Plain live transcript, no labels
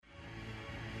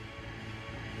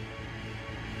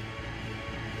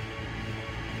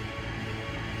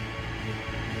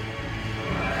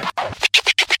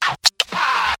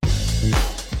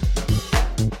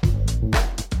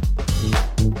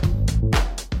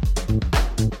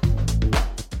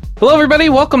Hello, everybody.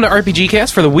 Welcome to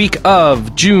RPGCast for the week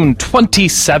of June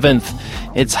 27th.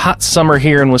 It's hot summer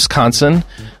here in Wisconsin,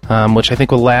 which I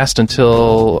think will last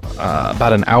until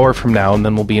about an hour from now, and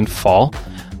then we'll be in fall.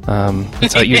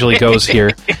 That's how it usually goes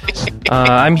here.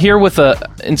 I'm here with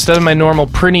instead of my normal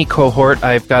Prinny cohort,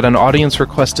 I've got an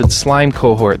audience-requested slime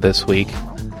cohort this week.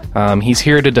 He's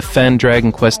here to defend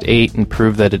Dragon Quest VIII and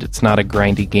prove that it's not a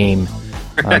grindy game.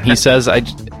 He says,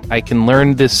 I can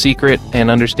learn this secret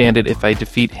and understand it if I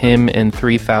defeat him and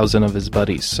 3,000 of his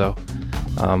buddies. So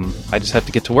I just have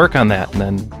to get to work on that,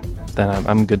 and then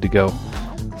I'm good to go.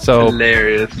 So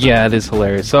hilarious. Yeah, it is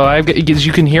hilarious. So as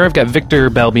you can hear, I've got Victor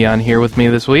Belbion here with me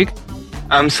this week.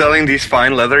 I'm selling these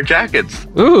fine leather jackets.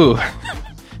 Ooh.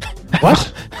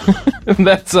 What?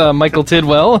 That's Michael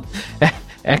Tidwell,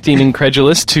 acting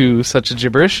incredulous to such a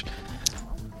gibberish.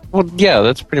 Well, yeah,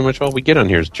 that's pretty much all we get on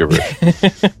here is gibberish.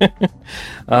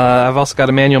 I've also got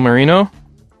Emmanuel Marino.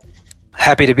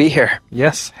 Happy to be here.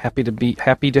 Yes, happy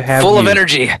to have Full you. of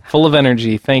energy. Full of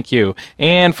energy, thank you.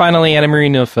 And finally, Anna Marie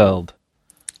Neufeld.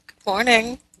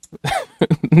 Morning.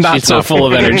 Not so full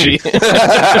of energy.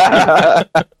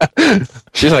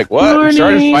 She's like, what? Morning.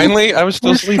 Started finally? I was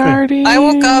still sleeping. Starting. I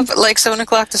woke up at like 7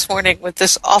 o'clock this morning with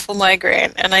this awful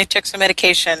migraine, and I took some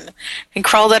medication and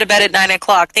crawled out of bed at 9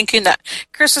 o'clock thinking that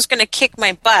Chris was going to kick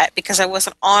my butt because I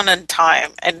wasn't on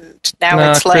time, and now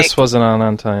it's like... Chris wasn't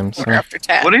on time. So. After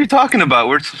 10. What are you talking about?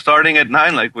 We're starting at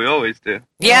 9 like we always do.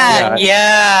 Yeah.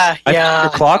 I think your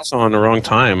clock's on the wrong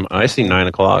time. I see 9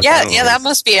 o'clock. Yeah, that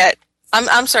must be it.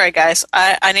 I'm sorry, guys.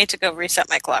 I need to go reset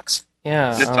my clocks.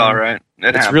 Yeah, It's all right.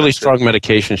 It's really strong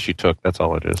medication she took. That's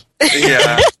all it is.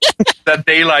 Yeah. That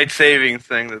daylight savings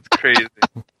thing, that's crazy.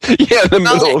 Yeah,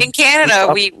 In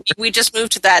Canada, we just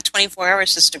moved to that 24-hour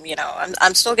system, you know.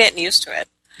 I'm still getting used to it.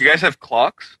 You guys have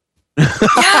clocks?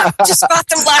 Yeah, just got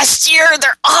them last year.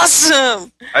 They're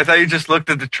awesome. I thought you just looked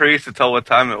at the trees to tell what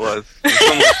time it was. There's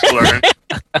so much to learn.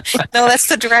 No, that's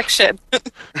the direction.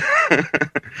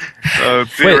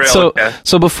 Wait,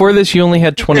 so before this you only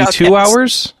had 22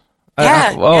 hours?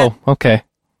 Yeah. Okay.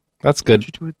 That's good.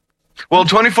 Well,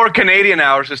 24 Canadian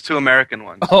hours is 2 American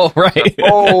ones. Oh, right.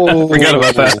 Oh. Forgot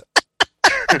about that.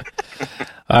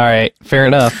 All right, fair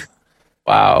enough.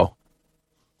 Wow.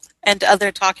 And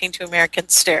other talking to American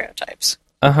stereotypes.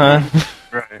 Uh-huh.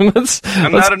 Right.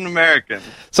 I'm not an American.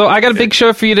 So I got a big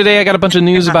show for you today. I got a bunch of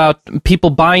news about people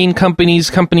buying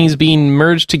companies being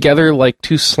merged together, like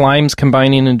two slimes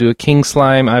combining into a king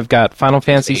slime. I've got Final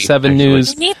Fantasy VII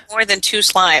news. You need more than 2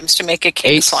 slimes to make a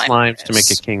king 8 slime. slimes to make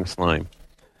a king slime.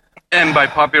 And by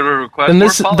popular request, And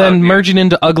then merging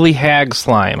into ugly hag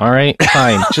slime. All right,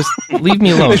 fine. Just leave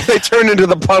me alone. They turn into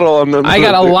the puddle. And then I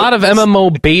got a lot of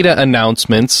MMO beta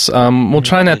announcements. We'll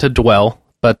try not to dwell,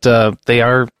 but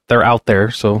they're out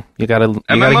there, so you gotta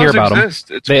hear about them.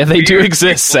 They do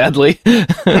exist, sadly.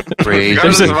 Great.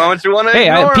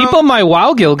 People in my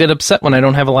WoW guild get upset when I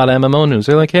don't have a lot of MMO news.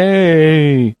 They're like,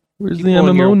 "Hey, where's the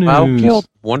MMO news?" WoW guild?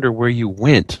 Wonder where you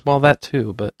went. Well, that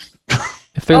too, but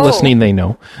if they're listening, they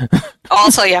know.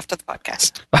 I'll tell you after the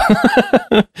podcast.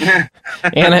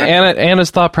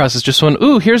 Anna's thought process just went,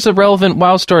 ooh, here's a relevant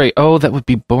WoW story. Oh, that would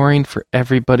be boring for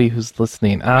everybody who's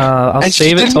listening. I'll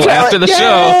save it till after the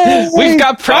show. We've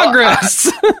got progress.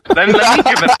 Then let me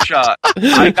give it a shot.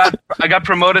 I got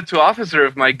promoted to officer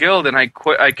of my guild, and I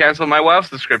canceled my WoW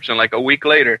subscription like a week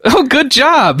later. Oh, good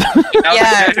job.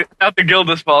 Now the guild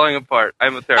is falling apart.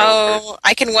 I'm a terrible person.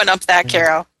 I can one-up that,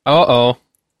 Carol. Uh-oh.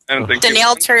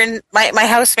 Danielle my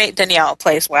housemate Danielle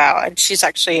plays WoW, and she's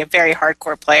actually a very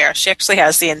hardcore player. She actually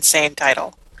has the insane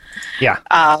title. Yeah.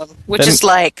 Which is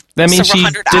like... That means she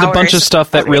did a bunch of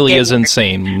stuff that really is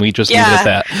insane. We just leave it at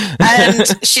that.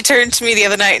 And she turned to me the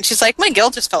other night, and she's like, my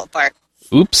guild just fell apart.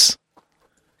 Oops.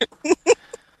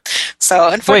 So,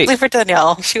 unfortunately for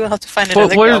Danielle, she will have to find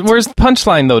another guild. Where's the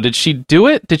punchline, though? Did she do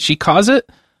it? Did she cause it?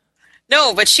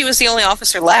 No, but she was the only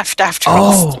officer left after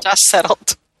all the dust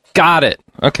settled. Got it.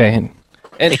 Okay. And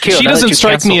Kiro, she doesn't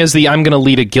strike me as the I'm going to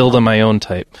lead a guild on my own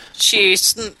type.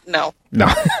 No.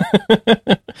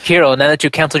 Kiro, now that you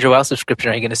canceled your WoW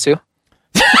subscription, are you going to sue?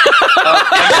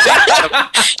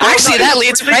 Actually, that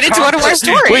leads right into one of our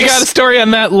stories. We got a story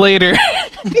on that later.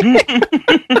 Hold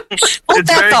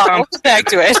that thought. We'll get back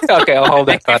to it. Okay, I'll hold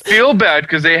that I thought. feel bad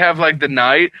because they have like the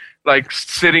knight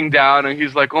sitting down, and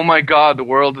he's like, "Oh my god, the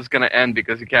world is gonna end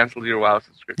because you canceled your WoW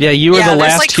subscription." Yeah, you were the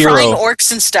last like hero. crying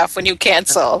orcs and stuff when you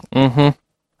cancel. Mm-hmm.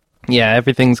 Yeah,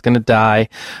 everything's gonna die.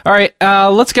 All right,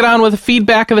 let's get on with the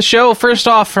feedback of the show. First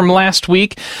off, from last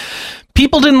week,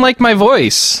 people didn't like my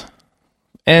voice,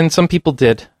 and some people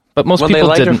did. but most Well, people they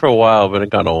liked didn't. it for a while, but it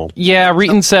got old. Yeah,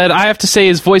 Reeton said, I have to say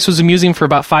his voice was amusing for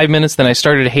about 5 minutes, then I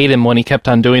started to hate him when he kept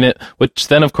on doing it, which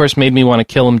then, of course, made me want to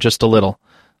kill him just a little.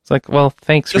 It's like, well,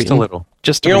 thanks, Just Reeton. a little.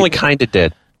 Just You're a only bit. kind of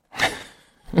dead.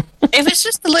 If it's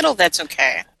just a little, that's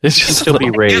okay. It's You can just a still be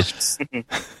little. raised.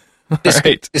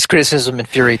 Right. This criticism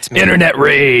infuriates me. Internet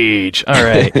rage. All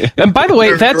right. And by the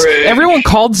way, that's everyone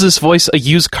calls this voice a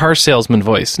used car salesman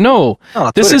voice. No,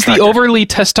 Oh, this Twitter is the tracker. overly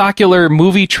testicular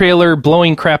movie trailer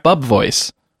blowing crap up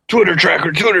voice. Twitter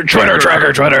tracker. Twitter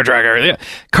tracker. Yeah.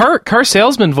 Car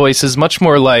salesman voice is much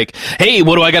more like, "Hey,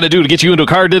 what do I got to do to get you into a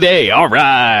car today?" All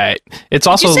right. It's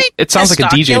also you say it sounds like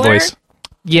a DJ testicular? voice.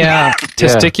 Yeah,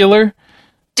 testicular,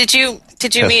 Did you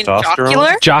mean Testosterone?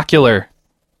 jocular? jocular.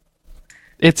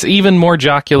 It's even more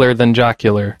jocular than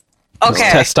jocular. Okay.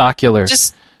 It's testocular.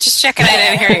 Just checking. I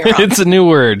didn't hear you wrong. It's a new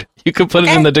word. You could put it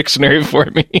in the dictionary for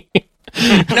me.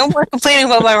 No more complaining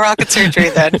about my rocket surgery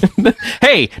then.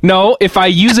 Hey, no, if I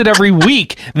use it every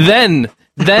week, then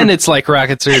it's like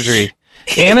rocket surgery.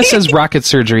 Anna says rocket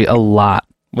surgery a lot,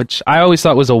 which I always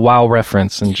thought was a WoW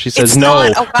reference, and she says It's no,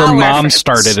 not a her WoW mom reference.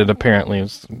 started it apparently. It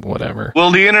was whatever. Well,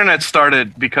 the internet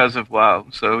started because of WoW,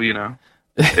 so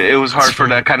it was hard for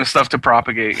that kind of stuff to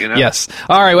propagate. Yes.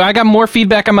 All right, well, I got more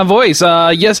feedback on my voice.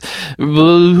 Yes.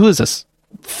 Who is this?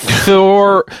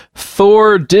 Thor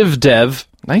Divdev.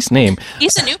 Nice name.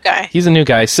 He's a new guy. He's a new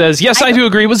guy. Says, yes, I do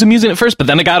agree. It was amusing at first, but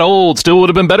then it got old. Still would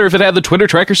have been better if it had the Twitter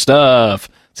tracker stuff.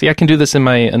 See, I can do this in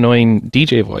my annoying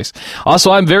DJ voice.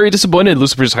 Also, I'm very disappointed.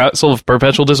 Lucifer's Castle of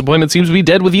Perpetual Disappointment seems to be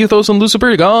dead with Ethos and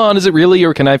Lucifer gone. Is it really,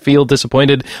 or can I feel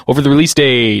disappointed over the release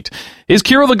date? Is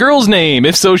Kira the girl's name?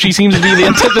 If so, she seems to be the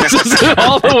antithesis in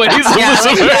all the ways of Yeah,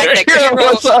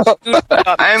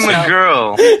 Lucifer. I'm a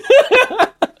girl.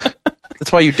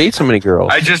 That's why you date so many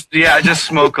girls. I just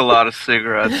smoke a lot of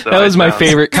cigarettes. So That was I my don't-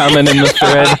 favorite comment in the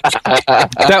thread.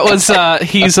 That was,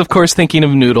 he's of course thinking of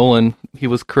Noodle, and he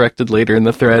was corrected later in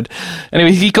the thread.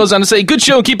 Anyway, he goes on to say, good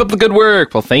show, keep up the good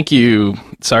work. Well, thank you.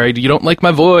 Sorry, you don't like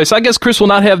my voice. I guess Chris will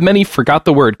not have many forgot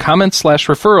the word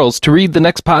comments/referrals to read the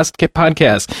next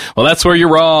podcast. Well, that's where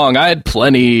you're wrong. I had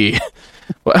plenty.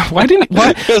 What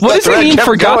does he mean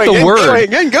forgot the word?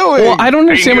 Well, I don't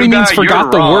understand what he means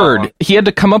forgot the word. He had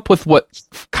to come up with what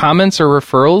comments or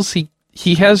referrals?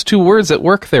 He has two words that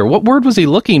work there. What word was he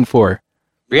looking for?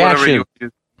 Reaction.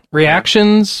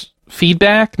 Reactions?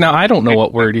 Feedback? Now, I don't know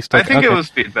what word he's I talking think about. it was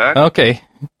feedback. Okay.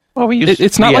 Well, we use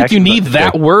It's not like you reaction, need but-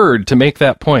 that word to make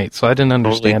that point, so I didn't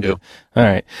understand Totally it. All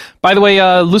right. By the way,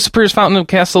 Lucifer's Fountain of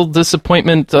Castle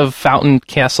Disappointment of Fountain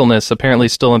Castleness apparently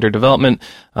still under development.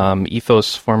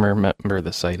 Ethos, former member of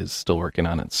the site, is still working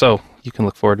on it. So you can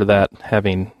look forward to that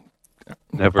having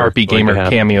Never RP going to Gamer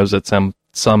happen. cameos at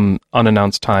some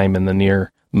unannounced time in the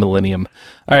near millennium.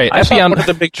 All right. I thought Epion- one of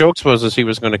the big jokes was he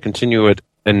was going to continue it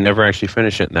and never actually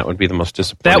finish it, and that would be the most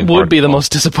disappointing That would part be of the all.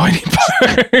 most disappointing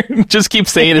part. Just keep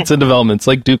saying it's in development. It's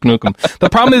like Duke Nukem. The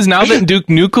problem is now that Duke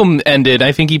Nukem ended,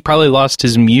 I think he probably lost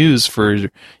his muse for,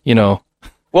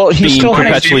 Well, he being still has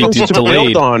perpetually things to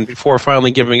delayed. build on before finally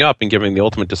giving up and giving the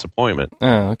ultimate disappointment.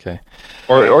 Oh, okay.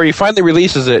 Or he finally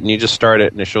releases it and you just start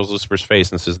it and it shows Lucifer's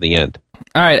face and this is the end.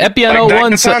 All right, Epion Like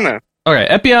 01 Daikatana. All right,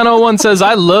 Epion 01 says,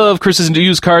 I love Chris's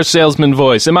used car salesman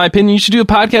voice. In my opinion, you should do a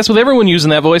podcast with everyone using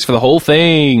that voice for the whole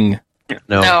thing.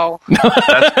 No.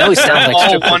 That always sounds like All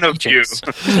strip one of you. teachings.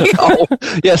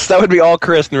 Yes, that would be all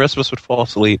Chris and the rest of us would fall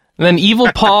asleep. And then Evil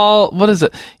Paul, what is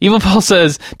it? Evil Paul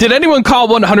says, did anyone call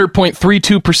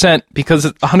 100.32%? Because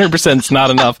 100% is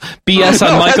not enough. BS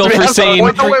on No, Michael that's for what saying...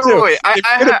 happened. Wait.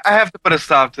 I have to put a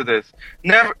stop to this.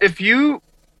 Never, if you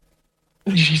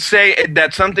say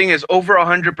that something is over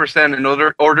 100%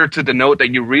 in order to denote that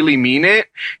you really mean it,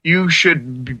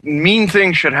 mean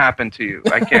things should happen to you.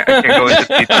 I can't go into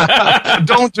detail.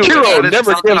 Don't do Kiro it.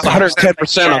 never gives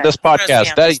 110% on this podcast.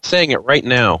 Yeah. That he's saying it right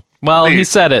now. Well, he Please.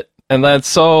 said it. And that's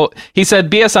so... He said,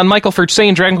 BS on Michael for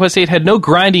saying Dragon Quest VIII had no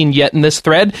grinding yet in this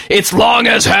thread. It's long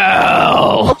as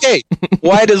hell! Okay,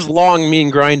 why does long mean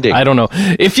grinding? I don't know.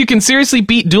 If you can seriously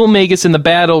beat Dual Magus in the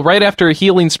battle right after a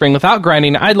healing spring without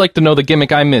grinding, I'd like to know the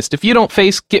gimmick I missed. If you don't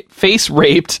get face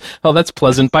raped, oh, that's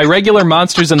pleasant, by regular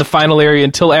monsters in the final area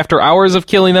until after hours of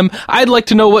killing them, I'd like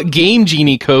to know what Game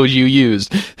Genie code you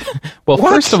used. Well,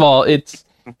 What? first of all, it's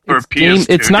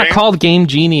PS2 not game? called Game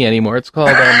Genie anymore. It's called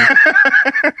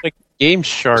Game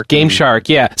Shark. Game Shark.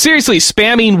 Yeah, seriously,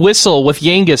 spamming whistle with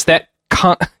Yangus. That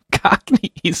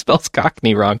Cockney. He spells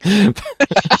Cockney wrong.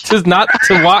 Does not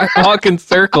to walk in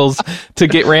circles to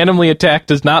get randomly attacked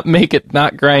does not make it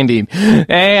not grinding.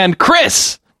 And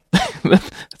Chris.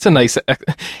 That's It's a nice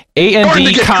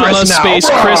A-N-D, comma, space,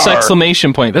 Chris,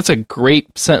 exclamation point. That's a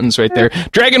great sentence right there.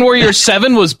 Dragon Warrior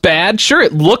 7 was bad. Sure,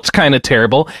 it looked kind of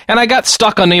terrible. And I got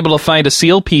stuck unable to find a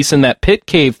seal piece in that pit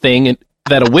cave thing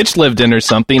that a witch lived in or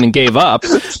something and gave up.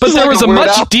 But there was a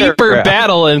much deeper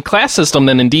battle and class system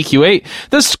than in DQ8.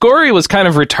 The story was kind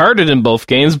of retarded in both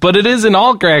games, but it is in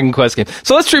all Dragon Quest games.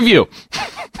 So let's review.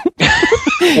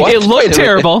 It looked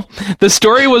terrible, the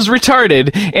story was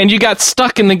retarded, and you got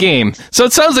stuck in the game. So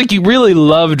it sounds like you really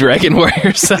love Dragon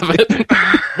Warrior 7.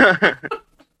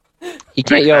 You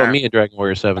can't yell at me at Dragon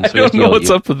Warrior 7. I don't know what's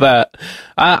up with that.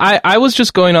 I was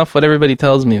just going off what everybody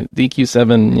tells me.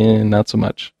 DQ7, not so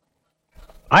much.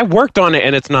 I worked on it,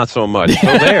 and it's not so much.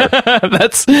 So there.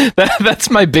 That's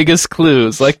my biggest clue.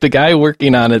 It's like the guy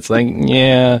working on it's like,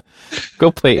 yeah,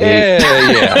 go play 8. Yeah.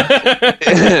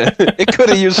 It could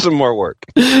have used some more work.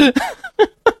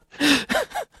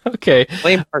 Okay.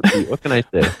 Blame Heartbeat. What can I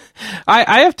say?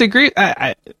 I have to agree.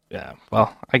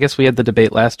 Well, I guess we had the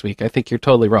debate last week. I think you're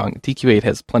totally wrong. DQ8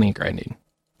 has plenty of grinding.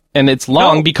 And it's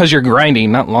long because you're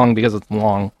grinding, not long because it's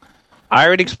long. I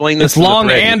already explained this. It's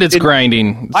long and it's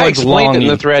grinding. It's I explained it in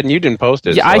the thread and you didn't post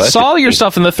it. Yeah, I saw your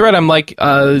stuff in the thread. I'm like,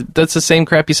 that's the same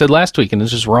crap you said last week, and it's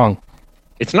just wrong.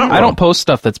 It's not wrong. I don't post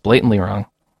stuff that's blatantly wrong.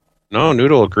 No,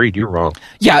 Noodle agreed. You're wrong.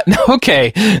 Yeah,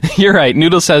 okay. You're right.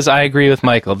 Noodle says, I agree with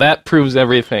Michael. That proves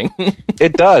everything.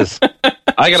 It does.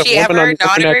 I got She ever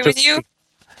not agree with you?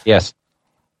 Yes.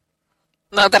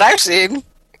 Not that I've seen.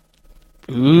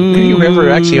 Ooh, Are you ever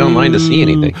actually online to see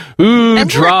anything? Ooh,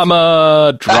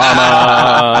 drama.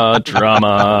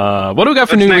 What do we got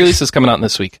for new releases coming out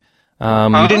this week?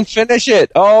 You didn't finish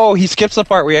it. Oh, he skips the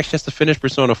part where he actually has to finish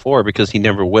Persona 4 because he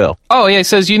never will. Oh, yeah, he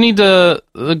says you need to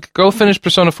go finish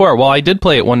Persona 4. Well, I did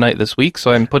play it one night this week,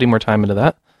 so I'm putting more time into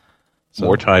that. So.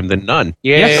 More time than none.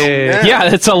 Yes.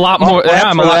 Yeah, it's a lot more. Yeah,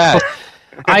 I'm a lot.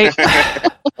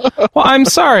 Well, I'm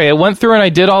sorry. I went through and I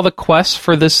did all the quests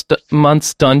for this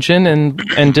month's dungeon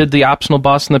and did the optional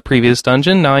boss in the previous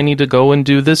dungeon. Now I need to go and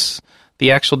do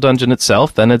the actual dungeon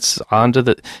itself. Then it's on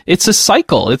to it's a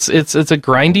cycle. It's a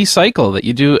grindy cycle that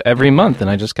you do every month. And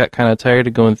I just got kind of tired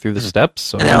of going through the steps.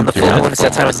 So and on the phone, when it's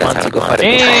that time of month, you go fight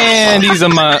and he's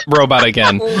a robot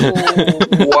again.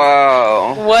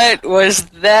 Wow. What was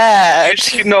that?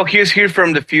 He's here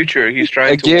from the future. He's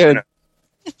trying Again.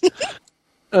 to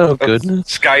Oh,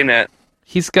 goodness. Skynet.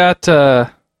 He's got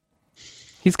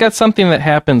something that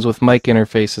happens with mic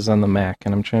interfaces on the Mac,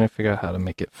 and I'm trying to figure out how to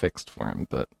make it fixed for him.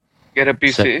 But get a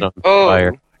PC.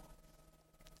 Fire.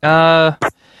 Well,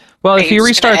 if you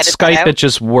restart Skype, it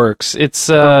just works. It's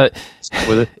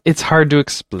it's hard to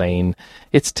explain.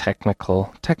 It's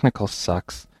technical. Technical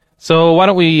sucks. So why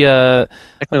don't we?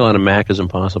 Technically, on a Mac is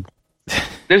impossible.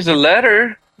 There's a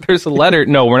letter. There's a letter.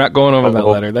 No, we're not going over that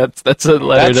letter. That's a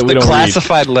letter that we don't read. That's the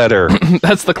classified letter.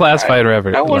 That's the classified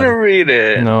letter. I want to read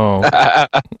it. No.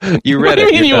 You read what do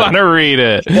you mean you want to read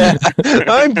it?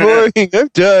 I'm boring. I'm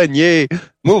done. Yay.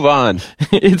 Move on.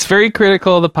 It's very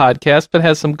critical of the podcast, but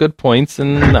has some good points,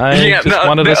 and I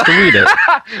wanted us to read it.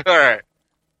 All right.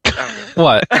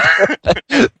 What?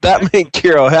 That made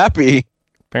Kiro happy.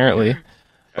 Apparently.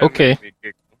 Okay.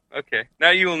 Okay.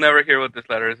 Now you will never hear what this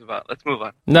letter is about. Let's move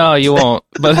on. No, you won't.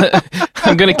 But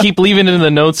I'm going to keep leaving it in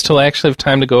the notes till I actually have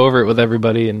time to go over it with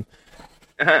everybody. And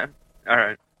all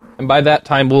right. And by that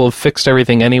time, we'll have fixed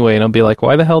everything anyway, and I'll be like,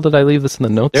 why the hell did I leave this in the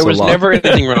notes There so was long? never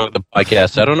anything wrong with the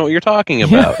podcast. I don't know what you're talking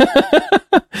about.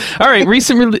 All right,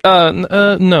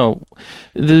 no.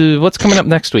 What's coming up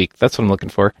next week? That's what I'm looking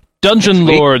for. Dungeon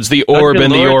Lords, the Orb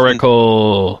and the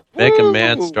Oracle. Mega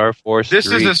Man Star Force 3. This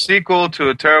is a sequel to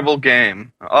a terrible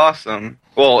game. Awesome.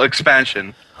 Well,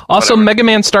 expansion. Also, Whatever. Mega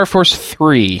Man Star Force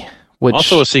 3, which...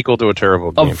 Also a sequel to a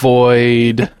terrible game.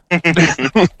 Avoid.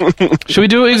 Should we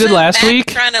do what we did last week?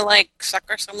 Trying to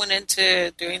sucker someone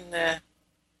into doing the...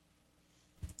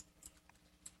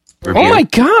 Oh my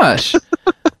gosh!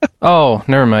 Oh,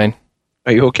 never mind.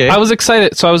 Are you okay? I was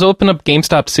excited, so I was opening up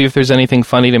GameStop to see if there's anything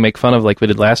funny to make fun of like we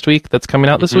did last week that's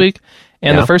coming out this week.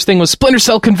 And the first thing was Splinter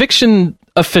Cell Conviction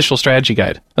Official Strategy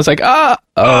Guide. I was like,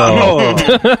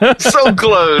 so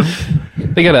close.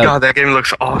 They got God, that game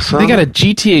looks awesome. They got a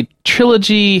GTA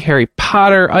trilogy, Harry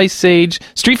Potter, Ice Age,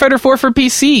 Street Fighter 4 for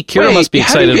PC. Kira must be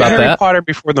excited about Harry that. Potter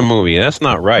before the movie? That's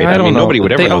not right. I don't know. Nobody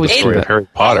would ever They know the always story do of Harry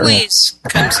Potter. Always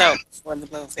comes out before the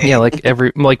movie. Yeah,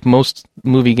 like most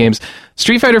movie games.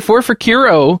 Street Fighter 4 for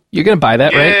Kiro. You're gonna buy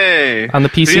that, Yay. right? On the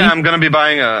PC? Yeah, I'm gonna be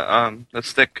buying a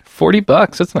stick.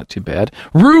 $40. That's not too bad.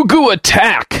 Rugu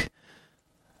Attack.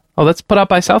 Oh, that's put out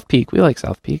by South Peak. We like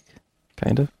South Peak,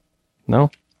 kind of.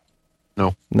 No.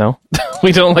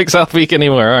 We don't like South Peak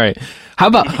anymore. All right. How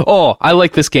about? Oh, I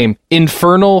like this game.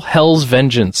 Infernal Hell's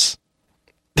Vengeance.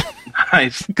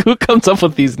 Nice. Who comes up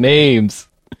with these names?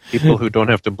 People who don't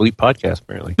have to bleep podcasts,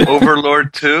 apparently.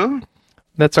 Overlord 2?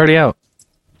 That's already out.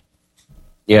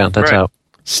 Yeah, that's Right. out.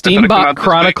 Steambot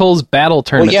Chronicles Battle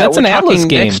Tournament. That's an Atlas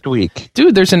game. Next week.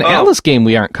 Dude, there's an Atlas game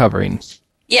we aren't covering.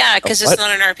 Yeah, because it's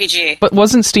not an RPG. But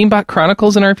wasn't Steambot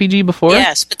Chronicles an RPG before?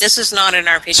 Yes, but this is not an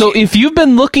RPG. So if you've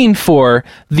been looking for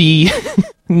the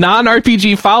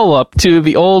non-RPG follow-up to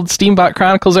the old Steambot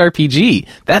Chronicles RPG,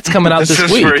 that's coming out This this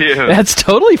is week. for you. That's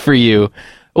totally for you.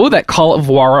 Oh, that Call of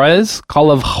Juarez.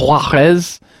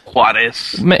 Juarez.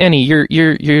 Manny,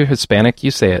 you're Hispanic.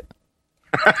 You say it.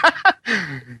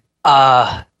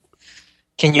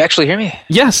 Can you actually hear me?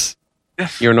 Yes.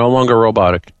 You're no longer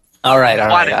robotic. All right.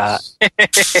 Juarez.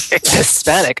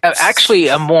 Hispanic.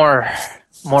 Actually, I'm more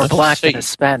black than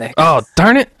Hispanic. Oh,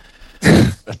 darn it.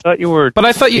 I thought you were... But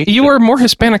I thought you were more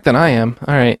Hispanic than I am.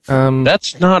 All right.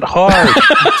 That's not hard.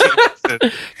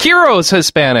 Kiro's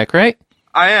Hispanic, right?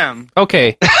 I am.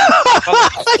 Okay.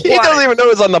 He doesn't even know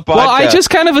it's on the podcast. Well, I just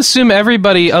kind of assume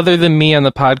everybody other than me on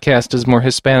the podcast is more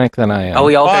Hispanic than I am. Are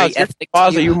we all very ethnic?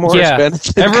 Pause, are you more yeah, Hispanic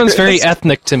than everyone's very Chris?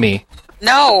 ethnic to me.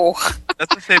 No.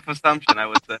 That's a safe assumption, I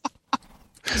would say.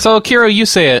 So, Kiro, you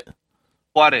say it.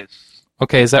 Juarez.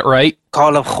 Okay, is that right?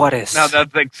 Call of Juarez. Now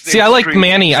that's like... See, I like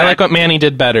Manny. I like what Manny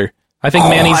did better. I think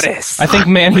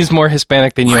Manny's more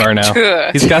Hispanic than you are now.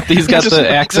 He's got the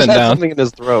accent has down. something in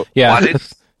his throat. Yeah.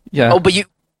 Juarez. Yeah. Oh, but you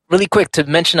really quick to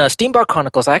mention Steambot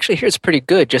Chronicles. I actually hear it's pretty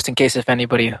good, just in case if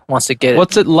anybody wants to get it.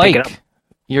 What's it pick it up. like?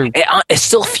 You're It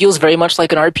still feels very much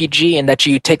like an RPG in that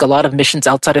you take a lot of missions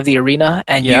outside of the arena,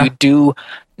 and Yeah. you do,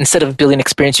 instead of building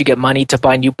experience, you get money to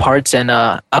buy new parts and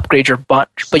upgrade your bot.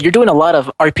 But you're doing a lot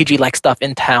of RPG-like stuff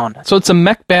in town. so it's a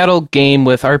mech battle game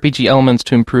with RPG elements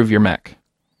to improve your mech.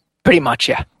 Pretty much,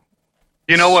 yeah.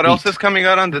 You know what Sweet. else is coming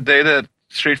out on the day that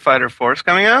Street Fighter 4 is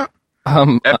coming out?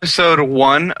 Oh, Episode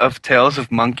 1 of Tales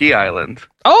of Monkey Island.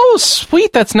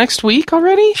 sweet! That's next week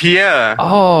already. Yeah.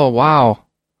 Oh, wow!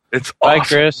 It's Bye, awesome.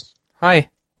 Chris. Hi.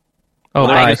 Oh,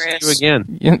 Bye, hi. Chris. See you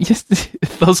again. Yes,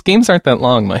 those games aren't that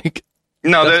long, Mike.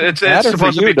 No, Doesn't it's matter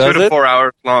supposed for to you, be 2 does to it? 4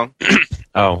 hours long.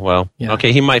 Oh, well. Yeah.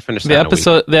 Okay, he might finish The that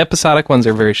the episodic ones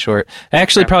are very short. I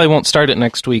actually probably won't start it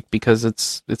next week because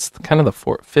it's kind of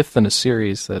the fifth in a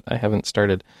series that I haven't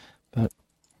started. But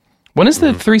when is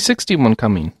the 360 one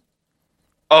coming?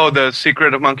 Oh, the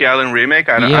Secret of Monkey Island remake?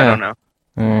 I don't know.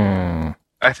 Hmm.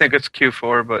 I think it's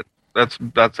Q4, but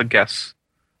that's a guess.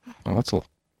 Oh, that's a long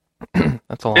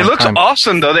It looks time.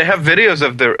 awesome though. They have videos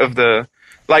of the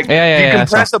like you Yeah, can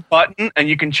press a button and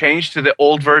you can change to the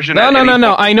old version. No. at any point.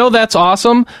 I know that's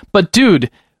awesome, but dude,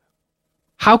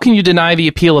 how can you deny the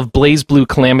appeal of Blaze Blue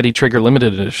Calamity Trigger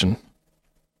Limited Edition?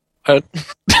 I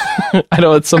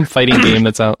know it's some fighting game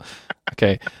that's out.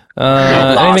 Okay.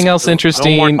 Anything else No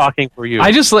interesting? more talking for you.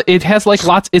 It has like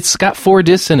lots. It's got 4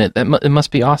 discs in it. It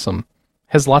must be awesome.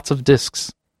 Has lots of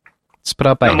discs. It's put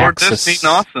out by The more Axis. Disney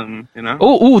awesome, you know.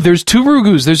 Oh, there's 2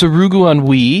 Rugus. There's a Rugu on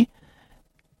Wii.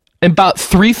 And about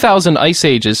 3,000 Ice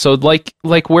Ages. So like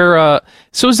where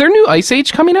so is there new Ice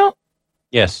Age coming out?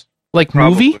 Yes. Like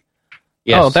Probably. movie?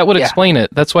 Yes. Oh, that would Yeah. explain it.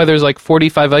 That's why there's like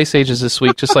 45 Ice Ages this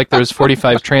week, just like there was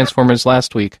 45 Transformers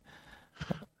last week.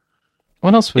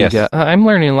 What else we Yes. got? I'm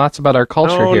learning lots about our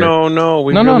culture here. No.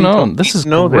 We No. really don't This need is to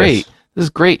know great. This is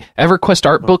great. EverQuest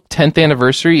Art Book 10th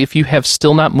anniversary. If you have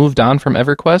still not moved on from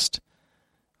EverQuest,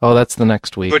 that's the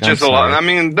next week. Which I'm is a lot. sorry. I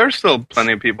mean, there's still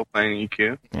plenty of people playing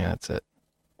EQ. Yeah, that's it.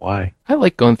 Why? I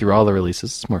like going through all the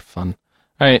releases. It's more fun.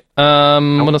 All right. I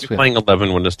What would else be we have? playing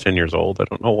 11 when it's 10 years old. I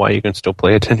don't know why you can still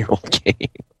play a 10-year-old game.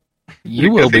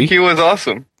 You will be. EQ was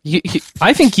awesome.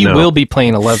 I think you No. will be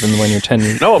playing 11 when you're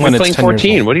 10. No, I'm when it's playing 10 years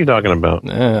 14. old. What are you talking about?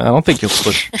 I don't think you'll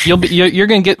switch. You're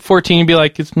gonna get 14 and be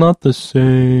like, it's not the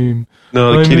same.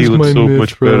 No, I the kitty miss looks my so Metro.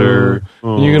 much better.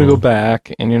 And you're gonna go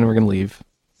back and you're never gonna leave.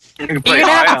 You can You're play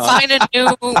gonna have to Ion. find a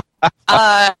new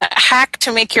hack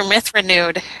to make your myth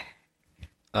renewed.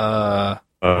 Mm.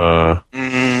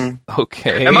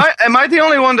 Okay. Am I the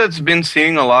only one that's been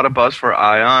seeing a lot of buzz for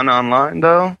Ion online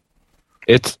though?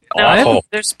 It's No, awful.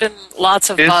 there's been lots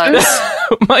of Is bugs.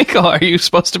 Michael, are you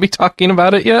supposed to be talking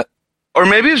about it yet? Or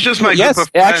maybe it's just my Yes, group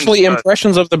of friends. actually, but-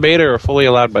 impressions of the beta are fully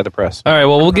allowed by the press. All right.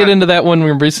 Well, we'll get into that when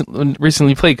we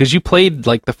recently played because you played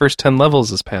like the first 10 levels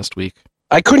this past week.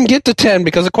 I couldn't get to 10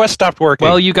 because the quest stopped working.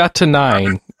 Well, you got to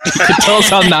 9. You could tell us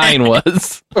how 9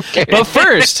 was. okay. But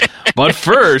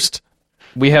first,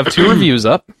 we have 2 reviews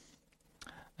up.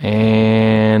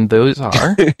 And those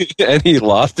are And he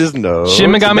lost his nose. Shin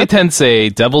Megami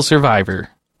Tensei Devil Survivor.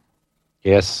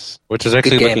 Yes, which is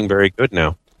actually Good game. looking very good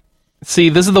now. See,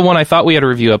 this is the one I thought we had a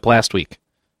review up last week.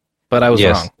 But I was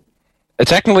Yes. wrong.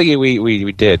 Technically,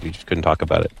 we did. We just couldn't talk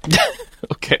about it.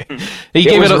 Okay. He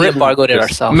gave it a embargoed it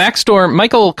ourselves.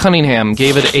 Michael Cunningham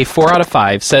gave it a 4 out of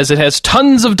 5. Says it has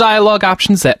tons of dialogue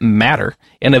options that matter.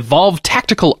 An evolved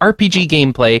tactical RPG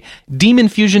gameplay. Demon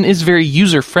Fusion is very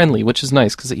user-friendly, which is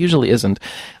nice, because it usually isn't.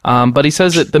 But he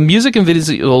says that the music and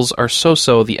visuals are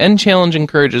so-so. The end challenge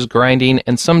encourages grinding,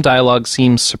 and some dialogue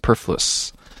seems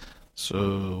superfluous.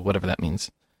 So, whatever that means.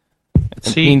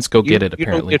 It means go get it,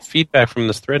 apparently. You don't get feedback from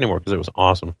this thread anymore, because it was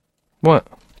awesome. What?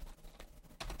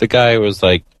 The guy was,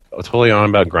 like, totally on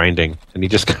about grinding, and he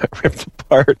just got ripped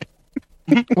apart.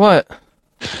 What?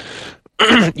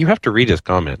 You have to read his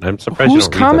comment. I'm surprised Whose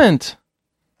you don't comment?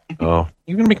 read that. Oh,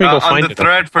 you're going to make me go find on the it.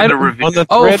 thread for the review. On the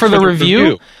Oh, thread for the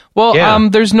review? Well, Yeah.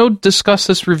 there's no discuss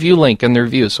this review link in the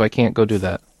review, so I can't go do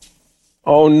that.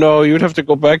 Oh, no, you'd have to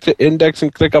go back to index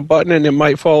and click a button, and it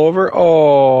might fall over.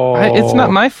 Oh. It's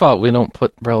not my fault we don't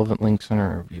put relevant links in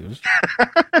our reviews.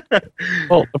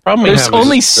 Well, the problem we There's have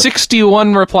only is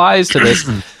 61 replies to this.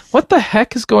 What the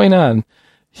heck is going on?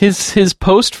 His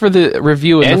post for the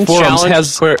review in the End forums challenge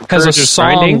has a encourages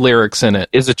song grinding. lyrics in it.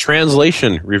 is a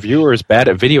translation. Reviewer is bad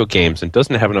at video games and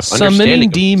doesn't have enough Summoning understanding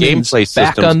of demons gameplay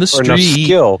back systems on the or enough street,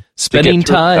 skill to spending get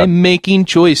through it. time making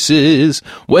choices.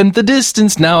 Went the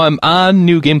distance, now I'm on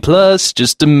New Game Plus.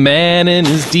 Just a man and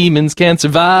his demons can't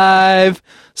survive.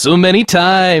 So many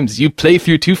times you play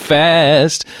through too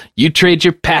fast. You trade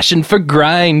your passion for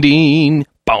grinding.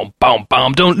 Boom, boom,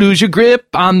 boom. Don't lose your grip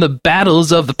on the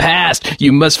battles of the past.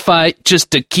 You must fight just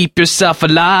to keep yourself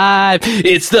alive.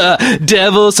 It's the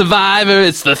Devil Survivor.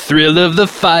 It's the thrill of the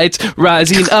fights.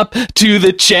 Rising up to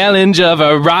the challenge of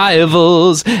our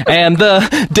rivals. And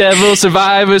the Devil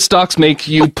Survivor stocks make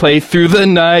you play through the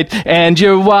night. And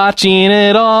you're watching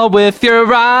it all with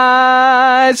your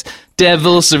eyes.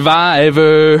 Devil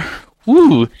Survivor.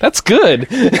 Woo, that's good.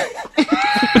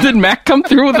 Did Mac come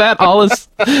through with that? All his.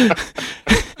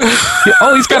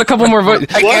 Oh, he's got a couple more voices.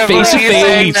 Face to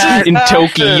face in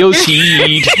Tokyo's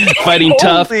heat, fighting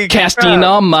tough, Holy casting crap.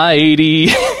 almighty.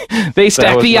 They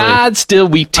stack was the nice. odds, still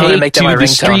we gonna take make that to my the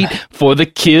ringtone. street for the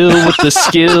kill with the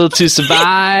skill to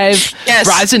survive. Yes.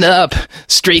 Rising up,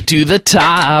 straight to the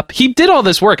top. He did all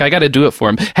this work. I gotta do it for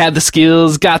him. Had the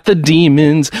skills, got the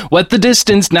demons. Went the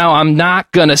distance, now I'm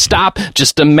not gonna stop.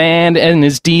 Just a man and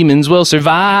his demons will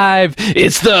survive.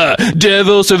 It's the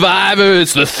Devil Survivor.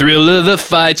 It's the thrill of the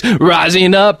fights.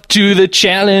 Rising up to the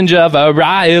challenge of our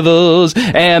rivals.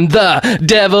 And the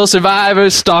Devil Survivor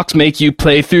stocks make you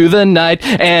play through the night.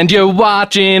 And you're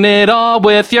watching it all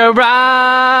with your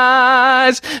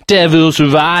eyes. Devil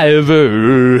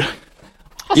Survivor.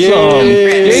 Awesome.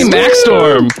 Yay,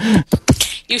 Maxstorm.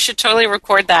 You should totally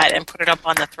record that and put it up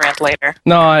on the thread later.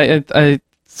 No, a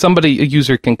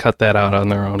user can cut that out on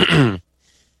their own.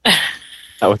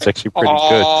 That was actually pretty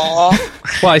good.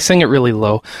 Aww. Well, I sing it really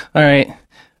low. All right.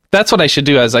 That's what I should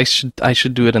do. I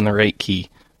should do it in the right key.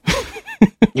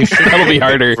 You should That'll be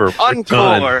harder.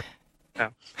 Encore.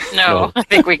 No, I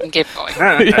think we can keep going.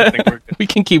 I think we're good. We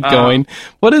can keep going.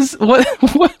 What?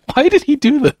 Why did he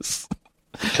do this?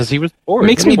 Because he was bored. It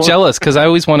makes me jealous because I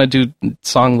always want to do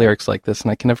song lyrics like this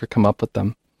and I can never come up with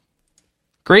them.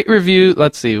 Great review.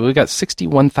 Let's see. We got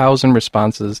 61,000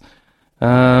 responses.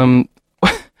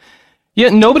 Yeah,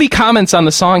 nobody comments on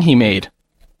the song he made.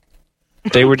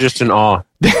 They were just in awe.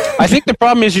 I think the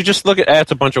problem is you just look at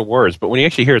it's a bunch of words, but when you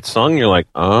actually hear it sung, you're like,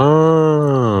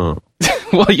 oh.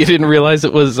 Well, you didn't realize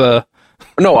it was. No,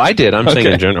 I did. I'm saying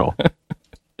Okay. in general.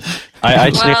 I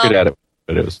snickered at it,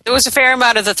 but it was. There was a fair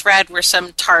amount of the thread where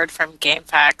some tard from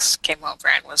GameFAQs came over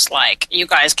and was like, "You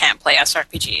guys can't play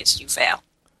SRPGs. You fail."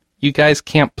 You guys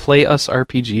can't play us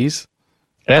RPGs?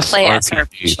 Play SRPG.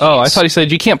 SRPGs. Oh, I thought he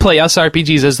said you can't play us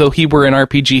RPGs as though he were an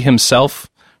RPG himself,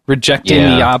 rejecting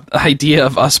the idea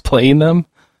of us playing them.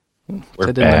 We're I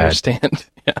didn't bad. understand.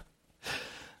 Yeah.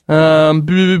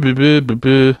 Boo, boo, boo, boo,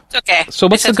 boo. It's okay. So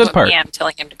what's This the is good part? Me, I'm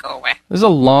telling him to go away. This is a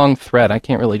long thread. I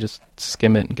can't really just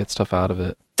skim it and get stuff out of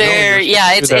it.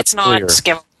 It's not clear.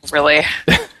 skimmable, really.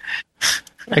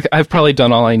 I've probably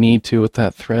done all I need to with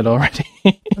that thread already.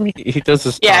 I mean, he does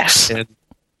this. Yes. And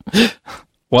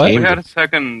What? We had a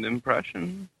second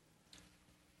impression.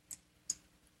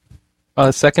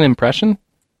 Second impression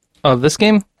of this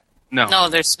game? No,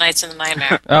 there's Nights in the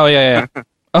Nightmare. Oh yeah.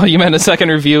 Oh, you meant a second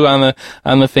review on the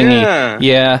thingy?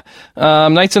 Yeah.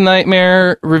 Nights and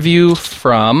Nightmare review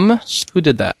from who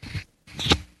did that?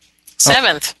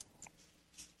 7th.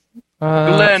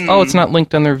 Glenn. Oh, it's not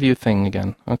linked on the review thing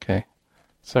again. Okay,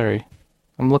 sorry.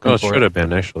 I'm looking it for should it. have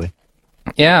been actually.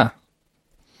 Yeah.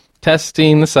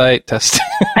 Testing the site. Testing.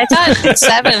 I thought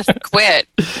 7th quit.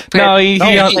 No, he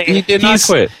did not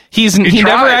quit. He never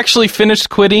tried. actually finished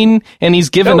quitting, and he's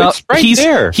given No, up. it's right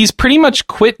there. He's pretty much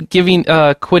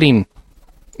quitting.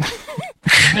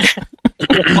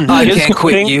 I can't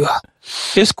quit you.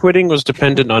 His quitting was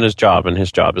dependent on his job, and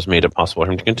his job has made it possible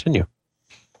for him to continue.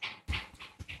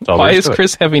 Why is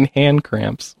Chris having hand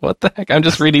cramps? What the heck? I'm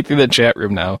just reading through the chat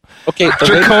room now. Okay,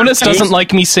 Draconis doesn't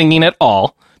like me singing at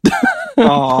all.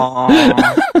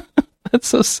 Aww. That's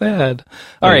so sad.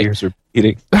 All My right. ears are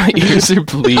bleeding. My ears are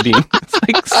bleeding. It's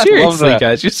like, seriously,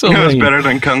 guys, you're so You know what's mean. better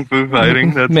than Kung Fu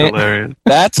fighting? That's Man. hilarious.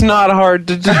 That's not hard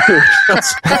to do.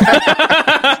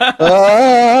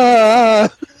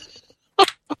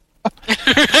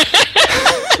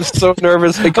 I'm so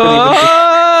nervous I couldn't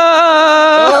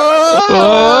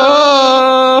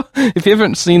If you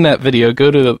haven't seen that video,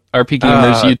 go to the RP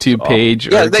Gamers YouTube page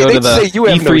or go to the say you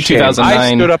have E3 no shame. 2009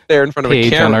 I stood up there in front of a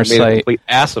page camera on our and made a site. complete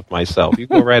ass of myself. You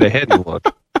go right ahead and look.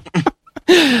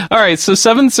 All right, so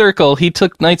Seventh Circle, he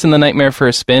took Nights in the Nightmare for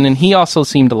a spin, and he also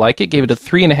seemed to like it. Gave it a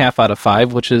 3.5 out of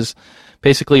 5, which is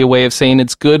basically a way of saying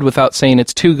it's good without saying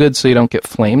it's too good, so you don't get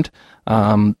flamed.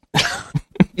 You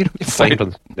don't get flamed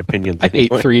on opinions. I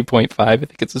hate 3.5. I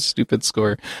think it's a stupid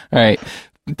score. All right,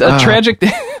 tragic.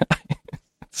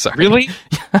 Sorry. Really?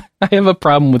 I have a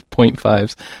problem with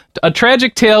 0.5s. A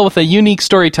tragic tale with a unique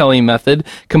storytelling method,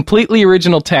 completely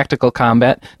original tactical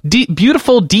combat,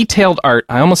 beautiful detailed art.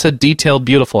 I almost said detailed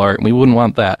beautiful art. We wouldn't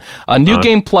want that. A new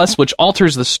game plus, which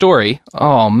alters the story.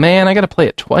 Oh man, I got to play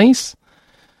it twice.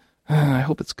 I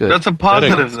hope it's good. That's a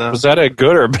positive, though. Was that a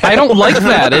good or bad? I don't like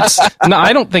that. No,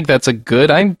 I don't think that's a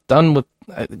good. I'm done with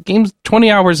games. 20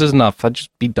 hours is enough. I'd just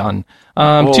be done.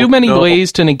 Too many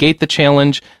ways to negate the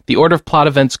challenge. The order of plot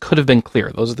events could have been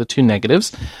clear. Those are the two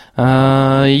negatives.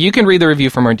 You can read the review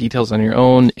for more details on your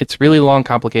own. It's really long,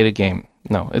 complicated game.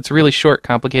 No, it's a really short,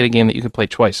 complicated game that you can play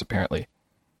twice, apparently.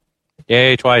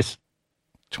 Yay, twice.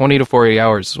 20 to 40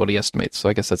 hours is what he estimates, so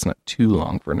I guess that's not too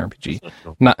long for an RPG.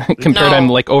 Not compared, I'm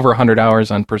like over 100 hours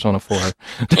on Persona 4.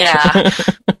 Yeah.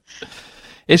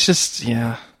 It's just,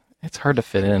 it's hard to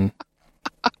fit in.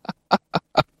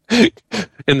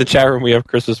 In the chat room, we have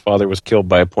Chris's father was killed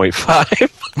by a 0.5.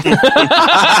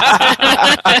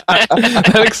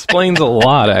 That explains a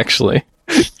lot, actually.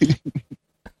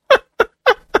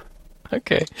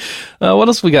 Okay. What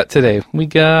else we got today? We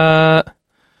got...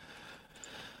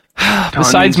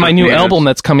 Besides my new album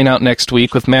that's coming out next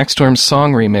week with Max Storm's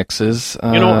song remixes.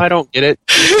 I don't get it.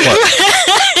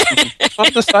 What?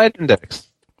 On the side index.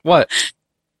 What?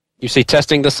 You say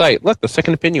testing the site. Look, the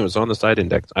second opinion was on the side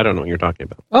index. I don't know what you're talking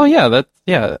about. Oh, yeah,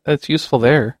 that's useful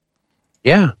there.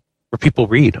 Yeah, where people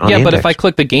read on the but index. if I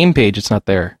click the game page, it's not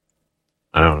there.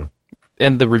 I don't know.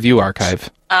 And the review archive.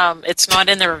 It's not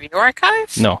in the review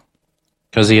archive? No.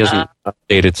 Because he hasn't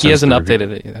updated. He hasn't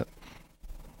updated it yet.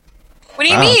 What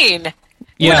do you mean?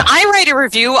 Yeah. When I write a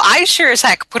review, I sure as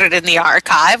heck put it in the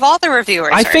archive. All the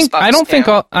reviewers I think are I don't think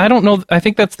to. I don't know. I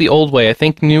think that's the old way. I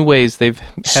think new ways they've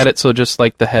had it so just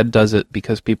like the head does it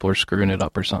because people are screwing it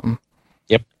up or something.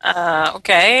 Yep.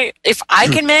 Okay. If I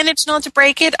can manage not to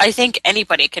break it, I think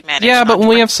anybody can manage. Yeah, not but to when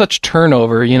we break have such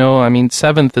turnover, I mean,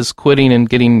 Seventh is quitting and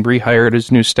getting rehired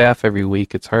as new staff every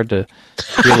week. It's hard to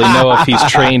really know if he's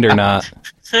trained or not.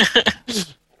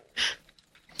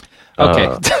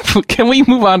 Okay, can we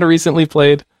move on to recently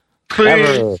played?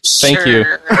 Please. Thank you.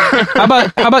 How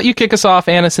about you kick us off,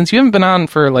 Anna? Since you haven't been on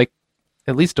for like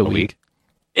at least a week.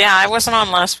 Yeah, I wasn't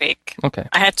on last week. Okay.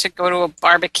 I had to go to a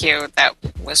barbecue that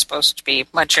was supposed to be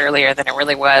much earlier than it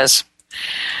really was.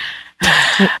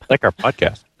 Like our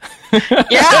podcast.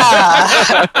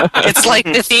 Yeah, it's like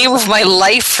the theme of my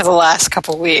life for the last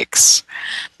couple weeks.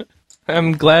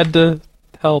 I'm glad to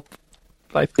help.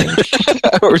 I think.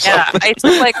 I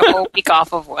took like a whole week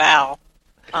off of WoW.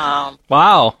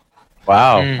 Wow.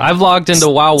 Wow. I've logged into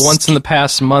WoW once in the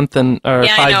past month or 5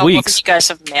 I know. weeks. You guys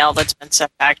have mail that's been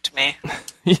sent back to me.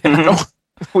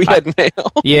 We had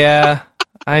mail. Yeah,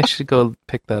 I should go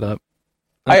pick that up.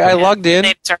 I logged in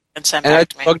It's already been sent and I back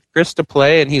to me. bugged Chris to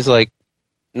play, and he's like,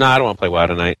 "No, I don't want to play WoW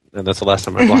tonight." And that's the last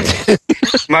time I logged in.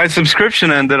 My subscription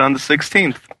ended on the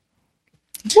 16th.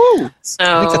 Woo! So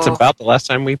I think that's about the last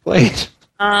time we played.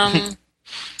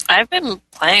 I've been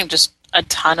playing just a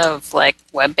ton of like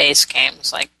web-based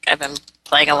games. Like I've been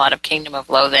playing a lot of Kingdom of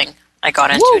Loathing. I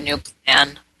got into a new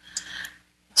plan,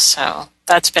 so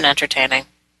that's been entertaining.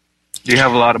 Do you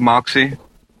have a lot of moxie?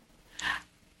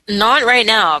 Not right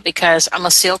now because I'm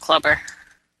a seal clubber,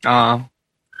 and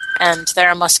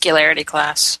they're a muscularity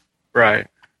class. Right.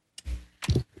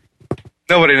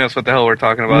 Nobody knows what the hell we're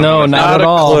talking about. No, not at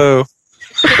all. Clue.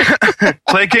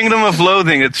 Play Kingdom of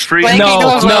Loathing. It's free. Play Kingdom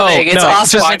of Loathing. It's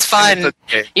awesome. Just- It's fun.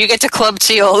 You get to club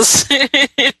seals.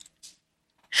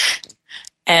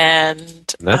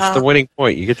 And And that's the winning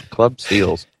point. You get to club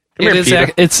seals. It is.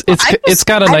 Peter. It's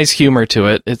got a nice humor to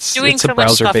it. It's doing a so much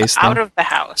browser stuff based out thing. of the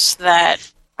house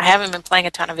that I haven't been playing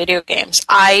a ton of video games.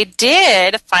 I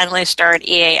did finally start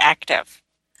EA Active,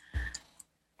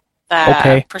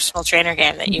 the personal trainer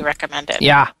game that you recommended.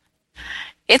 Yeah.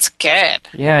 It's good.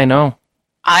 Yeah, I know.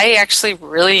 I actually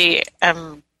really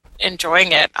am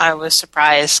enjoying it. I was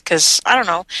surprised because, I don't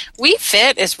know, Wii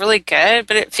Fit is really good,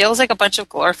 but it feels like a bunch of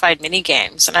glorified mini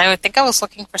games, and I would think I was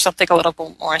looking for something a little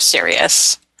bit more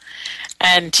serious.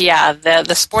 And yeah,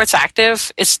 the Sports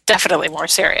Active is definitely more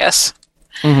serious.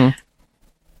 Mm-hmm.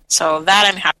 So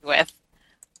that I'm happy with.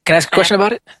 Can I ask a question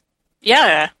about it?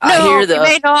 Yeah. I No, hear the- you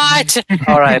may not.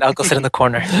 All right, I'll go sit in the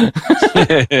corner.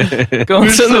 Go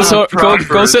sit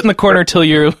in the corner till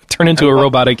you turn into a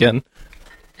robot again.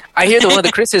 I hear that one of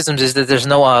the criticisms is that there's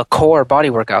no core body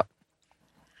workout.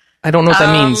 I don't know what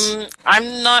that means.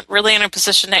 I'm not really in a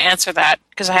position to answer that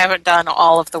because I haven't done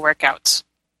all of the workouts.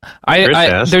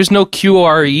 There's no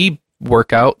QRE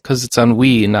workout because it's on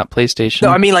Wii and not PlayStation. No,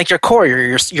 I mean like your core,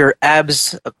 your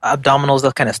abs, abdominals,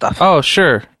 that kind of stuff. Oh,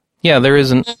 sure. Yeah, there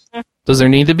isn't. Does there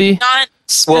need to be? Not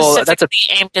specifically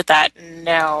aimed at that,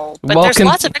 no. But there's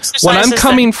lots of exercises. When I'm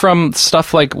coming from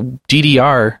stuff like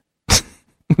DDR,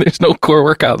 there's no core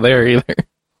workout there either.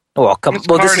 Well,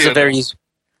 this is a very,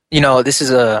 this is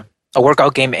a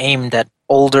workout game aimed at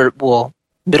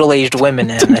middle-aged women,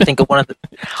 and I think one of the.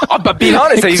 But being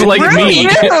honest, it's like me,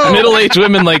 middle-aged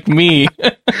women like me.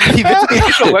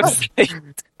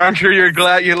 I'm sure you're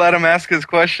glad you let him ask his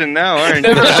question now, aren't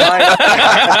you?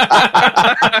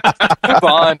 Come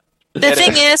on. The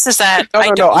thing is that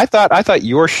no. I thought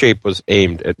your shape was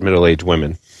aimed at middle-aged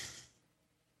women.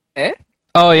 Eh?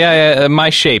 Oh yeah, My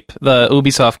Shape, the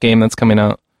Ubisoft game that's coming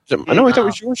out. No, I thought it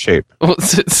was your shape. Well,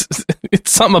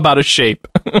 it's something about a shape.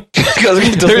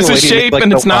 There's There's a shape,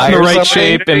 and it's not in the right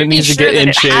shape, and it needs to get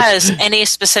in shape. It has any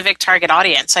specific target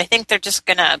audience. I think they're just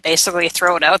gonna basically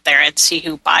throw it out there and see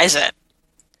who buys it.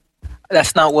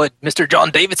 That's not what Mr.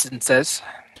 John Davidson says.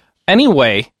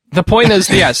 Anyway, the point is,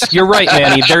 yes, you're right,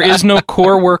 Manny. There is no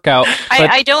core workout.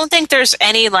 I don't think there's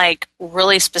any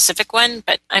really specific one,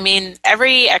 but I mean,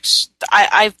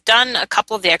 I've done a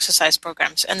couple of the exercise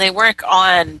programs, and they work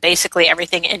on basically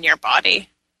everything in your body.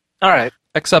 All right,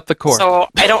 except the core. So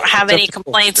I don't have any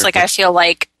complaints. I feel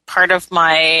like part of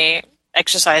my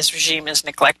exercise regime is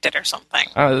neglected or something.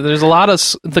 There's a lot of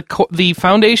the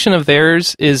foundation of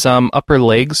theirs is upper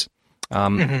legs.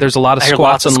 There's a lot of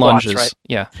squats and lunges. Right?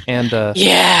 Yeah, and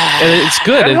it's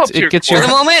good. It gets your. For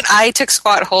the moment, I took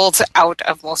squat holds out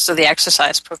of most of the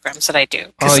exercise programs that I do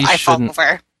because I fall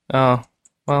over. Oh,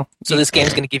 well. So this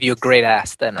game's going to give you a great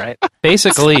ass then, right?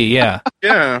 Basically, yeah.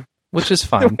 Yeah. Which is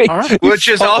fine. Which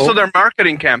is also their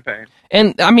marketing campaign.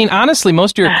 And I mean, honestly,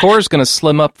 most of your core is going to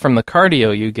slim up from the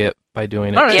cardio you get by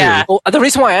doing it. All right. Yeah. Well, the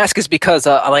reason why I ask is because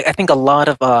I think a lot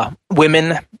of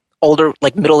women, older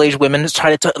middle-aged women,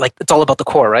 try to it's all about the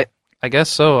core, right? I guess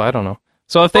so. I don't know.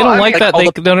 So if they don't like that, they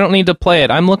don't need to play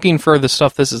it. I'm looking for the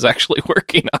stuff this is actually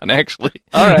working on. Actually.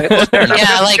 All right. Well, fair enough.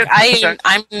 Yeah,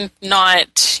 I'm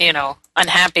not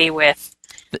unhappy with.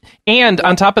 And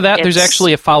on top of that, there's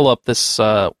actually a follow-up this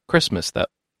Christmas that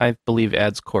I believe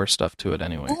adds core stuff to it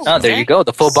anyway. Ooh, oh, there you go.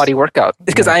 The full body workout.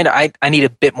 Because I need a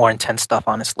bit more intense stuff,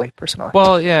 honestly, personally.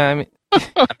 Well, yeah, I mean,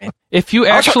 if you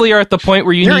actually are at the point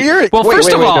where you need... Well,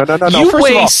 first of all, you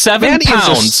weigh 7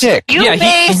 pounds. You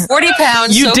weigh 40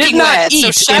 pounds. You did not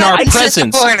eat in our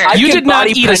presence. You did not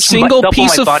eat a single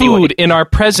piece of food in our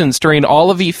presence during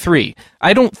all of E3.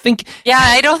 I don't think... Yeah,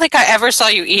 I don't think I ever saw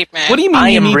you eat, man. What do you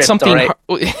mean you need ripped, something... Right?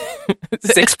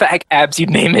 Six-pack abs, you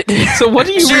name it. So what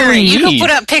do you really need? You can put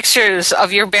up pictures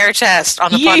of your bare chest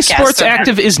on the podcast. EA Sports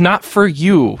Active is not for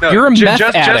you. No, you're a meth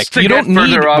addict. You don't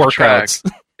need workouts.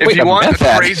 If you want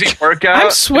a crazy workout... I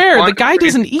swear, the guy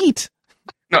doesn't eat.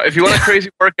 No, if you want a crazy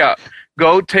workout,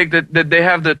 go take they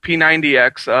have the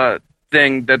P90X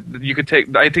thing that you could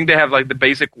take. I think they have the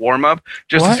basic warm-up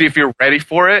just to see if you're ready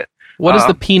for it. What is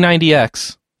the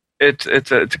P90X?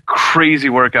 It's a crazy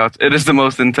workout. It is the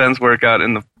most intense workout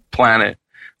in the planet.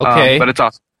 Okay. But it's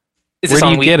awesome. Where do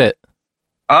you get it?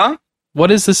 Huh? What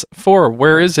is this for?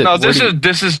 Where is it? No,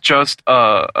 this is just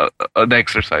an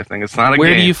exercise thing. It's not a game.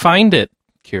 Where do you find it,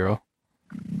 Kiro?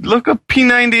 Look up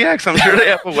P90X. I'm sure they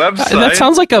have a website. That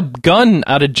sounds like a gun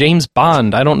out of James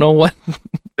Bond. I don't know what.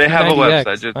 They have a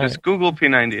website. Just right. Google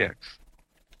P90X.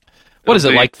 What is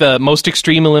it, like the most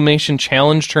extreme elimination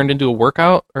challenge turned into a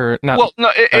workout? Or not? Well,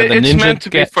 no, it's meant to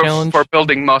be for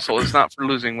building muscle. It's not for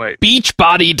losing weight.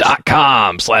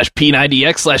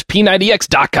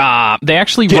 Beachbody.com/P90X/P90X.com. They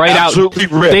actually write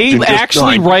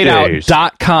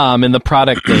out .com in the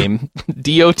product name.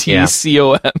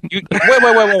 DOTCOM. Wait. You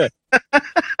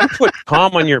put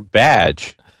com on your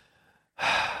badge.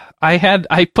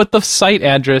 I put the site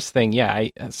address thing. Yeah,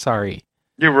 sorry.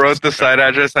 You wrote the site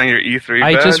address on your E3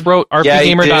 I badge? just wrote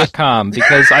rpgamer.com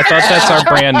because I thought that's our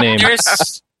brand name. I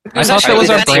thought that was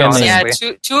our brand name. Yeah,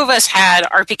 two of us had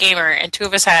RPGamer and two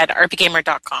of us had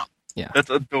rpgamer.com. Yeah.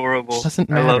 That's adorable. Doesn't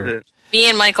matter. I love it. Me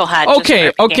and Michael had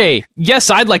Okay.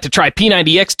 Yes, I'd like to try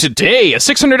P90X today. A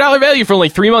 $600 value for only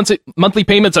 3 months monthly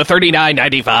payments of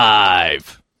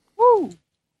 $39.95. Woo!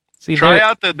 Try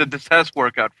out the test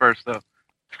workout first, though,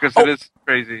 because it is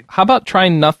crazy. How about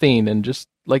trying nothing and just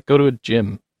go to a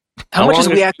gym? How much is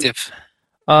We Active?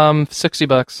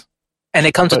 $60. And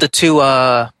it comes with the two.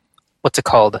 What's it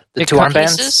called? The two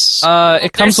armbands.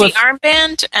 It comes with the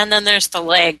armband, and then there's the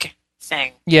leg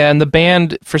thing. Yeah, and the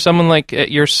band for someone like at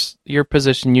your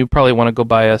position, you probably want to go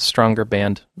buy a stronger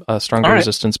band, a stronger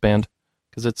resistance band,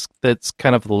 because it's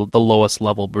kind of the lowest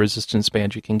level resistance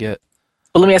band you can get.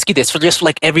 But let me ask you this: for just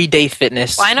everyday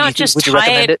fitness, why not just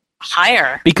tie it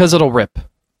higher? Because it'll rip.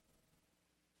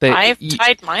 I've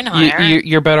tied mine higher.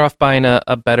 You're better off buying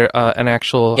a better an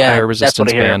actual higher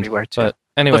resistance band. But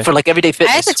anyway, but for everyday fitness,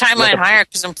 I had to tie mine higher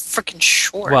because I'm freaking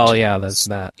short. Well, yeah, that's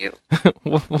that.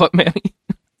 What, Manny?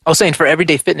 I was saying for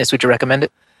everyday fitness, would you recommend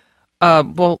it?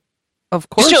 Well, of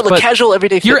course. Just casual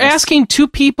everyday fitness. You're asking two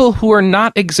people who are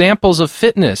not examples of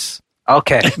fitness.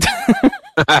 Okay.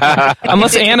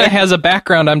 Unless Anna has a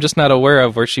background I'm just not aware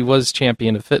of where she was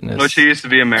champion of fitness. Well, she used to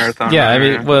be a marathon. Yeah, runner.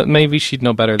 I mean, well, maybe she'd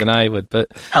know better than I would. But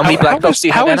how many black belts do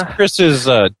you have, Anna? How is Chris's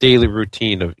daily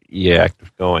routine of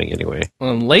Active going anyway?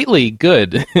 Well, lately,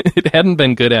 good. It hadn't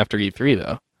been good after E3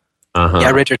 though. Yeah,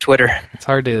 I read your Twitter. It's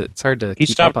hard to. He keep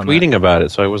stopped up on tweeting that. about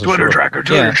it, so I wasn't Twitter sure. tracker.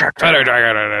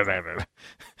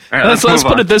 Right, let's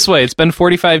put it this way: it's been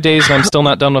 45 days, and I'm still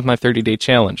not done with my 30-day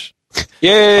challenge.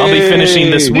 Yay! I'll be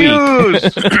finishing this week.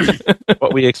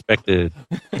 What we expected.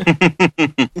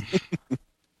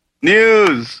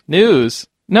 News.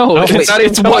 No,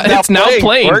 it's now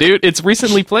playing, dude. It's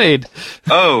recently played.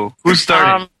 Oh, who's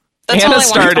starting? Anna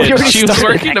started. She was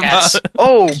working about.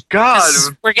 Oh God,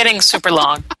 we're getting super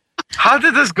long. How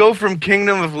did this go from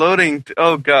Kingdom of Loading to...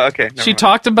 Oh, God, okay. She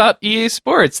talked about EA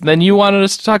Sports, and then you wanted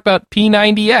us to talk about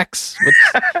P90X, which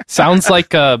sounds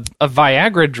like a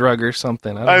Viagra drug or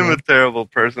something. I'm a terrible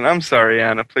person. I'm sorry,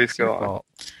 Anna. Please go on.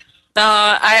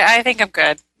 No, I think I'm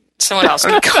good. Someone else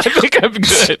can go. I think I'm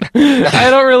good. I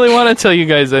don't really want to tell you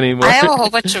guys anymore. I have a whole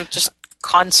bunch of just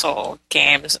console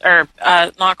games, or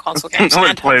not console games. No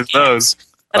one plays those.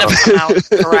 That have now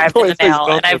arrived in the mail,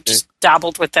 and I've just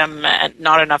dabbled with them and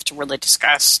not enough to really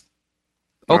discuss.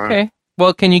 Okay.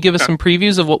 Well, can you give us some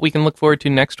previews of what we can look forward to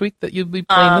next week that you'll be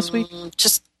playing this week?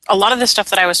 Just a lot of the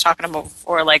stuff that I was talking about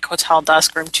before, like Hotel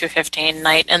Dusk, Room 215,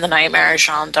 Night in the Nightmare,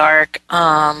 Jeanne d'Arc,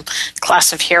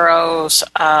 Class of Heroes,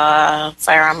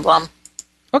 Fire Emblem.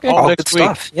 Okay. All good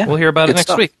stuff. Yeah. We'll hear about it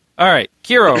next week. All right.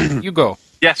 Kiro, you go.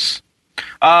 Yes.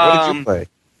 What did you play?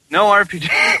 No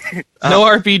RPG. No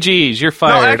RPGs. You're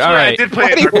fired. No, actually, all right. I did play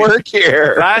it work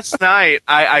here. Last night,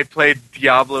 I played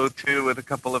Diablo 2 with a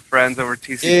couple of friends over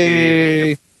TCG.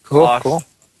 Yay. Cool.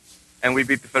 And we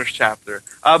beat the first chapter.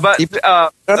 No. You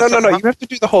have to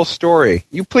do the whole story.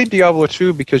 You played Diablo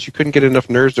 2 because you couldn't get enough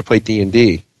nerds to play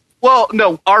D&D. Well,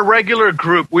 no, our regular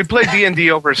group, we play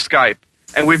D&D over Skype.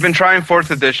 And we've been trying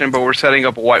 4th edition, but we're setting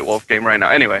up a White Wolf game right now.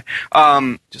 Anyway.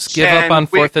 Just give up on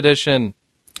 4th edition.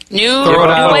 New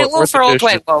White Wolf or old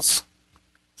White Wolf?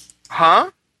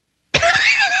 Huh?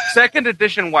 2nd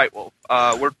edition White Wolf.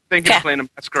 We're thinking of playing a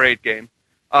Masquerade game.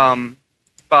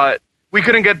 But we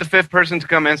couldn't get the 5th person to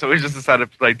come in, so we just decided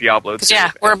to play Diablo 2.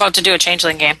 Yeah, we're about to do a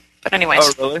Changeling game. But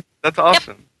anyways. Oh, really? That's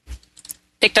awesome. Yep.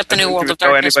 Picked up the new World of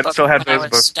Darkness book still had when I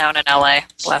was down in LA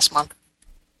last month.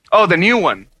 Oh, the new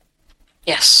one?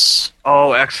 Yes.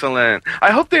 Oh, excellent.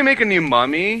 I hope they make a new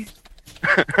Mummy.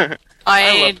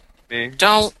 I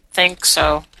don't think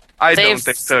so. I don't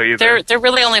think so either. They're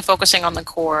really only focusing on the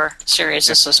core series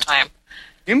this time.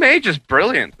 New Mage is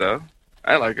brilliant, though.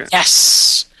 I like it.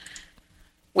 Yes.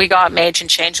 We got Mage and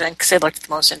Changeling because they looked the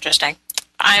most interesting.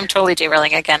 I am totally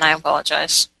derailing again. I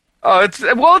apologize. Oh,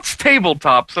 it's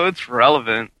tabletop, so it's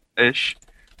relevant-ish.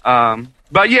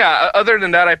 But yeah, other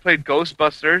than that, I played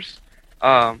Ghostbusters.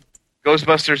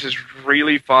 Ghostbusters is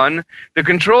really fun. The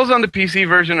controls on the PC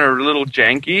version are a little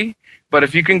janky, but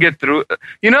if you can get through...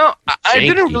 I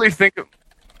didn't really think...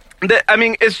 I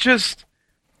mean, it's just...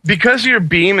 because your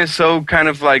beam is so kind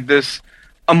of like this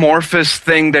amorphous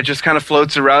thing that just kind of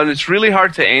floats around, it's really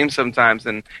hard to aim sometimes,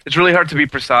 and it's really hard to be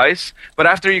precise. But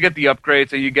after you get the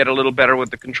upgrades and you get a little better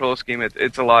with the control scheme,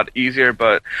 it's a lot easier.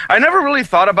 But I never really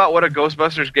thought about what a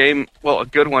Ghostbusters game, well, a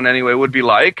good one anyway, would be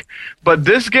like. But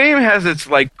this game has its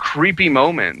like creepy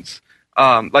moments,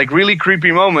 like really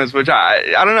creepy moments, which I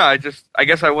don't know. I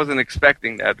guess I wasn't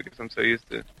expecting that because I'm so used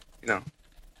to,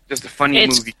 just a funny movie.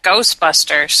 It's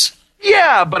Ghostbusters.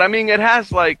 Yeah, but I mean, it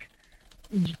has like,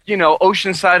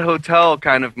 Oceanside Hotel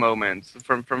kind of moments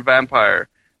from Vampire.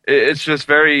 It's just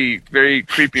very, very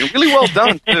creepy and really well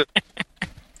done too.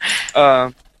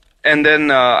 And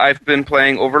then I've been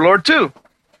playing Overlord 2,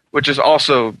 which is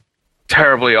also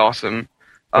terribly awesome.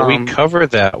 We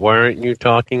covered that. Why aren't you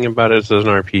talking about it as an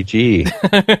RPG?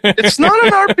 It's not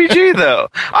an RPG though.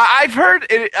 I've heard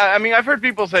it. I mean, I've heard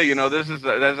people say, this has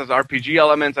RPG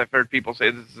elements. I've heard people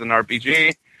say this is an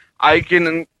RPG. I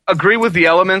can agree with the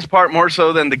elements part more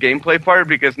so than the gameplay part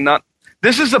because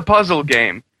this is a puzzle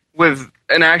game with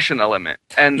an action element.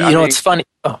 And it's funny.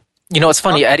 It's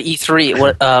funny at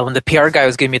E3 when the PR guy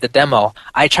was giving me the demo.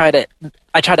 I tried to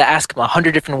ask him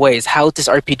 100 different ways. How is this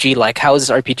RPG like? How is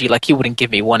this RPG like? He wouldn't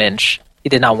give me 1 inch. He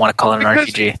did not want to call it an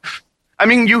RPG. I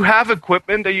mean, you have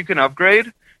equipment that you can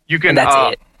upgrade. You can. And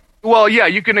that's it. Well, yeah,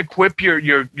 you can equip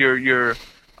your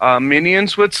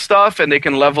minions with stuff, and they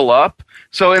can level up.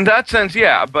 So in that sense,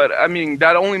 yeah, but I mean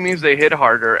that only means they hit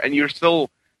harder, and you're still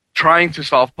trying to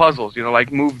solve puzzles.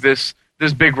 Like move this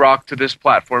big rock to this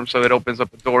platform so it opens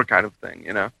up a door, kind of thing.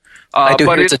 I do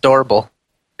hear it's adorable.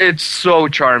 It's so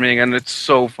charming and it's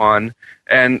so fun,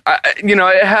 and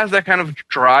it has that kind of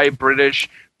dry British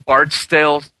Bart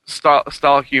style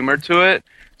humor to it.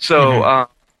 So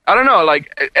I don't know.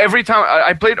 Like every time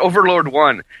I played Overlord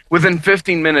 1, within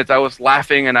 15 minutes I was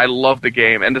laughing and I loved the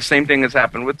game, and the same thing has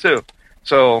happened with 2.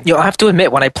 So I have to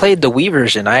admit, when I played the Wii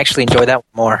version, I actually enjoyed that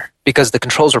more because the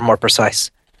controls were more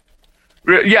precise.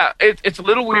 Yeah, it's a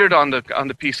little weird on the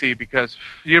PC because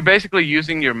you're basically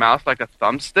using your mouse like a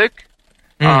thumbstick.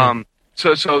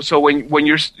 So when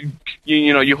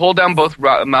you hold down both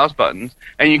mouse buttons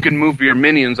and you can move your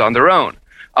minions on their own.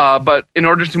 But in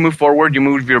order to move forward, you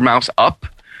move your mouse up.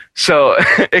 So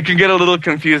it can get a little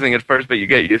confusing at first, but you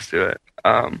get used to it.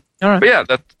 All right. But yeah,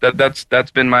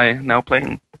 that's been my now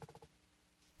playing.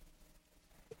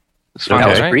 That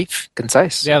was brief,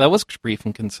 concise. Yeah, that was brief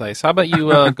and concise. How about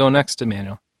you go next,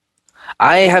 Emmanuel?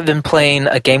 I have been playing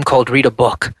a game called Read a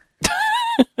Book.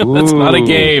 That's not a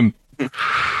game.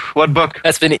 What book?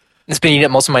 It's been eating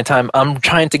up most of my time. I'm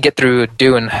trying to get through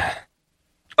Dune.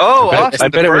 Oh, awesome. I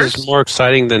bet it was more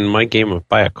exciting than my game of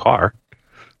Buy a Car.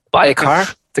 Buy a Car?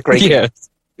 It's a great game.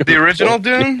 The original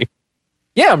Dune?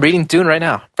 Yeah, I'm reading Dune right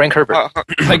now. Frank Herbert.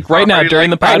 Like right now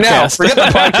during the podcast. Forget the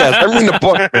podcast. I'm reading the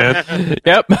book, man.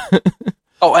 Yep.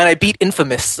 Oh, and I beat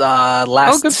Infamous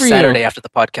last Saturday after the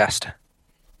podcast.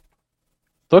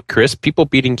 Look, Chris, people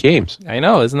beating games. I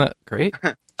know, isn't that great?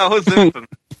 How was Infamous?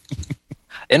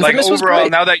 Infamous was overall,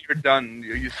 great. now that you're done,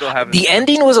 you still haven't. The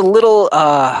ending was a little.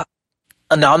 No,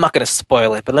 I'm not going to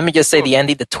spoil it, but let me just say the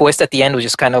ending, the twist at the end was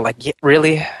just kind of like, yeah,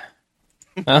 really?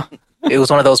 Huh? It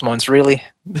was one of those moments, really?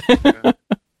 The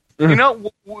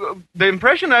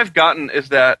impression I've gotten is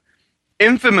that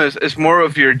Infamous is more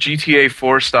of your GTA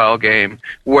 4 style game,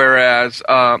 whereas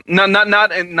not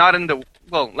in the.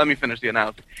 Well, let me finish the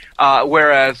analogy.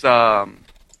 Whereas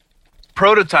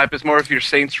Prototype is more of your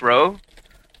Saints Row,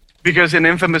 because in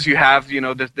Infamous you have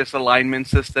this alignment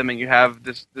system and you have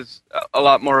this a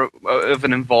lot more of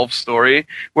an involved story,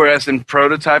 whereas in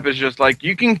Prototype it's just like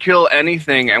you can kill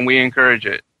anything and we encourage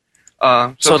it.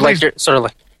 So like you're sort of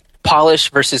like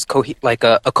polish versus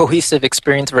a cohesive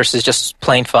experience versus just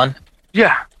plain fun.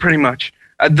 Yeah, pretty much.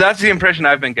 That's the impression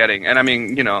I've been getting, and I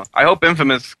mean, I hope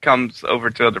Infamous comes over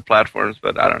to other platforms,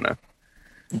 but I don't know.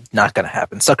 Not gonna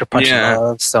happen. Sucker Punch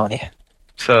loves Sony.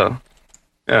 So,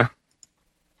 yeah,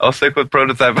 I'll stick with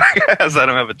Prototype, I guess. I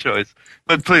don't have a choice.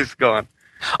 But please go on.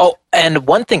 Oh, and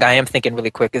one thing I am thinking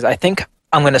really quick is I think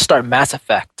I'm going to start Mass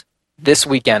Effect this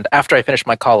weekend after I finish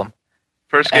my column.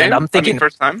 First game? And I'm thinking,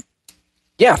 first time?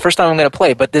 Yeah, first time I'm going to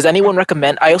play. But does anyone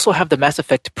recommend? I also have the Mass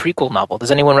Effect prequel novel.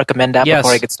 Does anyone recommend that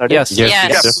before I get started? Yes.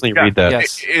 Definitely read that.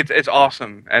 Yes. It's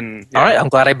awesome. And all right, I'm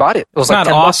glad I bought it. It was it's like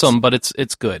not $10. awesome, but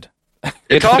it's good.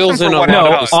 It fills in a lot.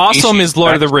 No, of awesome is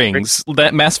Lord of the Rings.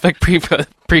 That Mass Effect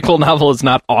prequel novel is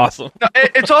not awesome. No,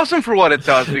 it's awesome for what it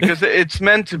does because it's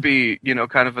meant to be,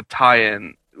 kind of a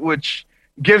tie-in, which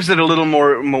gives it a little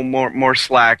more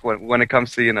slack when it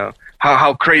comes to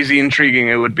how crazy intriguing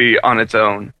it would be on its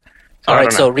own. So All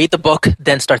right, so read the book,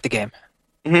 then start the game.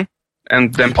 Mm-hmm.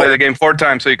 and then play the game 4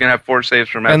 times so you can have 4 saves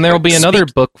from Mass And there will Effect. be another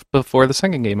book before the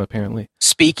second game, apparently.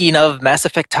 Speaking of Mass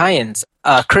Effect tie-ins,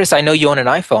 Chris, I know you own an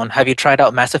iPhone. Have you tried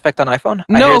out Mass Effect on iPhone?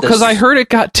 No, because I heard it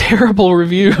got terrible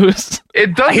reviews.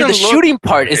 It doesn't I hear the look shooting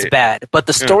part is great. bad, but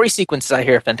the story sequences I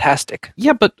hear are fantastic.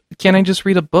 Yeah, but can I just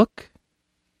read a book?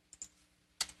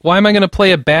 Why am I going to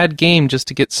play a bad game just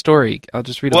to get story? I'll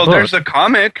just read a book. Well, there's a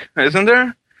comic, isn't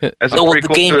there? As a No, the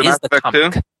prequel game to is Mass the Effect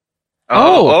comic. 2?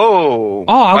 Oh,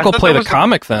 I I'll go thought play that the was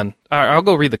comic then. I'll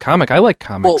go read the comic. I like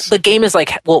Well, comics. the game is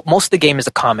most of the game is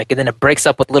a comic, and then it breaks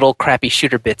up with little crappy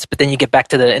shooter bits, but then you get back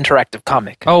to the interactive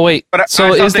comic. Oh, wait. But I So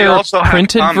thought is they there a also had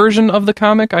printed comic. version of the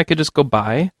comic I could just go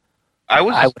buy?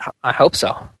 I hope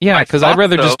so. Yeah, I because I'd thought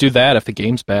rather so. just do that if the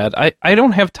game's bad. I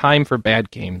don't have time for bad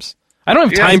games. I don't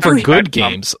have Yeah, time for you good had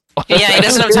games. Yeah, he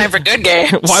doesn't have time for good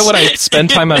games. Why would I spend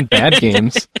time on bad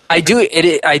games? I do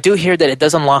hear that it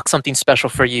does unlock something special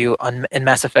for you in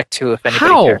Mass Effect 2 if anybody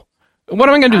How? cares. What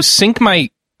am I going to do? Sync my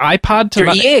iPod to Your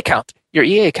my... EA account. Your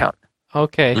EA account.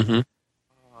 Okay. Mhm.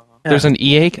 There's an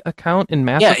EA account in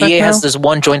Mass Yeah, Effect EA now? has this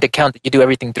one joint account that you do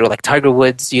everything through, like Tiger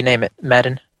Woods, you name it,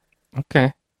 Madden.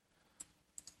 Okay.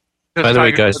 By the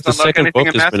way, guys, the second book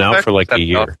has been out for like a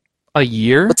year. A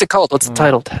year? What's it called? What's it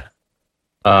titled?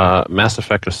 Mass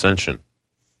Effect Ascension.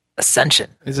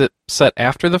 Ascension. Is it set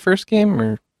after the first game?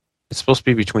 Or It's supposed to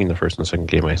be between the first and second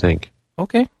game, I think.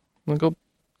 okay, we'll go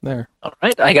there. All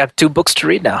right, I got 2 books to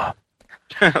read now.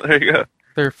 There you go.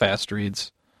 They're fast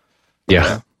reads.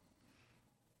 Yeah.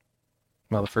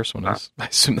 Well, the first one is. I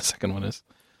assume the second one is.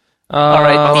 All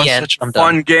right, Oh, the end. such a I'm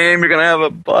fun done. game. You're going to have a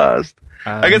blast.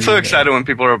 I get so yeah. excited when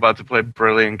people are about to play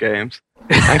brilliant games.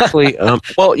 Actually,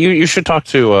 well, you should talk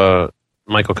to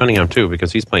Michael Cunningham, too,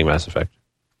 because he's playing Mass Effect.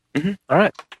 All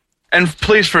right. And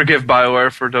please forgive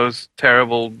BioWare for those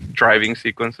terrible driving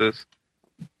sequences.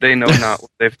 They know not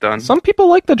what they've done. Some people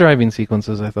like the driving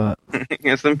sequences, I thought.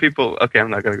 Yeah, some people... Okay, I'm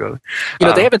not going to go there. You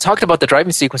know, they haven't talked about the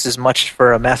driving sequences much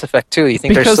for Mass Effect 2. You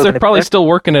think Because still they're gonna be probably there? still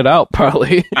working it out,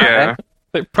 probably. Yeah.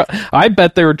 I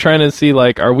bet they were trying to see,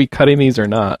 like, are we cutting these or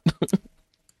not?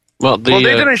 Well, Well,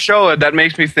 they didn't show it. That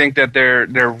makes me think that they're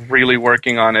really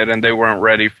working on it, and they weren't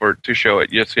ready to show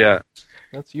it just yet.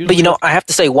 That's usually But you know, I have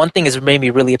to say, one thing has made me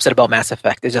really upset about Mass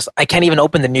Effect. It's just I can't even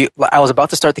open the news. I was about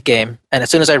to start the game, and as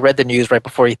soon as I read the news right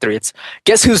before E3, it's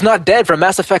guess who's not dead from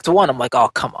Mass Effect 1. I'm like, oh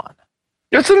come on.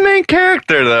 It's the main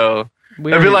character, though.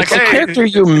 we I'd be already- like, It's a hey, character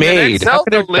you made. How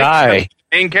could it Zelda die? Link's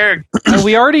the main character.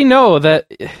 we already know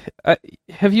that.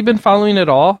 Have you been following it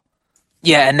all?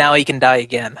 Yeah, and now he can die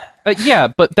again. Yeah,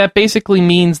 but that basically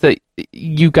means that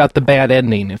you got the bad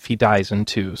ending if he dies in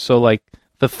 2. So, like,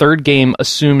 the third game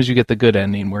assumes you get the good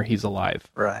ending where he's alive.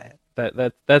 Right.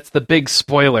 That's the big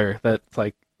spoiler. That's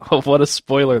like, oh, what a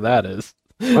spoiler that is.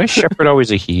 Why is Shepard always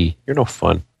a he? You're no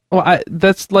fun. Well,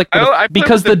 that's like I play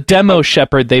because with the demo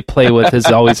Shepard they play with is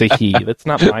always a he. That's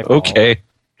not my fault. Okay.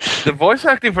 The voice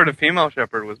acting for the female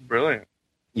Shepard was brilliant.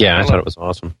 Yeah, I thought it was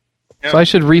awesome. So I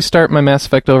should restart my Mass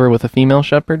Effect over with a female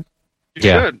Shepard. You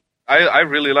Yeah. should. I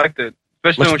really liked it.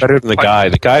 Especially when Much she- better than the guy.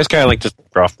 The guy's kind of like just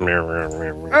rough.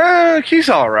 He's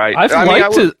all right. I've I mean,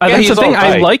 liked his. yeah, That's he's the thing. all I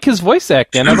right. like his voice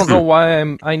acting. I don't know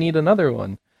why I need another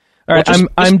one. All right, I'm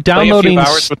play downloading. a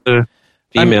few hours with the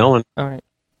female, and All right.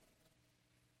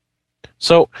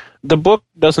 so the book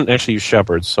doesn't actually use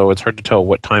Shepard, so it's hard to tell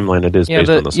what timeline it is Yeah, based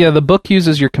on this. the book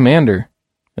uses your commander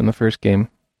in the first game.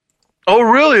 Oh,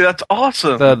 really? That's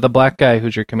awesome. The black guy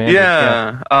who's your commander.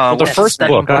 yeah. Well, the Yes, first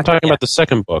second book. I'm book, talking yeah. about the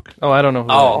second book. Oh, I don't know who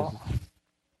that Oh, is.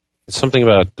 It's something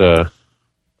about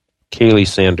Kaylee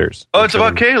Sanders. Oh, it's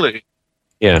about Kaylee.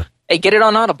 Yeah. hey, get it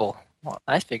on Audible. Well,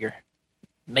 I figure.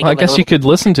 Make Well, I it guess like you could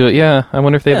listen to it. Yeah, I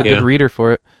wonder if they have a Yeah. good reader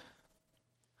for it.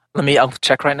 I'll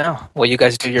check right now. While you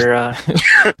guys do your.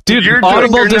 Dude, You're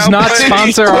Audible doing- does you're now not playing-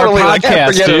 sponsor our podcast,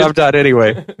 Forget dude. it, I'm done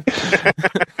anyway.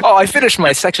 Oh, I finished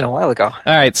my section a while ago. All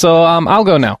right, so I'll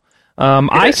go now.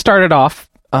 I started off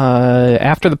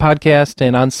after the podcast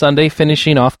and on Sunday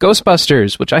finishing off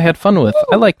Ghostbusters, which I had fun with.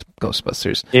 I liked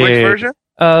Ghostbusters. Which Yeah. version?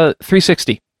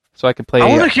 360, so I could play. I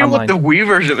want to hear online. what the Wii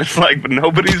version is like, but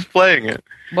nobody's playing it.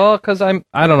 Well, because I don't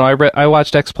know. I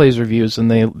watched X Plays reviews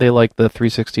and they like the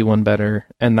 360 one better,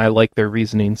 and I like their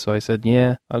reasoning, so I said,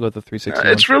 yeah, I'll go with the 360.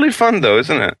 It's really fun, though,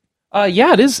 isn't it?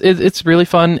 Yeah, it is. It's really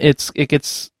fun.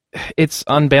 It's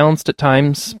unbalanced at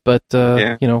times, but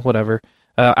Yeah. you know, whatever.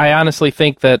 I honestly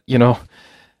think that, you know,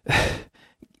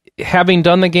 having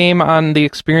done the game on the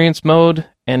experience mode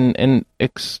and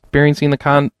experiencing the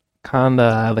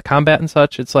the combat and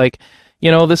such, it's like, you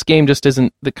know, this game just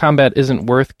isn't, the combat isn't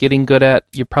worth getting good at.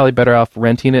 You're probably better off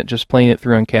renting it, just playing it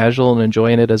through on casual and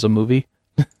enjoying it as a movie.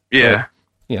 Yeah.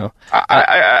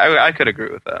 I could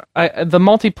agree with that. The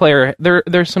multiplayer,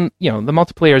 there's some, the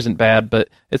multiplayer isn't bad, but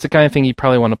it's the kind of thing you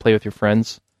probably want to play with your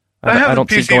friends. I don't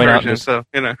see PC going version, out. so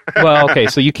Well, okay,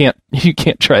 so you can't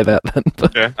try that then.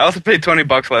 But yeah, I also paid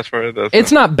 $20 less for it though. So.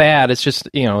 it's not bad. It's just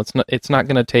it's not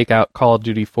going to take out Call of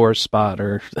Duty 4's spot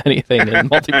or anything in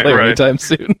multiplayer Right. anytime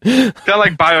soon. It's kind of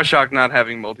like BioShock not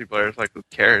having multiplayer. It's like, who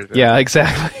cares? Yeah,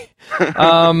 exactly.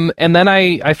 And then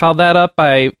I followed that up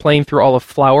by playing through all of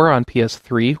Flower on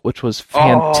PS3, which was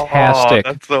fantastic.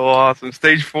 Oh, that's so awesome.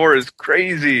 Stage 4 is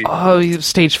crazy. Oh,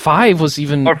 Stage 5 was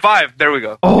even... Or 5, there we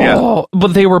go. Oh, yeah.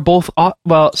 but they were both...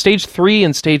 Well, Stage 3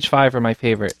 and Stage 5 are my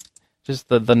favorite. Just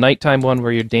the nighttime one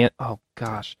where you're Oh,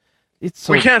 gosh. It's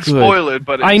so we can't good. spoil it,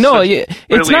 but it's I know.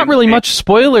 It's not really much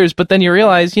spoilers, but then you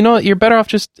realize, you're better off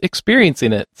just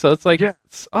experiencing it. So it's like,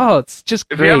 it's just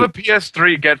if great. you have a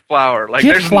PS3, get Flower. Like,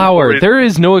 Get there's Flower. No There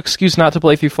is no excuse not to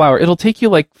play through Flower. It'll take you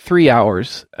like 3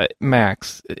 hours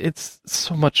max. It's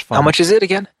so much fun. How much is it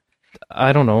again?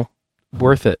 I don't know.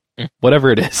 Worth it.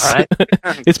 Whatever it is. All right.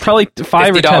 It's probably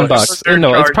 $5 or $10. They're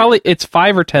No, charging. it's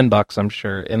 $5 or $10, I'm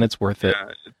sure, and it's worth it.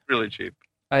 Yeah, it's really cheap.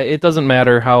 It doesn't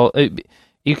matter how...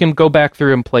 you can go back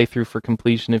through and play through for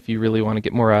completion if you really want to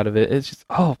get more out of it. It's just,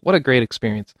 what a great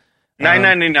experience.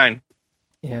 $9.99.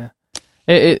 Yeah.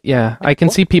 Yeah, I can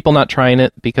see people not trying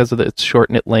it because of its short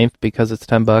knit length, because it's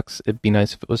 $10. It'd be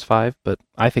nice if it was $5, but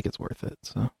I think it's worth it.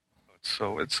 So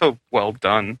It's so well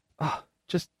done.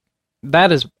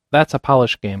 That's a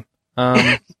polished game.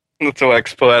 That's so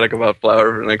poetic about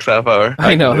Flower for the next half hour.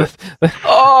 I know.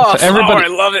 Oh, everybody, I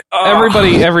love it.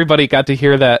 Oh. Everybody got to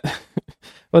hear that.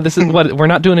 Well, this is what we're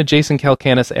not doing a Jason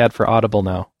Calcanis ad for Audible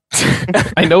now.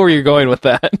 I know where you're going with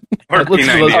that. Or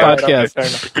Listen to those P90.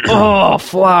 podcasts. Oh,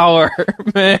 Flower,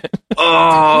 man.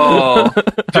 Oh,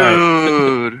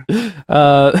 dude.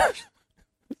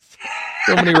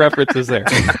 So many references there.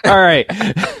 All right.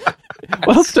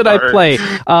 What else did I play?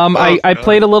 I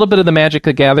played a little bit of the Magic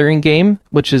the Gathering game,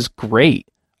 which is great.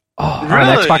 Oh,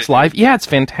 Really? on Xbox Live? Yeah, it's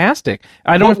fantastic.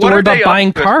 I don't have to worry about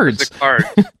buying cards.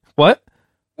 What?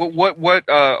 What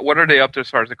are they up to as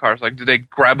far as the cards? Like, do they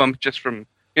grab them just from,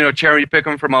 cherry pick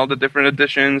them from all the different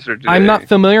editions? Or I'm not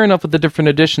familiar enough with the different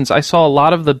editions. I saw a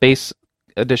lot of the base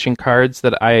edition cards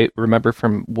that I remember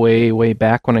from way, way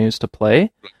back when I used to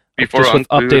play. Before just with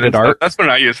updated art. That's when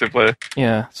I used to play.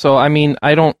 Yeah. So I mean,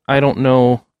 I don't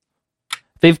know.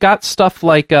 They've got stuff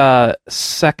like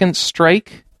Second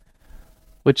Strike,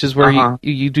 which is where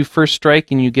you do first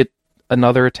strike and you get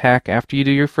another attack after you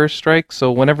do your first strike.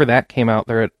 So whenever that came out,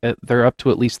 they're up to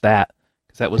at least that,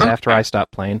 because that was after I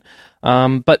stopped playing.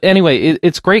 But anyway,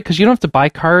 it's great because you don't have to buy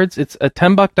cards. It's a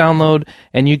 $10 download,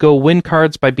 and you go win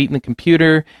cards by beating the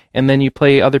computer, and then you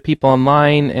play other people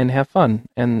online and have fun.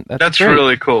 And that's great.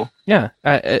 Really cool. Yeah,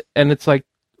 and it's like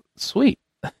sweet.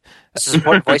 Does it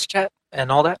support voice chat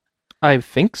and all that? I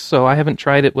think so. I haven't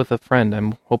tried it with a friend.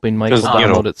 I'm hoping Mike will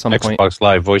download at some point. Xbox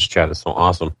Live voice chat is so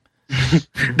awesome.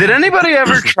 Did anybody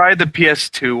ever try the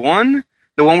PS2 one?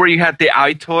 The one where you had the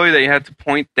eye toy that you had to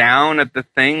point down at the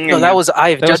thing? No, that was Eye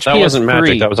of Judgment. That wasn't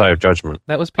Magic, that was Eye of Judgment.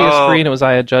 That was PS3 and it was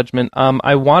Eye of Judgment.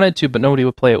 I wanted to, but nobody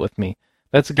would play it with me.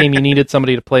 That's a game you needed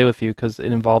somebody to play with you because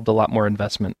it involved a lot more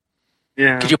investment.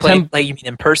 Yeah. Did you play you mean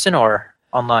in person or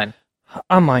online?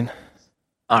 Online.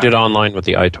 Did online with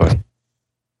the eye toy.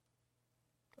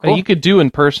 Cool. You could do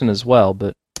in person as well,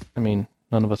 but I mean,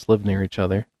 none of us live near each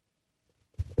other.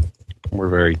 We're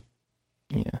very...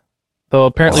 Yeah. Though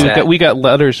apparently we got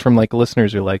letters from like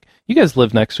listeners who are like, "You guys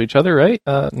live next to each other, right?"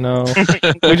 No,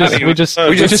 we just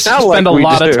spend a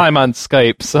lot of time on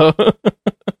Skype. So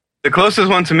the closest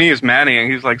one to me is Manny,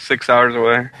 and he's like 6 hours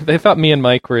away. They thought me and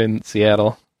Mike were in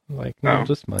Seattle. Like, no,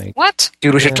 just Mike. What?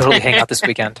 Dude, we should totally hang out this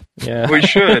weekend. Yeah, we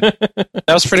should. That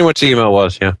was pretty much the email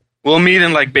was. Yeah, we'll meet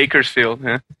in like Bakersfield.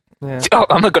 Yeah. Oh,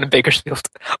 I'm not going to Bakersfield.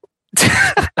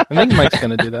 I think Mike's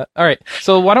gonna do that. All right,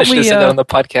 so why don't we? Said that on the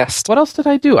podcast. What else did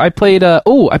I do? I played. I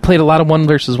played a lot of 1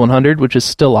 versus 100, which is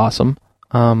still awesome.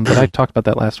 But I talked about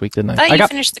that last week, didn't I? I thought you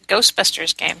finished the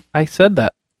Ghostbusters game. I said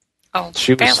that. Oh,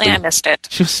 apparently I missed it.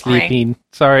 She was sleeping.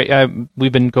 Sorry,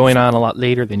 we've been going on a lot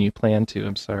later than you planned to.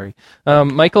 I'm sorry.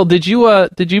 Michael, did you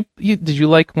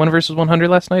like 1 versus 100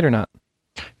 last night or not?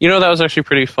 That was actually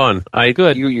pretty fun.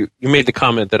 Good. You made the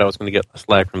comment that I was going to get less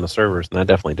lag from the servers, and that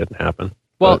definitely didn't happen.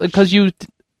 Well, because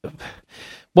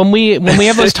when we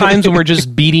have those times when we're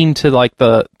just beating to like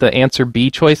the answer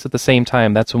B choice at the same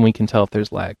time, that's when we can tell if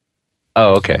there's lag.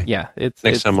 Oh, okay. Yeah,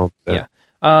 next time I'll do that.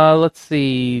 Yeah. Let's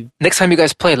see. Next time you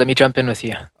guys play, let me jump in with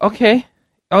you. Okay.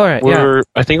 All right.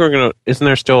 I think we're gonna. Isn't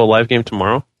there still a live game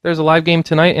tomorrow? There's a live game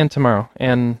tonight and tomorrow,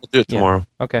 and we'll do it tomorrow.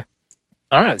 Okay.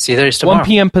 All right. See you there tomorrow. 1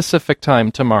 p.m. Pacific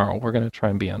time tomorrow. We're gonna try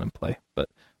and be on and play, but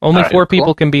Only All right, 4 cool.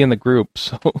 people can be in the group,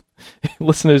 so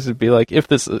listeners would be like, if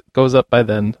this goes up by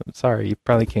then, I'm sorry, you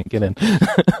probably can't get in.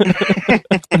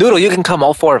 Noodle, you can come,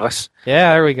 all 4 of us.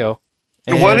 Yeah, there we go.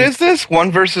 What And- is this?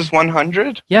 1 versus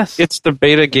 100? Yes. It's the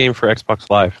beta game for Xbox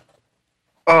Live.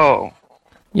 Oh,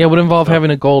 Yeah, it would involve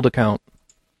having a gold account.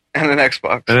 and an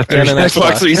Xbox. And if And there's an an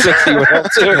Xbox. Xbox 360 would help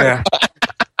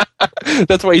too.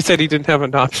 That's why he said he didn't have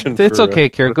an option. It's for, okay,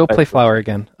 Kira. Go play Flower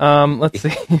again. Let's see.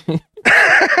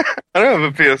 I don't have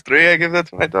a PS3. I give that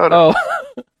to my daughter. Oh,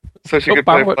 so she go could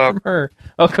play borrow it Flower. from her.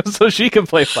 Oh, so she can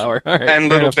play Flower. All right. And fair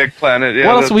Little enough. Big Planet. Yeah,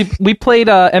 What else? that's- We played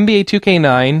NBA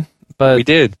 2K9, but We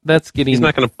did. that's getting. He's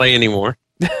not going to play anymore.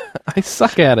 I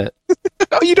suck at it.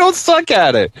 Oh, you don't suck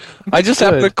at it. I just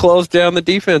have Good. to close down the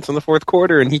defense in the fourth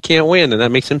quarter, and he can't win, and that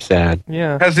makes him sad.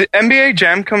 Yeah. Has the NBA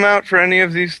Jam come out for any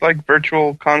of these like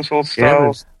virtual console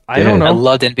styles? I don't Yeah. I know.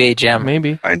 loved NBA Jam.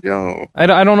 Maybe. I know. I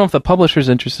don't know if the publisher's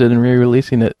interested in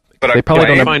re-releasing it. But They probably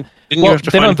I don't have- Didn't Well, you have to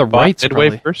they don't find have the Bob rights, Midway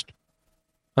probably. first?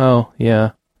 Oh,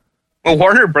 yeah. Well,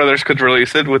 Warner Brothers could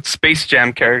release it with Space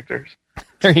Jam characters.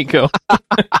 There you go.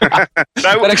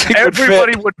 actually would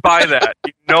Everybody fit. would buy that.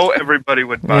 You know, everybody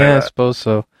would buy Yeah, I that. suppose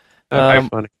so. That'd be Um,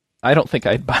 funny. I don't think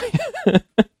I'd buy it.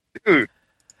 Dude,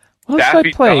 What else did Daffy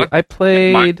I play? Duck, I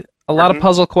played a lot of Martin.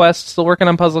 Puzzle Quest. Still working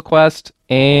on Puzzle Quest,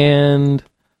 and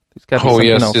there's got to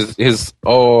be Oh, something yes.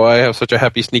 else. I have such a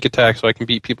happy sneak attack so I can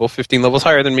beat people 15 levels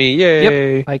higher than me.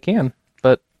 Yay. I can,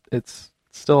 but it's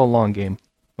still a long game,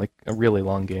 like a really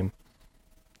long game.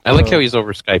 I like how he's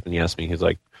over Skype and he asked me, he's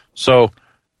like, so,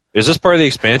 is this part of the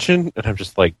expansion? And I'm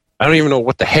just like, I don't even know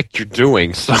what the heck you're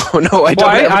doing, so no, I don't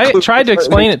have a I clue. tried to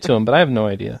explain it to him, but I have no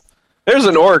idea. There's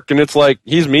an orc, and it's like,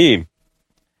 he's mean.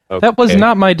 That was Okay.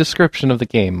 not my description of the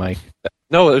game, Mike.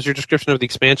 No, it was your description of the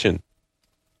expansion.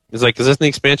 He's like, is this the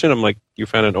expansion? I'm like, you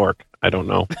found an orc. I don't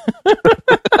know.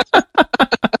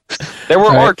 There were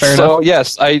All right, orcs, fair so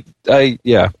yes,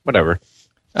 yeah, whatever.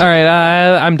 All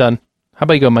right, I'm done. How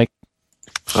about you go, Mike?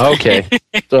 Okay,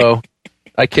 so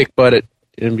I kick butt at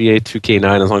NBA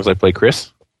 2K9 as long as I play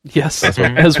Chris. Yes,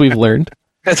 as we've learned.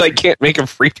 As I can't make a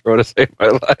free throw to save my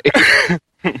life.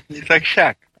 he's like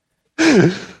Shaq.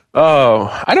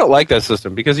 Oh, I don't like that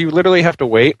system because you literally have to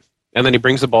wait, and then he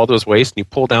brings the ball to his waist, and you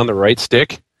pull down the right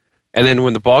stick, and then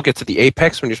when the ball gets at the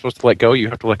apex, when you're supposed to let go, you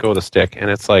have to let go of the stick, and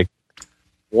it's like,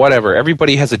 whatever.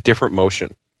 Everybody has a different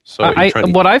motion. So you're trying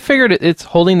to- What I figured, it's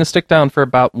holding the stick down for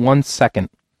about 1 second.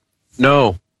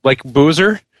 No, like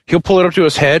Boozer, he'll pull it up to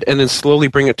his head and then slowly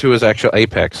bring it to his actual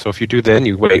apex. So if you do then,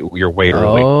 you're way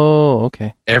early. Oh,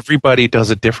 okay. Everybody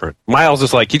does it different. Miles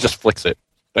is like, he just flicks it.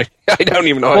 Like, I don't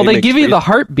even know how Well, he they makes give you free- the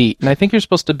heartbeat, and I think you're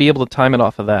supposed to be able to time it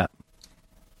off of that.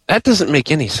 That doesn't make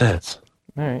any sense.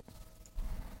 All right.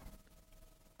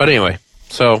 But anyway,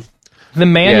 so The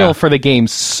manual Yeah. for the game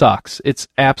sucks. It's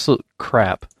absolute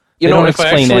crap. you They know, don't if I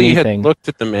explain actually anything. had looked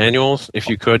at the manuals, if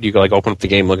you could, you could like open up the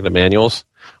game, look at the manuals.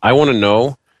 I want to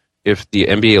know if the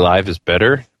NBA Live is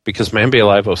better because my NBA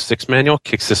Live 06 manual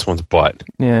kicks this one's butt.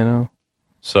 Yeah, I know.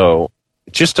 So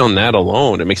just on that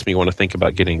alone, it makes me want to think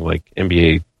about getting like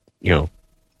NBA,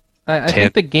 I 10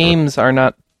 think the games are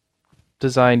not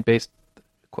designed based.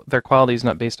 Their quality is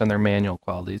not based on their manual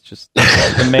quality. It's just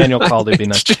the manual quality would be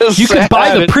nice. It's just You could buy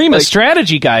sad. the It's Prima like-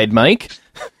 strategy guide, Mike.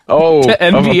 Oh, To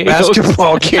of a NBA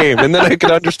basketball game, and then I could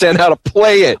understand how to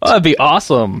play it. Oh, that'd be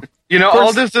awesome. You know, Of course-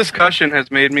 all this discussion has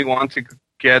made me want to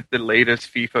get the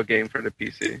latest FIFA game for the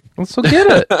PC. Let's go get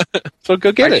it. So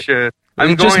go get I it. should.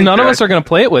 I'm Just going none to. of us are going to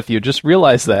play it with you. Just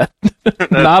realize that.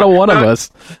 Not a one of us.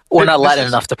 We're not This Latin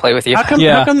is- enough to play with you. How come?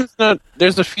 Yeah. How come it's not?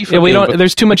 There's a FIFA. Yeah, we game, don't. but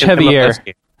There's too much an heavy MLS air.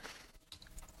 game.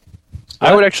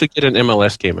 I would actually get an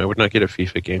MLS game. I would not get a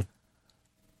FIFA game.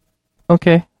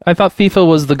 Okay, I thought FIFA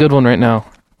was the good one right now.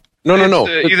 No.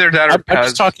 It's, either that or I'm PES.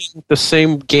 just talking the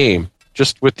same game,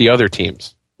 just with the other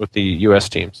teams, with the U.S.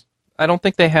 teams. I don't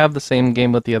think they have the same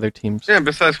game with the other teams. Yeah,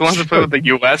 besides, who wants to play with the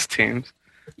U.S. teams?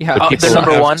 Yeah, The Oh, people they're that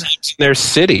number have one? teams in their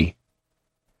city.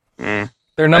 Mm.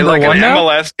 they're I number like one an now.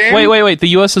 MLS game? Wait. The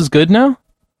U.S. is good now.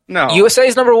 No. USA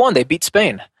is number one. They beat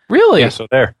Spain. Really? Yeah, so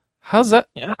there. How's that?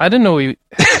 Yeah. I didn't know we.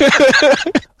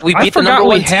 We I beat the number forgot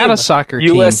one we had team. a soccer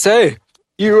team. USA.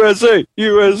 USA.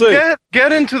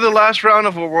 Get into the last round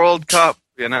of a World Cup,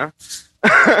 you know?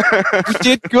 We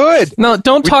did good. No,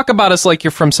 don't talk about us like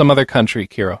you're from some other country,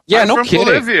 Kiro. Yeah, I'm no from kidding.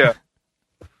 Bolivia.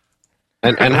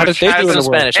 And how did they Has do in a the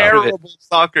World Spanish. Cup? terrible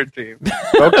soccer team.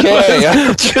 Okay,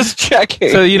 I'm just checking.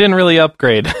 So you didn't really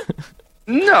upgrade.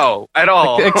 No, at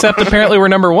all. Except apparently we're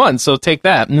number one, so take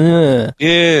that. Ugh.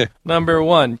 Yeah. Number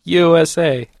one,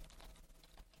 USA.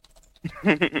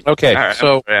 Okay, All right,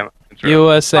 so I'm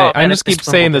USA. Oh, I man, just keep it's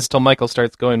saying from- this till Michael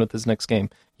starts going with his next game.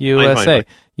 fine, USA. fine.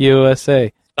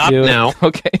 USA. Stop now.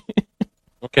 Okay.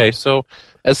 Okay, so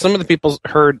as some of the people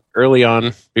heard early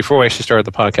on, before we actually started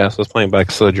the podcast, I was playing Black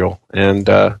Sigil, and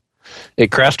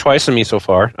it crashed twice on me so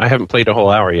far. I haven't played a whole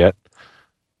hour yet.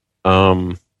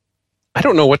 I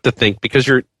don't know what to think, because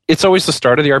it's always the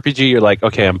start of the RPG. You're like,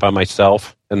 okay, I'm by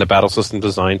myself, and the battle system's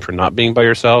designed for not being by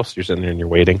yourself. So you're sitting there and you're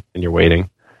waiting and you're waiting.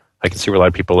 I can see where a lot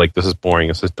of people are like, this is boring,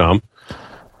 this is dumb.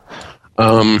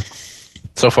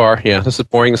 So far, yeah, this is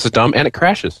boring, this is dumb, and it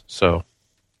crashes. So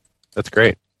that's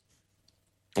great.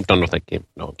 I'm done with that game.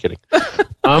 No, I'm kidding.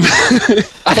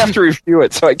 I have to review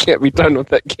it, so I can't be done with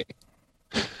that game.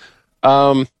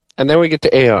 And then we get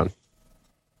to Aeon,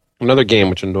 another game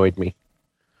which annoyed me.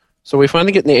 So we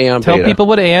finally get in the Aeon Tell beta. people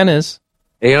what Aeon is.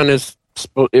 Aeon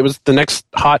it was the next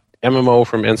hot MMO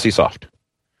from NCSoft.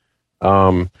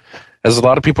 As a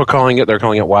lot of people are calling it, they're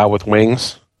calling it WoW with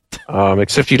wings.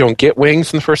 Except you don't get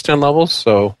wings in the first 10 levels,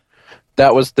 so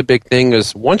that was the big thing,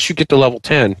 is once you get to level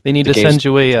 10... They need to send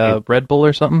you a Red Bull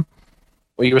or something?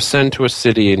 Well, you ascend to a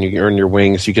city and you earn your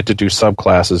wings, you get to do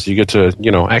subclasses, you get to,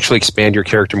 actually expand your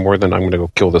character more than I'm going to go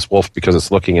kill this wolf because it's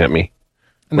looking at me.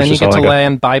 And then you get to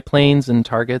land biplanes and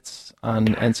targets on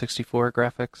N64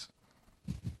 graphics?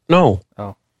 No.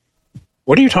 Oh.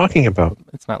 What are you talking about?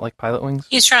 It's not like Pilot Wings?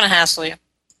 He's trying to hassle you.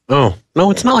 Oh,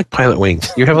 no, it's not like Pilot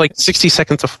Wings. You have like 60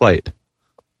 seconds of flight.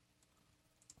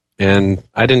 And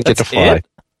I didn't get to fly.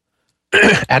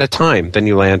 At a time, then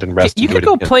you land and rest. You could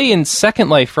go play in Second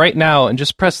Life right now and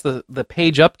just press the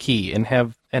page up key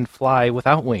and fly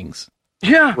without wings.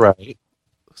 Yeah. Right.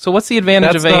 So what's the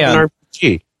advantage of Aeon? That's not an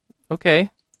RPG. Okay.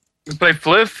 You play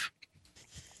Fliff?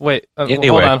 Wait,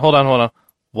 Anyway. hold on.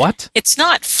 What? It's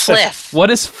not Fliff.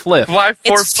 What is Fliff? Fly for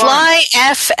It's fun.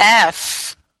 Fly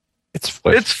FF. It's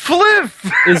Flip. It's Fliff!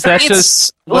 Is that It's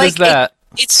just... What like is that?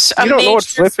 It's a You don't know what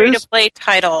major Fliff is? free-to-play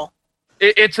title.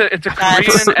 It's a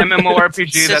Korean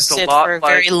MMORPG that's a Existed lot for a like...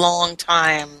 very long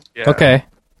time. Yeah. Okay.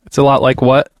 It's a lot like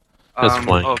what? That's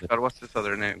fine. Oh god, what's this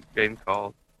other game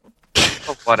called?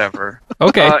 Oh, whatever.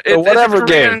 Okay. Whatever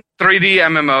it's a Korean game. 3D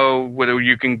MMO where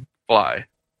you can fly.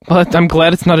 But I'm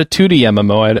glad it's not a 2D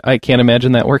MMO. I can't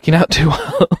imagine that working out too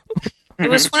well. It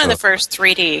was one of the first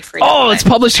 3D free. Oh, it's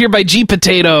published here by G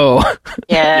Potato.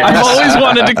 yeah. I've always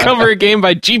wanted to cover a game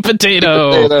by G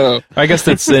Potato. I guess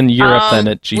that's in Europe then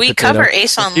at G Potato. We cover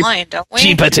Ace Online, don't we?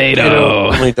 G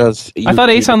Potato. Only does. I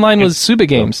thought Ace Online was Suba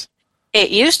Games.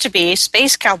 It used to be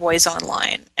Space Cowboys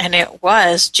Online, and it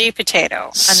was G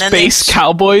Potato. And then Space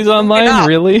Cowboys Online?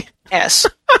 Really? Yes.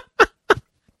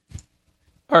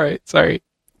 All right, sorry.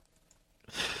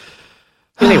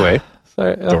 Anyway.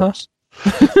 Sorry. Dorks.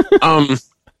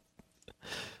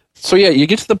 So yeah, you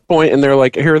get to the point and they're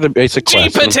like, here are the basic G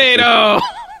questions. Potato!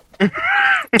 I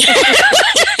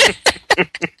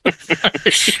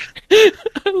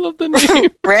love the name.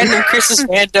 Random Chris is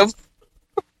random.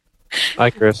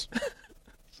 Hi, Chris.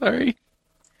 Sorry.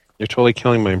 You're totally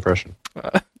killing my impression.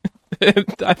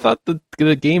 I thought the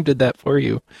game did that for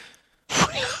you.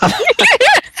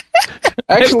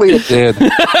 Actually, it did.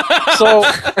 So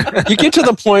you get to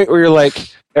the point where you're like,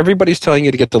 everybody's telling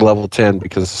you to get to level 10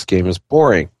 because this game is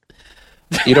boring.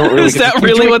 You don't really. Is that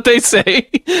really what they say?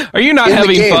 Are you not In the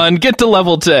having game. fun? Get to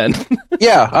level 10.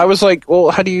 Yeah, I was like,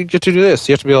 well, how do you get to do this?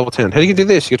 You have to be level 10. How do you do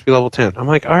this? You have to be level 10. I'm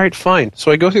like, all right, fine.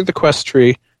 So I go through the quest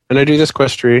tree, and I do this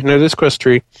quest tree, and I do this quest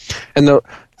tree, and the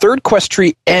third quest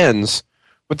tree ends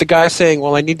with the guy saying,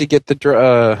 well, I need to get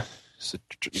the is it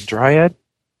Dryad?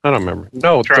 I don't remember.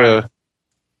 No, Dryad.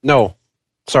 no,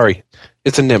 sorry,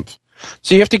 it's a nymph.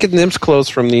 So you have to get the nymph's clothes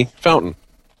from the fountain.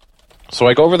 So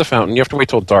I go over the fountain. You have to wait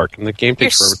till dark, and the game You're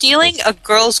takes forever. stealing a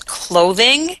girl's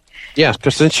clothing? Yeah,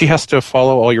 because then she has to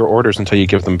follow all your orders until you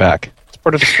give them back. It's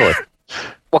part of the story.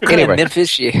 What kind Anyway. of nymph is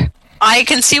she? I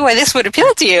can see why this would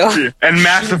appeal to you. And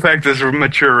Mass Effect is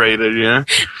mature rated, yeah?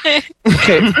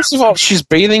 Okay, first of all, she's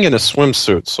bathing in a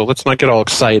swimsuit, so let's not get all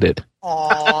excited.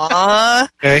 Aww.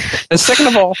 Okay? And second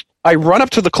of all, I run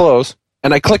up to the clothes,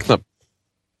 and I click them.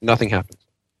 Nothing happens.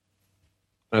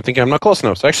 I think I'm not close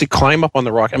enough, so I actually climb up on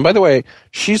the rock. And by the way,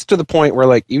 she's to the point where,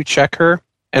 like, you check her,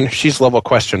 and she's level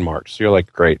question mark. So you're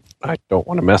like, great, I don't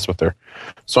want to mess with her.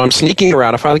 So I'm sneaking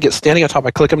around. I finally get standing on top.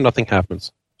 I click him, nothing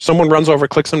happens. Someone runs over,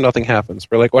 clicks him, nothing happens.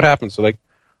 We're like, what happens? They're like,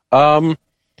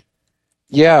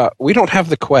 yeah, we don't have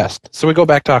the quest. So we go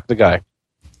back talk to the guy.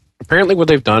 Apparently what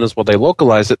they've done is, while they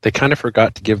localize it, they kind of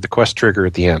forgot to give the quest trigger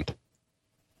at the end.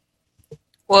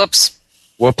 Whoops.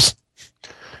 Whoops.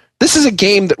 This is a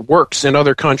game that works in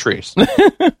other countries.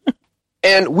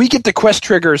 And we get the quest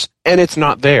triggers, and it's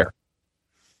not there.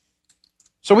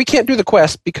 So we can't do the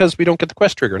quest because we don't get the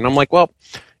quest trigger. And I'm like, well,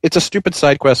 it's a stupid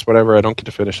side quest, whatever. I don't get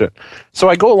to finish it. So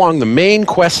I go along the main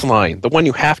quest line, the one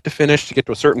you have to finish to get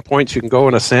to a certain point so you can go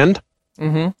and ascend.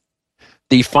 Mm-hmm.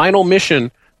 the final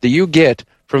mission that you get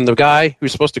from the guy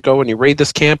who's supposed to go and you raid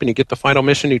this camp and you get the final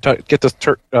mission, you get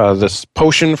this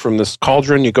potion from this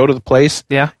cauldron, you go to the place.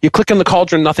 Yeah. You click on the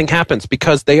cauldron, nothing happens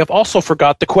because they have also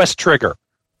forgot the quest trigger.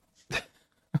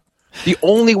 The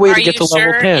only way to get to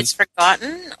level 10. It's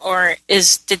forgotten, or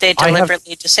did they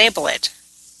deliberately disable it?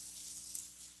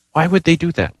 Why would they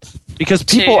do that? Because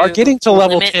people are getting to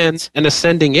level 10 and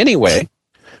ascending anyway.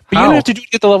 But you don't have to do to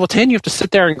get to level 10. You have to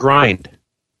sit there and grind.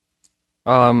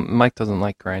 Mike doesn't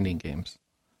like grinding games.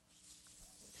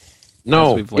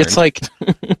 No, it's like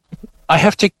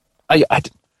I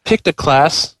picked a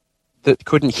class that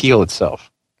couldn't heal itself.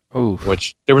 Ooh.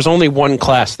 Which there was only one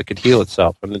class that could heal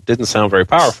itself, and it didn't sound very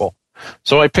powerful.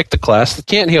 So I picked a class that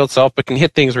can't heal itself but can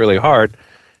hit things really hard.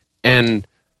 And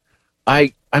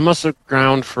I must have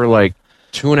ground for like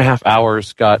 2.5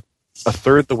 hours, got a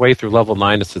third the way through level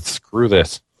 9 and said, screw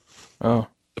this. Oh.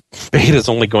 The beta's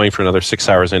only going for another 6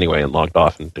 hours anyway, and logged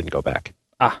off and didn't go back.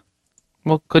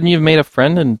 Well, couldn't you have made a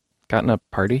friend and gotten a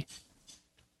party?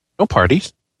 No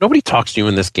parties. Nobody talks to you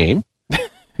in this game.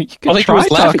 You can try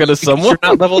talking to someone. You're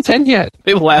not level 10 yet.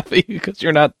 They laugh at you because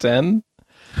you're not 10.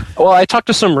 Well, I talked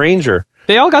to some ranger.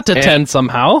 They all got to 10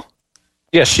 somehow.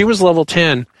 Yeah, she was level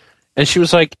 10, and she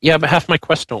was like, yeah, but half my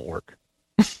quests don't work.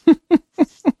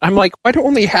 I'm like, why do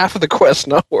only half of the quests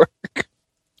not work?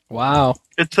 Wow.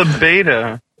 It's a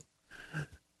beta.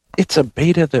 It's a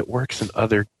beta that works in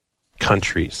other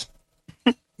countries.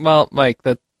 Well, Mike,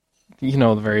 that you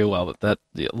know very well that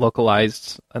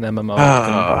localized an MMO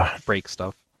can break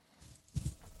stuff.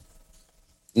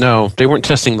 No, they weren't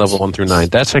testing level 1 through 9.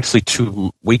 That's actually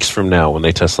 2 weeks from now when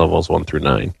they test levels 1 through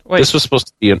 9. Wait. This was supposed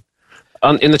to be in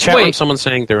the chat room. Someone's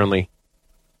saying they're only.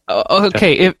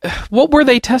 Okay, what were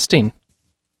they testing?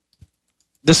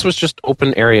 This was just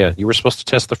open area. You were supposed to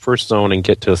test the first zone and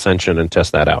get to Ascension and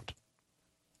test that out.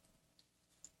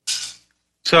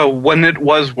 So when it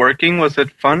was working, was it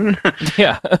fun?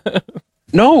 Yeah.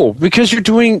 No, because you're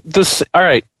doing this. All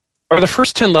right. Are the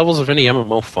first 10 levels of any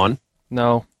MMO fun?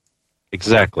 No.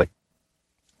 Exactly.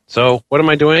 So what am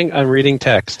I doing? I'm reading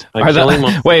text.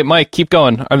 Wait, Mike, keep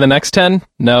going. Are the next 10?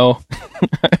 No.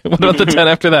 What about the 10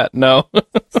 after that? No.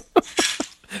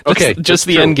 Okay. Just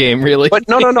the end game, really. But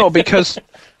no, because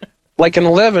like in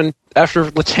 11,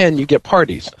 after the 10, you get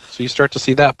parties. So you start to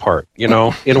see that part. You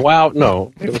know, in WoW,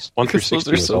 no. It was 1 through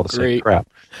 16 was all the same crap.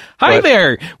 Hi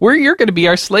there! You're going to be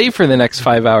our slave for the next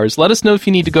 5 hours. Let us know if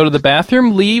you need to go to the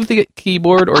bathroom, leave the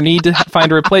keyboard, or need to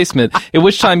find a replacement, at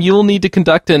which time you will need to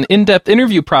conduct an in-depth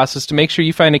interview process to make sure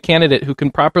you find a candidate who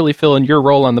can properly fill in your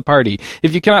role on the party.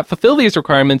 If you cannot fulfill these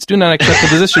requirements, do not accept the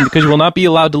position because you will not be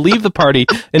allowed to leave the party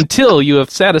until you have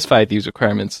satisfied these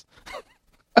requirements.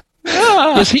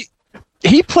 Yes,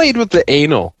 he played with the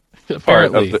anal.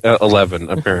 Apparently. Part of the, 11,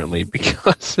 apparently,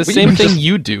 because the same thing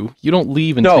you do. You don't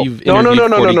leave until you've interviewed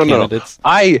 40 candidates.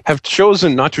 I have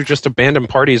chosen not to just abandon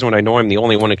parties when I know I'm the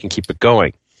only one who can keep it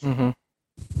going. Mm-hmm.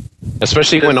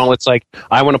 Especially when all it's like,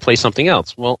 I want to play something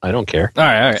else. Well, I don't care. All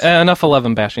right. Enough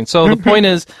 11 bashing. So the point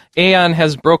is, Aeon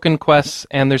has broken quests,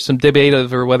 and there's some debate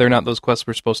over whether or not those quests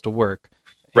were supposed to work.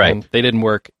 Right. And they didn't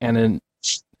work.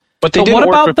 But they what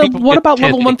about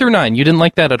level 1 through 9? You didn't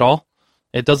like that at all?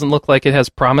 It doesn't look like it has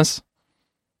promise?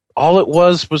 All it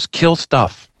was kill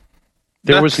stuff.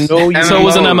 There was no... So it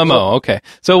was an MMO, okay.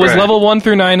 So it was level 1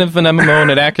 through 9 of an MMO, and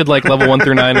it acted like level 1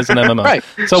 through 9 is an MMO. Right.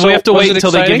 So we have to wait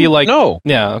until they give you, like... No.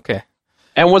 Yeah, okay.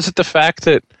 And was it the fact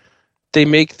that they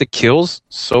make the kills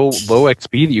so low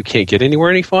XP that you can't get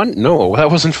anywhere any fun? No,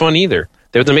 that wasn't fun either.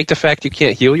 Did they make the fact you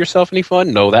can't heal yourself any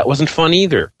fun? No, that wasn't fun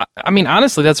either. I mean,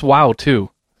 honestly, that's WoW, too.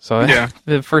 So yeah.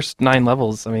 The first 9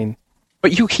 levels, I mean...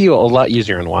 But you heal a lot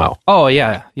easier in WoW. Oh,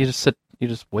 yeah. You just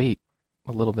wait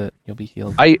a little bit. You'll be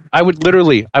healed. I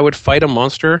would fight a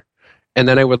monster, and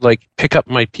then I would, like, pick up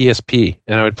my PSP,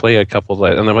 and I would play a couple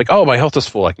of... And I'm like, oh, my health is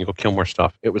full. I can go kill more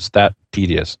stuff. It was that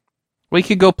tedious. Well, you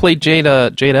could go play Jade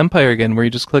Empire again, where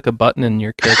you just click a button and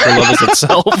your character levels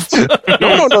itself.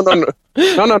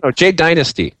 No. Jade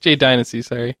Dynasty. Jade Dynasty,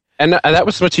 sorry. And that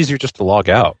was much easier just to log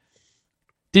out.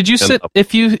 Did you sit...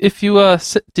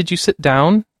 Did you sit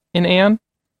down in Aeon?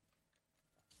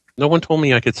 No one told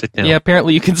me I could sit down. Yeah,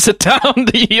 apparently you can sit down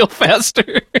to heal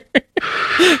faster.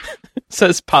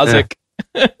 Says Pozic.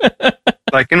 Yeah.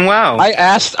 Like in WoW.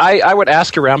 I would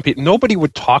ask around people. Nobody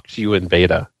would talk to you in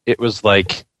beta. It was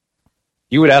like,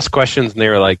 you would ask questions and they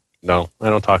were like, no, I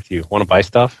don't talk to you. Want to buy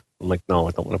stuff? I'm like, no,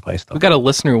 I don't want to buy stuff. We've got a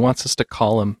listener who wants us to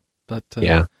call him, but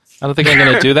yeah. I don't think I'm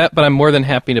going to do that, but I'm more than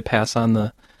happy to pass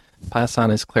on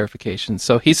his clarification.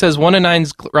 So he says 1 to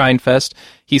 9's Grindfest.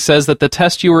 He says that the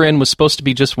test you were in was supposed to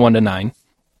be just 1 to 9.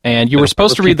 And you were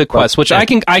supposed to read the quest, which I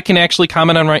can actually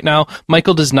comment on right now.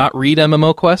 Michael does not read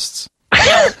MMO quests.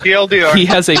 TLDR. He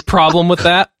has a problem with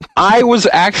that. I was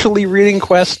actually reading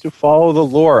quests to follow the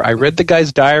lore. I read the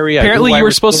guy's diary. Apparently, you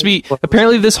were supposed to be.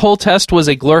 Apparently, this whole test was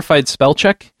a glorified spell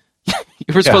check.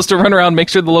 You were supposed to run around, make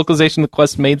sure the localization of the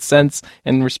quest made sense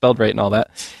and were spelled right and all that.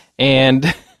 And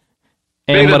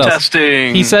Beta what else?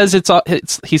 testing. He says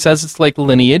it's like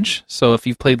Lineage. So if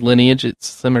you've played Lineage, it's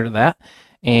similar to that.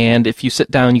 And if you sit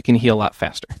down, you can heal a lot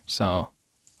faster. So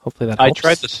hopefully that helps. I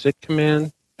tried the sit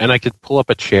command, and I could pull up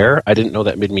a chair. I didn't know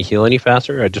that made me heal any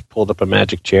faster. I just pulled up a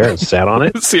magic chair and sat on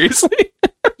it. Seriously?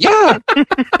 Yeah.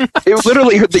 It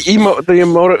literally, the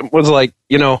emote was like,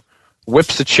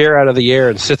 whips the chair out of the air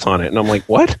and sits on it. And I'm like,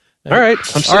 what? All right.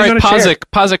 I'm sitting on a chair.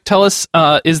 Pazik, tell us,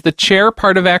 is the chair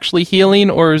part of actually healing,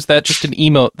 or is that just an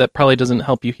emote that probably doesn't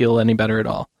help you heal any better at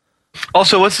all?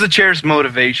 Also, what's the chair's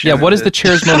motivation? Yeah, what is the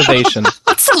chair's motivation?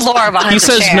 What's the lore behind He the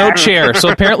says chair? no chair, so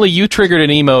apparently you triggered an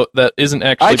emote that isn't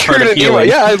actually part of healing.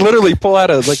 Yeah, I literally pull out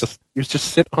you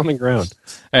just sit on the ground.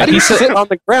 Right, How do you sit on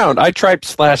the ground? I tried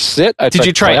 /sit. Did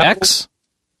you try X?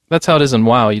 That's how it is in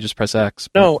WoW. You just press X.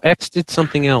 No, X did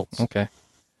something else. Okay.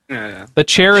 Yeah. The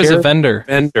chair is a vendor.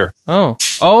 Vendor. Oh,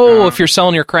 if you're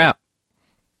selling your crap.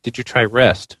 Did you try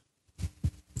rest?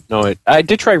 No, I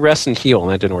did try rest and heal,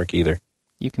 and that didn't work either.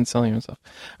 You can sell your own stuff.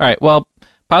 All right, well,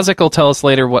 Pazik will tell us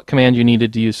later what command you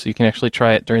needed to use so you can actually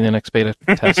try it during the next beta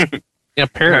test. Yeah,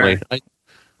 apparently.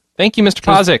 Thank you, Mr.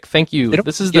 Pazik. Thank you.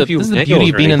 This is the beauty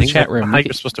of being in the chat room. How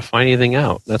you're supposed to find anything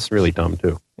out. That's really dumb,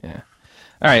 too. Yeah.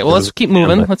 All right, well, let's keep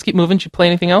moving. Did you play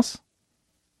anything else?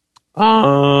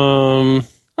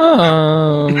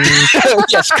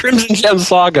 Yes, Crimson Gem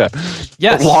Saga.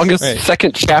 Yes. The longest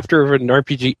second chapter of an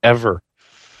RPG ever.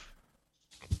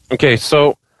 Okay,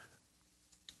 so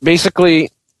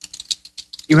basically,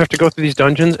 you have to go through these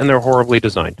dungeons, and they're horribly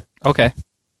designed. Okay.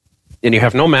 And you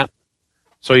have no map.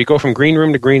 So you go from green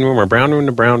room to green room, or brown room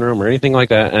to brown room, or anything like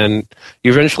that, and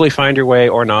you eventually find your way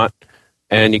or not,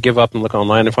 and you give up and look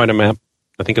online and find a map.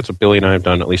 I think it's what Billy and I have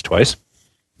done at least twice.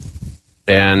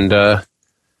 And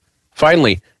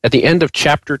finally, at the end of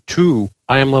Chapter 2,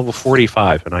 I am level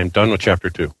 45, and I'm done with Chapter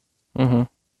 2. Mm-hmm.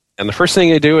 And the first thing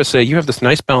they do is say, you have this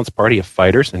nice balanced party of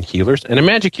fighters and healers and a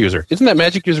magic user. Isn't that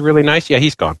magic user really nice? Yeah,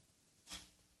 he's gone.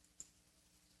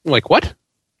 I'm like, what?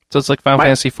 So it's like Final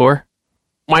Fantasy IV?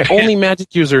 My only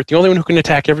magic user, the only one who can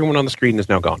attack everyone on the screen, is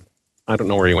now gone. I don't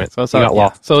know where he went. So, got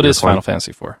lost. So it is Final Fantasy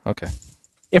IV. Okay.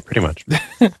 Yeah, pretty much.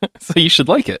 So you should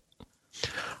like it.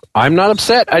 I'm not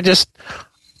upset.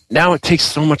 Now it takes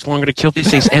so much longer to kill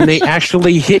these things, and they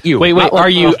actually hit you. Wait, are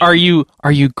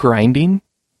you grinding?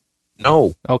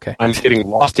 No. Okay. I'm getting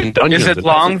lost in dungeons. Is it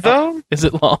long, though? Is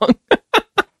it long?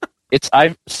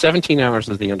 I've 17 hours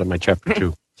is the end of my Chapter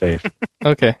 2 save.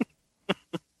 Okay.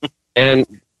 And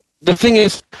the thing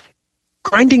is,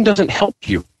 grinding doesn't help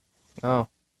you. Oh.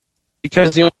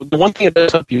 Because the one thing it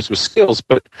does help you is with skills,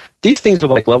 but these things are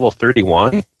like level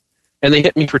 31, and they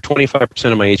hit me for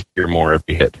 25% of my HP or more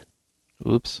every hit.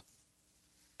 Oops.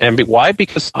 And why?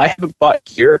 Because I haven't bought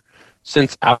gear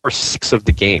since hour 6 of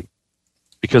the game.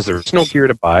 Because there is no gear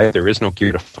to buy, there is no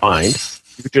gear to find.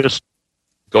 You just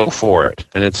go for it.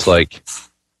 And it's like,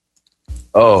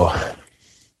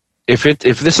 if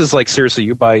this is like, seriously,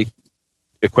 you buy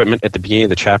equipment at the beginning of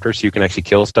the chapter so you can actually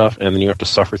kill stuff, and then you have to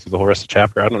suffer through the whole rest of the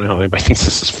chapter, I don't know how anybody thinks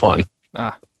this is fun.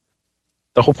 The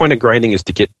whole point of grinding is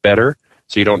to get better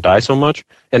so you don't die so much,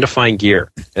 and to find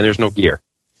gear. And there's no gear.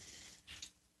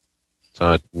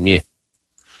 So, meh.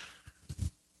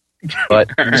 But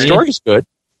the story's good.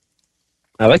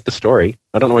 I like the story.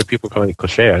 I don't know why people call it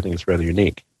cliche. I think it's rather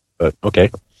unique. But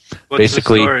okay. What's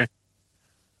Basically, the story?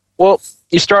 Well,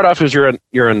 you start off as you're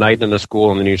a knight in a school,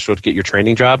 and then you're supposed to get your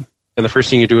training job. And the first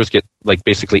thing you do is get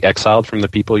basically exiled from the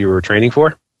people you were training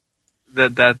for.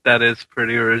 That is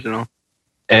pretty original.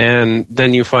 And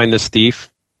then you find this thief,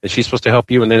 and she's supposed to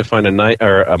help you, and then you find a knight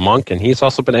or a monk, and he's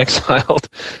also been exiled.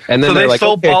 And then so they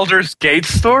stole Baldur's Gate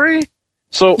story?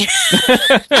 So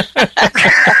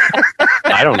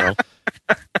I don't know.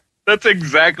 That's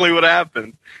exactly what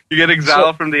happened. You get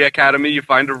exiled from the academy, you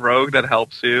find a rogue that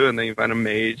helps you, and then you find a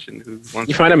mage and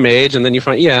you find a mage, and then you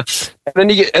find and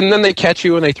then they catch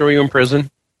you and they throw you in prison.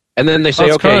 And then they say,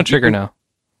 it's okay, Chrono Trigger now.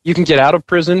 You can get out of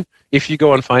prison if you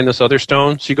go and find this other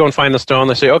stone. So you go and find the stone,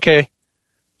 they say, okay,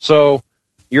 so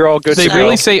you're all good. They to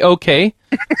really go. say okay?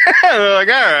 They're like,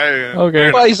 all right.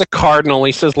 Okay. Well, he's a cardinal.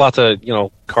 He says lots of,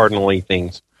 cardinal-y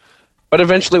things. But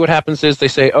eventually what happens is they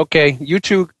say, okay, you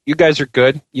guys are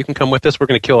good. You can come with us. We're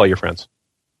going to kill all your friends.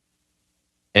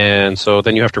 And so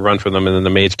then you have to run from them, and then the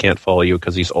mage can't follow you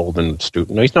because he's old and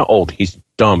stupid. No, he's not old. He's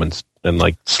dumb and and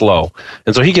like slow.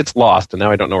 And so he gets lost, and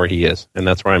now I don't know where he is. And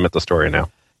that's where I'm at the story now.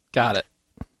 Got it.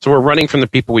 So we're running from the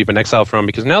people we've been exiled from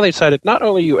because now they decided not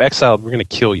only are you exiled, we're going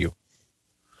to kill you.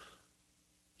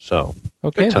 So,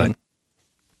 Okay, good time. then.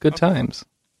 Good times.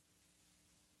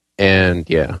 And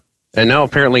yeah. And now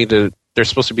apparently there's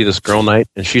supposed to be this girl knight,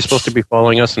 and she's supposed to be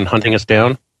following us and hunting us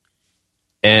down.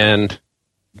 And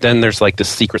then there's like this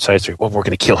secret side story. Well, we're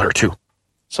going to kill her too.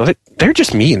 So they're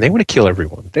just mean. They want to kill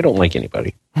everyone. They don't like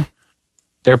anybody.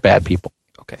 They're bad people.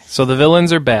 Okay, so the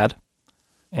villains are bad.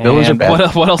 And Villains are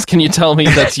bad. What else can you tell me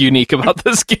that's unique about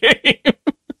this game?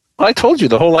 Well, I told you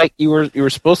the whole like you were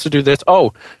supposed to do this.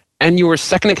 Oh, and you were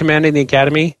second in command in the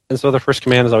academy, and so the first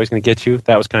command is always going to get you.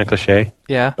 That was kind of cliche.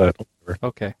 Yeah. But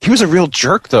Okay. he was a real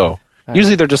jerk, though.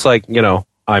 Usually they're just like,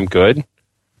 I'm good.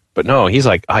 But no, he's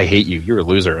like, I hate you. You're a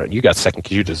loser. You got second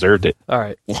because you deserved it. All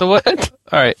right. So what?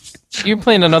 All right. You're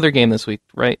playing another game this week,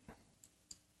 right?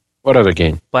 What other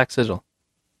game? Black Sigil.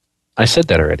 I said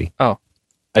that already. Oh.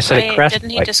 I said it crashed. Didn't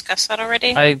he discuss that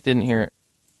already? I didn't hear it.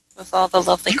 With all the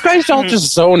lovely. You guys don't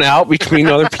just zone out between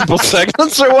other people's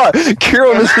segments or what?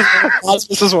 Kira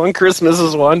misses one, Chris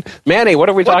misses one. Manny, what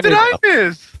are we talking about? What did I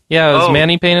miss? Yeah, is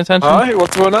Manny paying attention? Hi,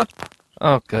 what's going on?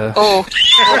 Oh, God. Oh,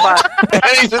 hold on.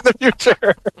 Manny's in the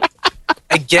future.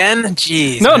 Again?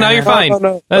 Jeez. No, man. now you're fine.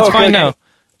 No. That's Okay. fine now.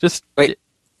 Just Wait.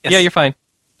 Yes. Yeah, you're fine.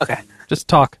 Okay. Just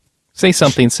talk. Say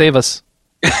something. Save us.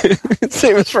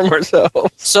 Save us from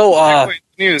ourselves. So, Wait,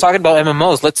 news. talking about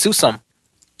MMOs, let's do some.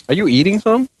 Are you eating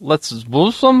some? Let's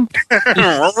woo some.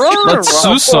 Let's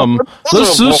sue some.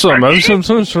 Let's sue some.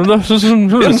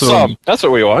 Get some. That's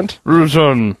what we want.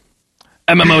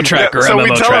 MMO tracker. So MMO we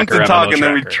tell tracker, him to talk MMO and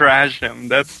then we tracker. trash him.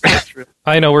 That's really.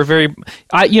 I know we're very.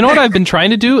 You know what I've been trying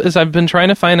to do is I've been trying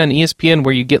to find on ESPN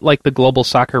where you get like the global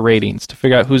soccer ratings to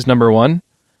figure out who's number one.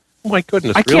 Oh my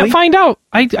goodness! I can't find out.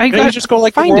 Can't you just go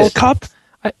like the find World it. Cup?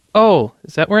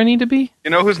 Is that where I need to be?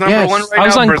 You know who's number Yes. one right I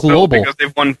was now? on Brazil, global. because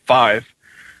they've won 5.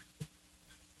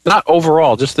 Not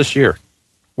overall, just this year.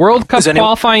 World Cup Is any-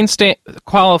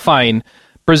 qualifying.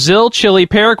 Brazil, Chile,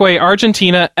 Paraguay,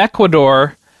 Argentina,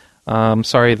 Ecuador.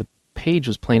 Sorry, the page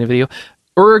was playing a video.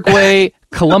 Uruguay,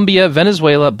 Colombia,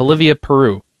 Venezuela, Bolivia,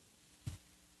 Peru.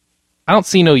 I don't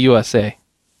see no USA.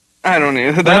 I don't know.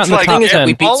 not That's in the like top 10.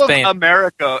 We beat all Spain. of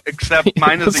America except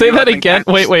minus the Say US that and again.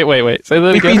 Canada. Wait. Say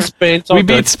that We again. beat Spain. It's all We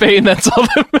good. beat Spain. That's all.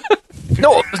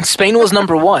 No, Spain was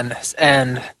number one,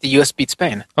 and the U.S. beat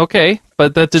Spain. Okay,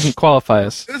 but that didn't qualify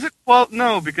us. Is it? Well,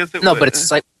 no, because it No, was, but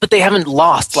it's like, but they haven't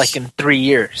lost like in 3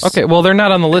 years. Okay, well they're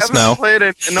not on the they list haven't now. played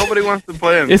it, and nobody wants to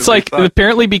play them. It's like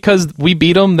apparently because we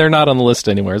beat them, they're not on the list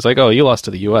anymore. It's like, oh, you lost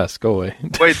to the U.S. Go away.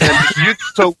 Wait, then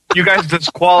so you guys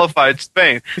disqualified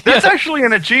Spain. That's actually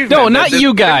an achievement. No, not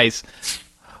you guys.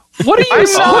 What are you? I'm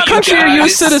not What you country are you a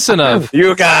guys. citizen of?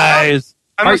 You guys.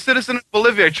 I'm Are- a citizen of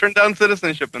Bolivia. I turned down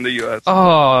citizenship in the U.S.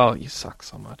 Oh, you suck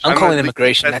so much. I'm I'm calling a-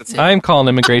 immigration. That's it. I'm calling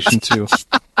immigration too.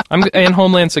 And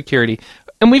Homeland Security.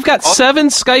 And we've got 7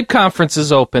 Skype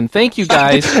conferences open. Thank you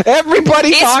guys. Everybody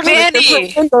It's talks in a Manny.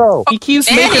 different window. He keeps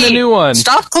Manny, making a new one.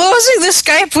 Stop closing the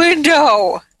Skype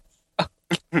window.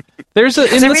 There's a in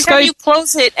the Every time Skype. you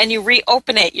close it and you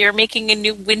reopen it, you're making a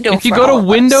new window. If you for go all to of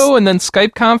Window us. and then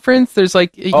Skype conference, there's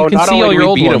like you Oh, can not see only all do your we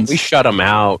old beat 'em, ones. we shut them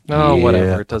out. Oh, Yeah.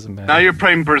 whatever. It doesn't matter. Now you're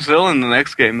playing Brazil in the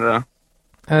next game, though.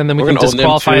 And then we We're can gonna own them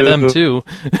disqualify them too.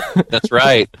 That's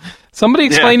right. Somebody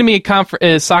explain to me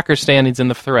soccer standings in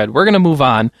the thread. We're going to move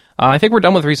on. I think we're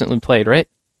done with recently played, right?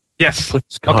 Yes.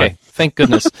 Okay, thank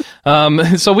goodness.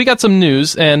 So we got some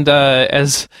news, and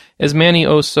as Manny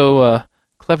so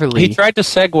cleverly He tried to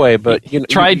segue, but you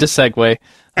tried to segue.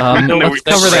 Let's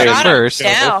cover that Shut first. it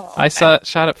down. I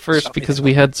shot it first because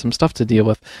we had some stuff to deal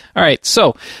with. All right,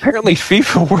 so apparently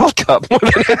FIFA World Cup.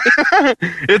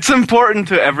 It's important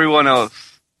to everyone else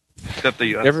except the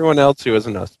U.S. Everyone else who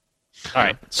isn't us. all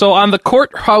right, so on the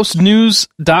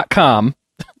courthousenews.com,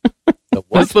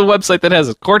 that's the website that has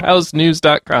it.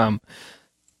 Courthousenews.com.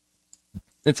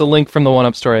 It's a link from the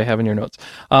one-up story I have in your notes.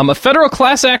 A federal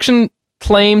class action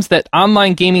claims that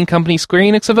online gaming company Square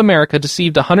Enix of America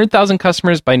deceived 100,000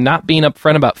 customers by not being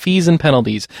upfront about fees and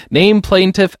penalties. Named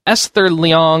plaintiff Esther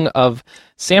Leong of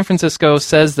San Francisco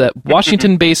says that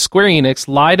Washington-based Square Enix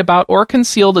lied about or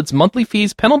concealed its monthly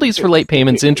fees, penalties for late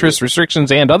payments, interest,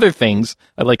 restrictions, and other things.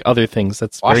 I like other things.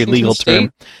 That's a very Washington legal State?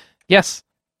 term. Yes.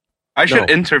 I should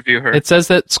No. interview her. It says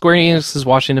that Square Enix is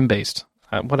Washington-based.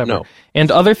 Whatever. No. And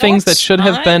other things that it's should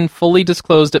have not. been fully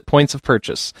disclosed at points of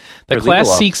purchase. The They're class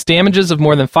legal seeks damages of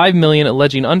more than $5 million,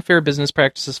 alleging unfair business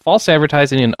practices, false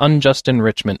advertising, and unjust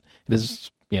enrichment. It is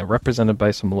represented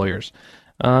by some lawyers.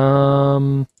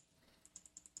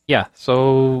 Yeah,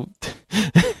 so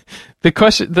The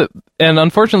question, and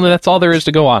unfortunately, that's all there is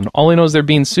to go on. All I know is they're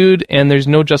being sued, and there's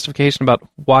no justification about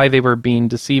why they were being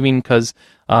deceiving, because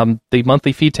the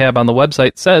monthly fee tab on the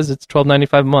website says it's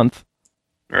 $12.95 a month.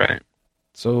 Right.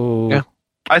 So Yeah.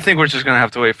 I think we're just going to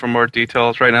have to wait for more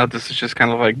details. Right now, this is just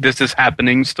kind of like, this is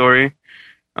happening story.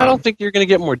 I don't think you're going to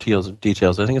get more details.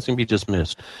 I think it's going to be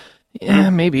dismissed. yeah,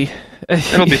 maybe.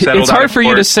 It'll be settled It's out hard of for you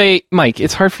court. to say, Mike.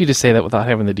 It's hard for you to say that without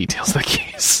having the details of the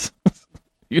case.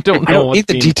 You don't I know don't what's need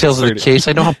the being details of the asserted. case.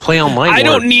 I know how Play Online I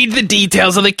don't works. need the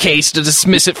details of the case to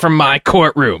dismiss it from my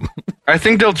courtroom. I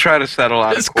think they'll try to settle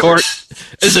out This of court. court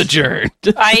is adjourned.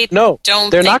 I No, don't.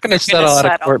 they're think not going to they're settle out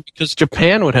of settle. court because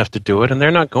Japan would have to do it, and they're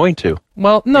not going to.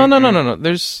 Well, no.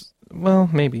 Well,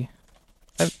 maybe.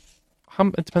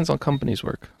 It depends on companies'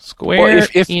 work. Square, Or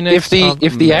if Enix, the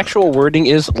America. actual wording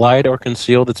is lied or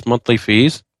concealed, it's monthly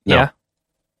fees. No, Yeah.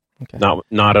 Okay.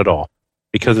 not at all,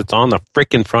 because it's on the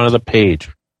frickin' front of the page.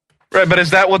 Right, but is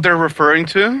that what they're referring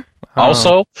to?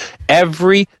 Also,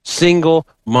 every single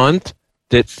month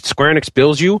that Square Enix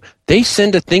bills you, they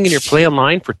send a thing in your Play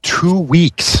Online for 2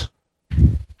 weeks.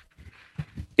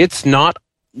 It's not,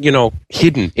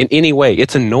 hidden in any way.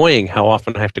 It's annoying how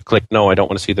often I have to click, no, I don't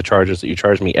want to see the charges that you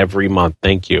charge me every month.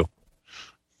 Thank you.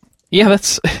 Yeah,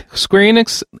 that's Square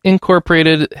Enix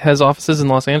Incorporated has offices in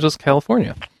Los Angeles,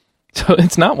 California. So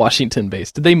it's not Washington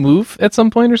based. Did they move at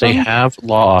some point or They something? have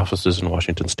law offices in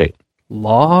Washington State.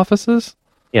 Law offices?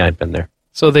 Yeah, I've been there.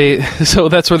 So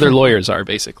that's where their lawyers are,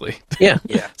 basically. Yeah.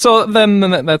 So then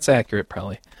that's accurate,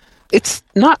 probably. It's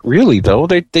not really, though.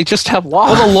 They just have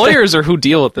law. Well, the lawyers are who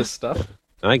deal with this stuff.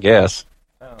 I guess.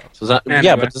 So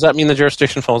Anyway. but does that mean the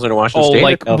jurisdiction falls under Washington Oh, State?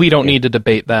 like or we don't need to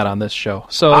debate that on this show.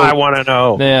 So I want to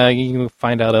know. yeah, you can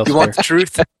find out You elsewhere. want the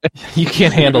truth? You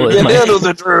can't handle it. Mike.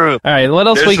 the truth. All right, what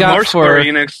else There's we some got more for? Square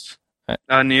Enix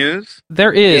news.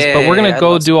 There is, but we're Yeah, gonna I'd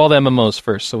go love do all the MMOs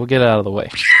first, so we'll get it out of the way.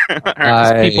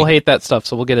 I- People hate that stuff,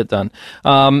 so we'll get it done.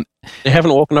 They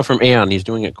haven't woken up from Aeon. He's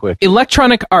doing it quick.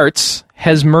 Electronic Arts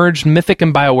has merged Mythic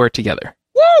and BioWare together.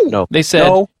 No. They said,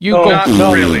 no, "You no, go." Not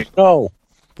no, really. No.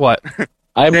 What?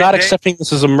 I'm not They- accepting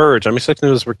this as a merge. I'm accepting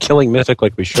this as we're killing Mythic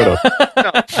like we should have.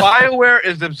 No, BioWare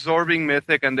is absorbing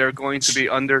Mythic, and they're going to be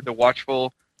under the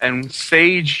watchful and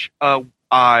sage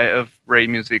eye of Ray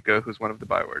Musica, who's one of the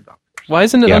BioWare doctors. Why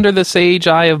isn't it Yeah. under the sage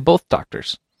eye of both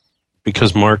doctors?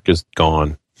 Because Mark is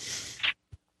gone.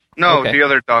 No, Okay. the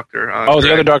other doctor. Oh,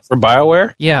 the other doctor for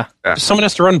BioWare? Yeah. Someone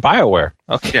has to run BioWare.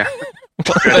 Okay. Yeah.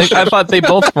 I thought they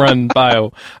both run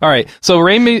bio. All right. So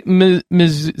Ray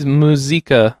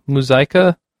Musica.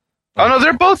 Oh no,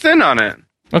 they're both in on it.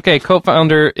 Okay,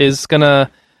 co-founder is gonna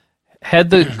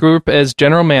head the group as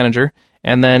general manager,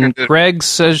 and then Greg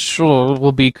Seshul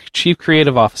will be chief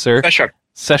creative officer.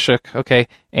 Seshuk, okay,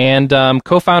 and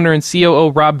co-founder and COO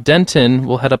Rob Denton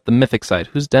will head up the Mythic side.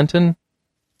 Who's Denton?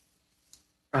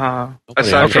 Aside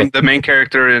Okay. from the main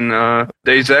character in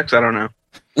Days Ex, I don't know.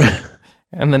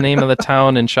 And the name of the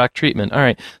town in Shock Treatment. All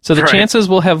right. So the Right. chances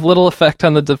will have little effect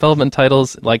on the development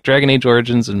titles like Dragon Age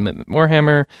Origins and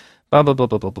Warhammer, blah, blah, blah,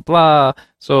 blah, blah, blah, blah.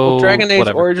 So, Dragon Age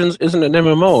whatever. Origins isn't an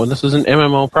MMO, and this is an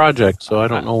MMO project, so I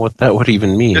don't know what that would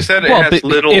even mean. It said it Well, has but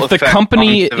little if the effect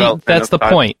company, on development that's of the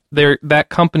titles. point. That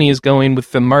company is going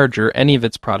with the merger. Any of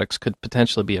its products could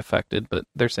potentially be affected, but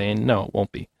they're saying no, it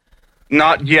won't be.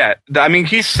 Not yet. I mean,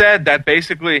 he said that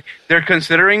basically they're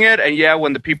considering it, and yeah,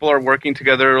 when the people are working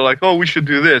together, they're like, oh, we should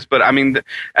do this. But I mean,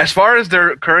 as far as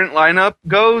their current lineup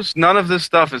goes, none of this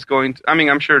stuff is going to. I mean,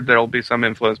 I'm sure there'll be some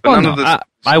influence, but Well, none of no, this.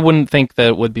 I wouldn't think that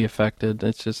it would be affected.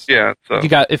 It's just Yeah. So.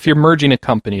 if you're merging a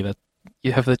company, that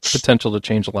you have the potential to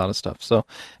change a lot of stuff. So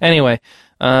anyway,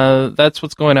 that's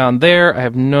what's going on there. I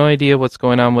have no idea what's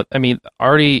going on with. I mean,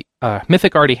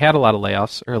 Mythic already had a lot of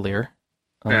layoffs earlier.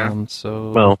 Yeah.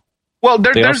 So Well,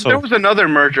 there also- was another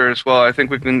merger as well. I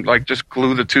think we can just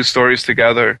glue the two stories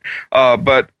together.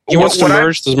 But He wants to what I-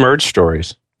 merge the merge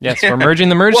stories. yes, we're merging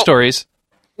the merge Well- stories.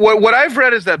 what I've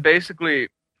read is that basically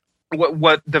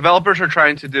what developers are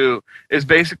trying to do is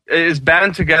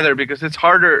band together because it's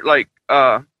harder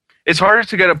it's harder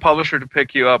to get a publisher to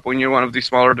pick you up when you're one of these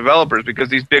smaller developers because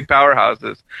these big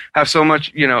powerhouses have so much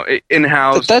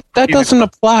in-house. But that doesn't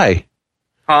apply.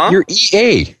 Huh? You're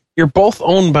EA. You're both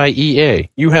owned by EA.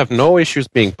 You have no issues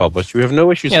being published. You have no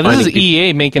issues Yeah, this finding is people.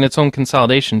 EA making its own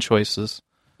consolidation choices.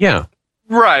 Yeah.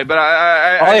 Right, but All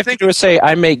I I have think to do is say,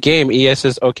 I make game. EA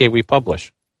says, okay, we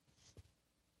publish.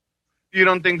 you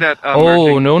don't think that.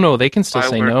 Oh no, they can still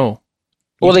say BioWare. no.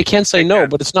 Well, they can say no, can.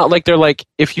 but it's not like they're like,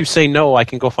 if you say no, I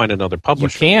can go find another You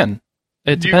publisher. can.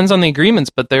 It depends on the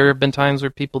agreements, but there have been times where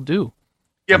people do.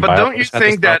 Yeah, And but don't you BioWare's had to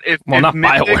think that if Well, if not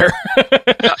Mythic, BioWare.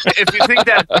 if you think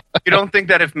that you don't think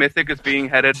that if Mythic is being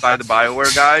headed by the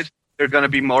BioWare guys, they're going to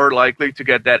be more likely to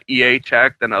get that EA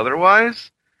check than otherwise.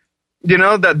 You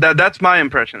know, that's my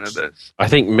impression of this. I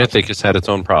think Mythic has had its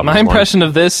own problems. My impression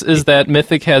of this is that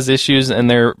Mythic has issues, and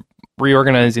they're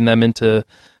reorganizing them into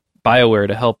BioWare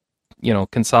to help,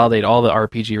 consolidate all the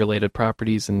RPG-related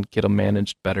properties and get them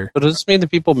managed better. But does this mean the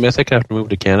people at Mythic have to move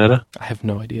to Canada? I have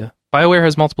no idea. BioWare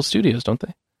has multiple studios, don't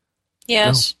they?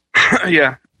 Yes.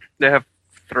 Yeah, they have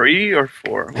 3 or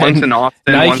 4. One's in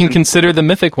Austin. Now you can consider the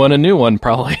Mythic one a new one,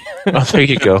 probably. Oh, there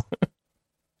you go.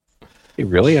 Hey,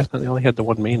 really? I thought they only had the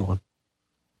one main one.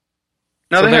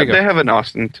 No, So they have an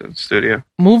Austin studio.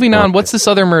 Moving on, what's this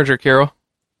other merger, Carol?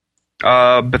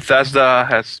 Bethesda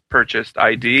has purchased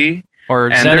ID.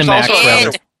 Or And there's ZeniMax, also rather.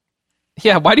 another-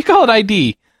 Yeah, why do you call it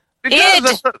ID?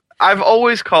 Because I've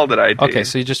always called it ID. Okay,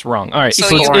 so you're just wrong. All right, So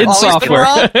so it's you've id always been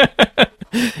software.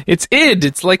 It's id.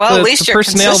 It's like Well, at the least you're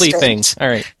personality thing. consistent. All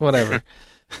right, whatever.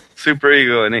 Super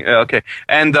ego. Okay.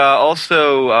 And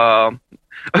also,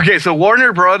 okay, so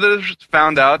Warner Brothers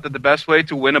found out that the best way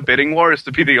to win a bidding war is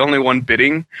to be the only one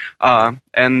bidding.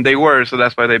 And they were, so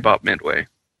that's why they bought Midway.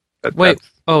 Wait,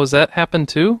 has that happened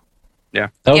too?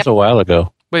 That was a while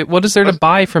ago. Wait, what is there to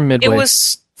buy from Midway? It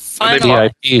was They final.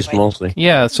 bought- The IPs mostly.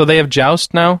 Yeah, so they have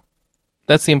Joust now?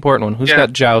 That's the important one. Who's Yeah.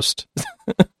 got Joust?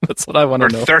 That's what I want For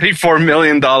to know. $34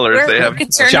 million, We're they have.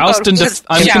 concerned Joust about and who's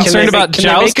I'm Joust. concerned about Can they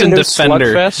Joust make a and new Defender.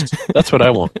 Slugfest? That's what I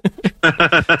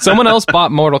want. Someone else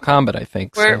bought Mortal Kombat, I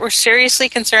think. so. We're seriously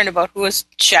concerned about who is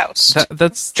Joust.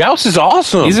 That's Joust is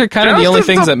awesome. these are kind of the Joust only is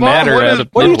things the that bomb. matter What at is- a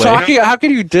What are you Midway. talking about? How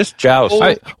can you diss Joust?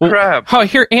 Oh, crap.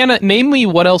 Here, Anna, name me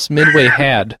what else Midway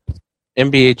had.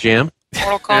 NBA Jam?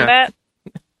 Mortal Kombat?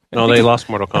 No, they lost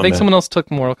Mortal Kombat. I think someone else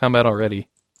took Mortal Kombat already.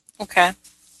 Okay.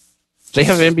 They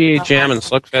have NBA Jam and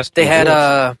Slugfest. They had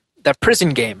and that prison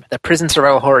game, that prison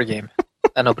survival horror game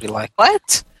that nobody liked.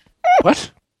 What?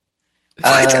 what?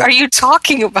 What are you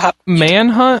talking about?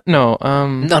 Manhunt? No.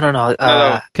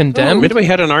 No. Condemned? Midway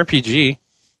had an RPG.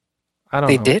 I don't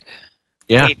They know. did?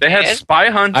 Yeah. They had Spy I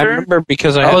Hunter. remember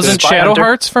because I Oh, had wasn't the Shadow Hunter.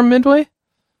 Hearts from Midway?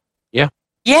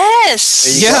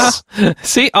 Yes. Yeah.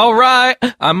 See, all right.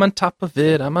 I'm on top of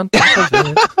it.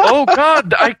 Oh,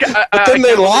 God. I But then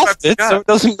they lost it, so it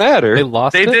doesn't matter. They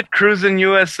lost They it? did Cruising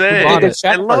USA. Who bought it?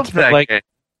 I love that like, game.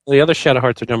 The other Shadow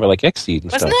Hearts are done by like Xseed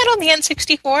and Wasn't stuff. that on the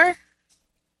N64?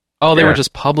 Oh, they Yeah. were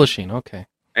just publishing. Okay.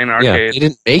 In Yeah, arcade. they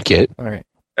didn't make it. All right.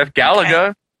 At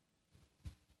Galaga.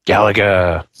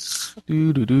 Galaga.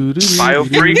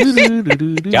 Biofreak?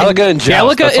 Galaga and Joust.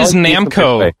 Galaga That's all is you need from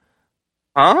Namco. Midway.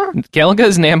 Huh? Galaga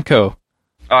is Namco.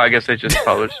 Oh, I guess they just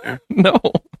published it. No.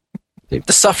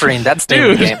 The Suffering, that's the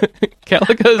name of the Dude. game.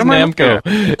 Galaga is Come on.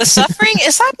 Namco. The Suffering?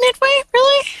 Is that Midway?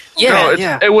 Really?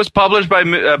 Yeah, It was published by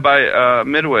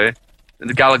Midway.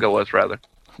 The Galaga was, rather.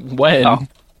 When? Oh.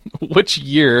 Which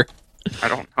year? I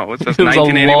don't know. It says It was a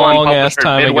 1981 long-ass publisher,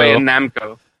 time Midway ago. and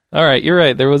Namco. All right, you're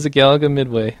right. There was a Galaga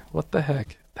Midway. What the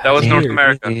heck? That was North Weird.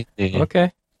 America.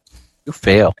 Okay. You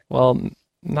fail. Well,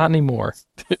 not anymore.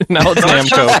 Now it's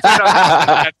Namco.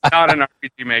 That's not an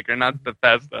RPG maker, not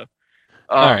Bethesda.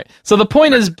 All right. So the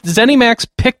point is, ZeniMax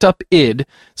picked up id.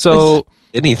 So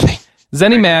Anything.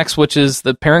 ZeniMax, which is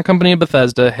the parent company of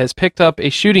Bethesda, has picked up a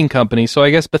shooting company. So I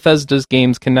guess Bethesda's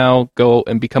games can now go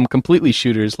and become completely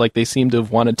shooters, like they seem to have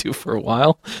wanted to for a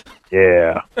while.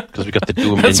 Yeah. Because we got the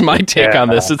Doom. That's my take on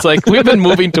this. It's like we've been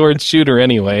moving towards shooter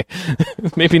anyway.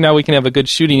 Maybe now we can have a good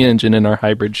shooting engine in our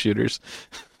hybrid shooters.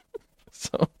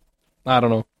 So I don't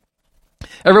know.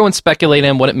 Everyone's speculating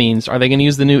on what it means. Are they going to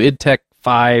use the new id Tech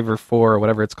 5 or 4 or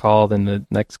whatever it's called in the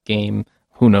next game?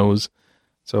 Who knows?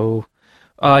 So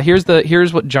here's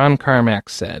what John Carmack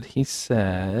said. He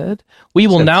said, "We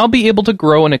will now be able to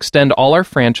grow and extend all our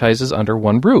franchises under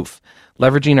one roof.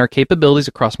 Leveraging our capabilities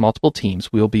across multiple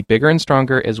teams, we will be bigger and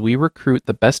stronger as we recruit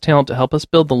the best talent to help us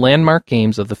build the landmark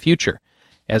games of the future.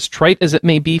 As trite as it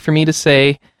may be for me to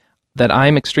say that I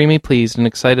am extremely pleased and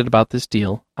excited about this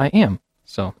deal, I am."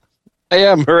 So, I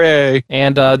am. Hooray.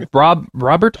 and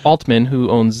Robert Altman, who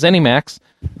owns ZeniMax,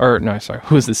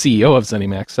 who is the CEO of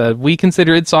ZeniMax, said, "We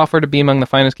consider id Software to be among the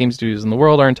finest game studios in the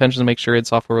world. Our intention is to make sure id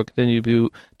Software will continue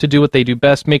to do what they do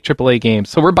best, make AAA games.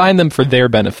 So we're buying them for their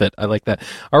benefit." I like that.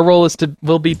 "Our role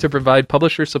will be to provide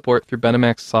publisher support through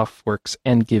Benemax Softworks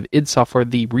and give id Software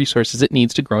the resources it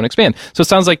needs to grow and expand." So it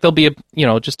sounds like there'll be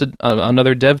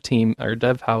another dev team or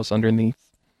dev house underneath.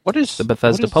 What is The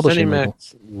Bethesda what is publishing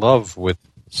ZeniMax love with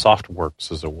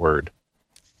Softworks as a word?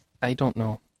 I don't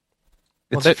know.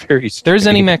 It's Well, very There's strange.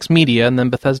 ZeniMax Media and then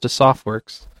Bethesda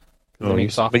Softworks. Oh, They make you,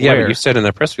 software. but you said in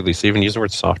that press release, they even use the word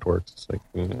Softworks. It's like,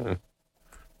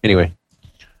 anyway.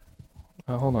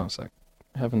 Hold on a sec.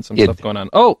 Having some Yeah. stuff going on.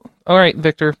 Oh, all right,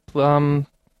 Victor.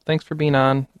 Thanks for being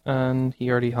on. And he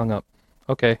already hung up.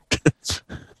 Okay.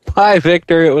 Bye,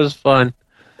 Victor. It was fun.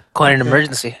 Quite an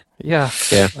emergency. Yeah.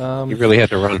 Yeah, you really had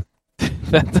to run.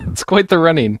 That's quite the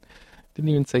running. Didn't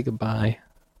even say goodbye.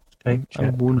 I'm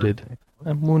wounded.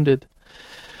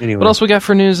 Anyway. What else we got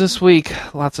for news this week?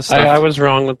 Lots of stuff. I was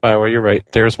wrong with Bioware. You're right.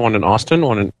 There's one in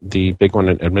Austin, the big one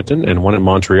in Edmonton, and one in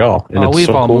Montreal. And it's we've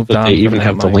so all cool moved that on they from even that,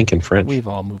 have the Mike. link in French. We've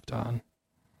all moved on.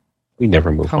 We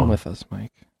never move Come on. with us,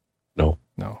 Mike. No.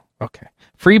 Okay.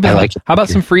 Free. I like it. How about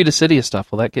some free Dissidia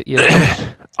stuff? Will that get you?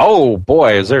 Oh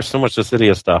boy, is there so much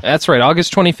Dissidia stuff? That's right.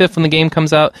 August 25th, when the game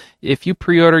comes out, if you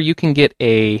pre-order, you can get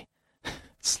a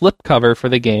slipcover for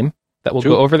the game that will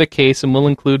go over the case and will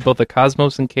include both the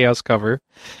Cosmos and Chaos cover.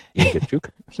 You get Juke.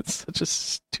 It's such a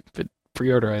stupid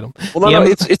pre-order item. Well, no,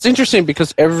 it's interesting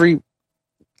because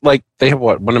they have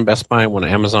one in Best Buy, one in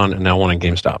Amazon, and now one in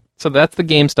GameStop. So that's the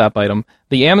GameStop item.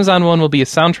 The Amazon one will be a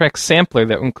soundtrack sampler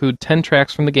that will include 10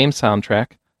 tracks from the game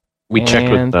soundtrack. We checked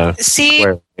with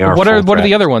Square. What are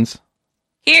the other ones?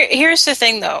 Here's the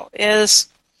thing, though, is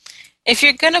if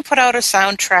you're going to put out a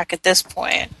soundtrack at this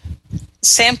point,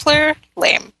 sampler,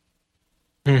 lame.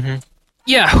 Mm-hmm.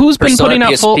 Yeah, who's been putting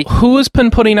out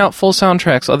full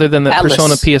soundtracks other than the Atlas.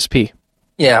 Persona PSP?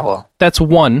 Yeah, well. That's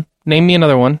one. Name me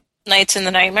another one. Nights in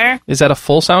the Nightmare? Is that a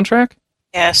full soundtrack?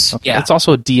 Yes. Okay. Yeah. It's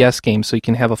also a DS game, so you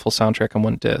can have a full soundtrack on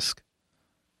one disc.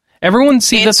 The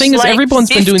thing is, everyone's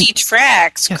been doing 50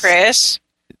 tracks, Yes. Chris.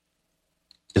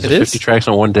 Is It it is? 50 tracks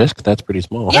on one disc? That's pretty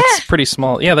small. Yeah. That's pretty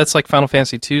small. Yeah, that's like Final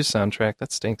Fantasy II's soundtrack.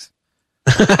 That stinks.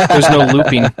 There's no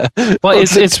looping. Well,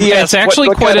 it's actually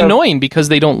what quite kind of- annoying because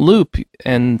they don't loop,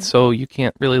 and so you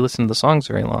can't really listen to the songs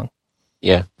very long.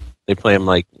 Yeah, they play them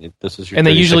like this is your. And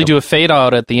they 30 usually second- do a fade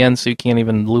out at the end, so you can't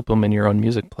even loop them in your own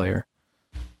music player.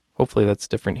 Hopefully that's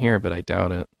different here, but I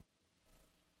doubt it.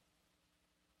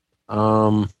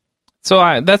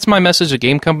 So that's my message to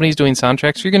game companies doing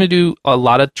soundtracks. If you're going to do a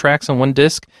lot of tracks on one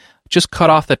disc, just cut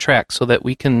off the track so that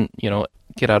we can,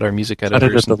 get out our music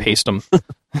editors and paste them.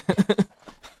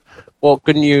 Well,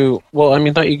 couldn't you? Well, I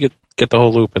mean, thought you could get the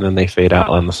whole loop and then they fade out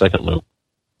on the second loop,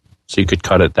 so you could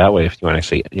cut it that way if you want to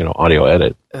actually, audio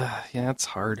edit. Yeah, that's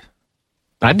hard.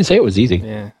 I didn't say it was easy.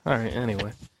 Yeah. All right.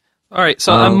 Anyway. All right.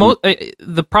 So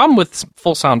the problem with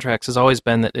full soundtracks has always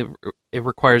been that it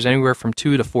requires anywhere from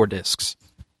 2 to 4 discs,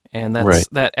 and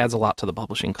that adds a lot to the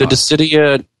publishing The cost.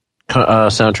 Dissidia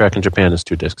soundtrack in Japan is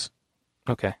 2 discs.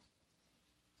 Okay.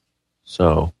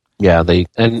 So yeah,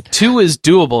 2 is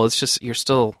doable. It's just you're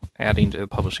still adding to the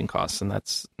publishing costs, and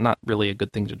that's not really a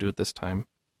good thing to do at this time.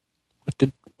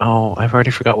 I've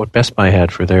already forgot what Best Buy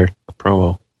had for their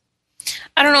promo.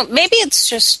 I don't know. Maybe it's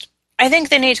just, I think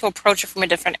they need to approach it from a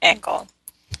different angle.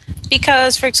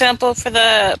 Because, for example, for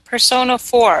the Persona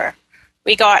 4,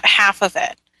 we got half of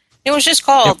it. It was just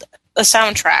called a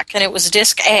soundtrack, and it was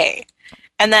disc A.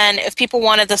 And then if people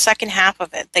wanted the second half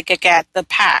of it, they could get the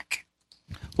pack.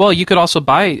 Well, you could also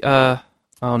buy. I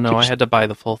had to buy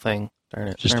the full thing. Darn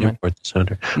it! Just Never mind. import the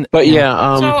sounder. But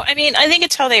yeah, So, I mean, I think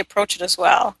it's how they approach it as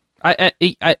well.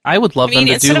 I would love them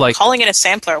to instead do of calling it a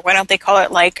sampler, why don't they call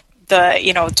it like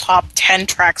the top 10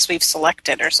 tracks we've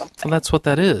selected or something? Well, that's what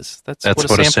that is. That's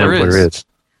what a sampler is.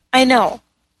 I know.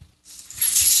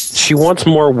 She wants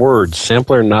more words.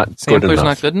 Sampler's not good enough.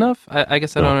 not good enough. I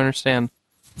guess I don't understand.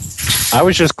 I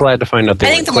was just glad to find out. I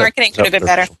think the marketing could have been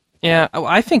better. Yeah,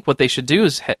 I think what they should do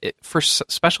is for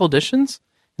special editions,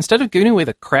 instead of giving away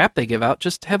the crap they give out,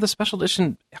 just have the special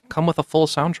edition come with a full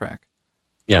soundtrack.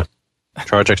 Yeah,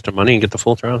 charge extra money and get the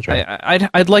full soundtrack.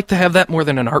 I'd like to have that more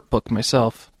than an art book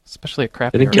myself, especially a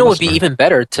crappy art You know book. what would be even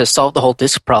better to solve the whole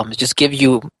disc problem is just give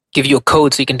you a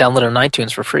code so you can download it on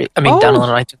iTunes for free. Download it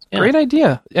on iTunes. Yeah. Great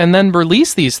idea. And then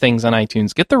release these things on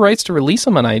iTunes. Get the rights to release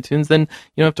them on iTunes. Then you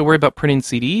don't have to worry about printing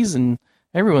CDs, and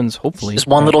everyone's hopefully Just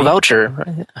one little happy. voucher.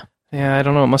 Right? Yeah, I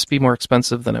don't know. It must be more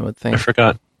expensive than I would think. I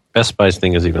forgot. Best Buy's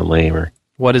thing is even lamer.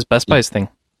 What is Best Buy's thing?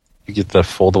 You get the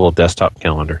foldable desktop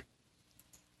calendar.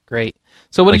 Great.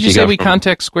 So what Like did you you say got we from-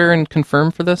 contact Square and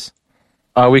confirm for this?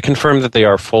 We confirmed that they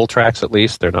are full tracks at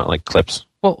least. They're not like clips.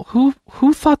 Well,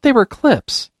 who thought they were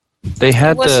clips? They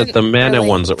had wasn't the mana really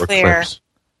ones that were clear. clips.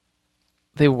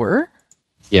 They were?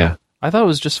 Yeah. I thought it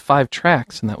was just 5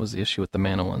 tracks, and that was the issue with the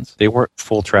mana ones. They weren't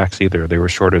full tracks either. They were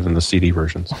shorter than the CD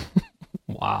versions.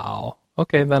 Wow.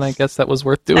 Okay, then I guess that was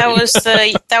worth doing.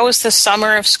 That was the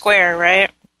summer of Square, right?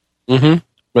 Mm-hmm.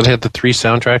 But they had the 3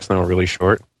 soundtracks and they were really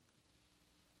short.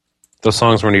 Those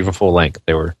songs weren't even full length.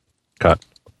 They were cut.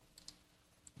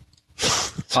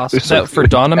 Awesome. That for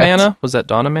Dawn of Mana? Was that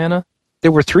Dawn of Mana?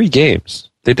 There were 3 games.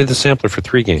 They did the sampler for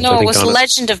 3 games. I No, it think was Dawn of-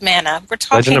 Legend of Mana. We're Legend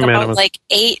talking of Mana about was- like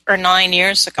 8 or 9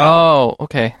 years ago. Oh,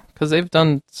 okay. because they've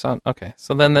done some. Okay,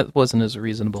 so then that wasn't as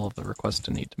reasonable of a request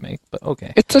to need to make, but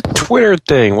okay. It's a Twitter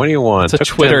thing. What do you want? It's a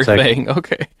Twitter thing.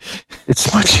 Okay.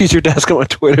 It's much easier to ask them on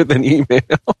Twitter than email.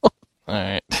 All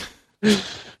right.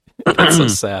 That's so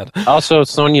sad. Also,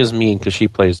 Sonia's mean because she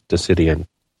plays Dissidian.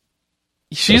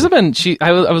 She's been.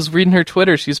 I was reading her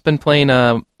Twitter. She's been playing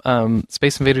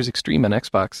Space Invaders Extreme on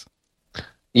Xbox.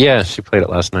 Yeah, she played it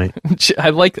last night.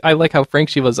 I like how frank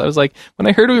she was. I was like, when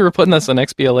I heard we were putting this on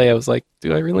XBLA, I was like,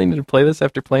 do I really need to play this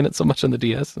after playing it so much on the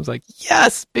DS? I was like,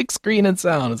 yes, big screen and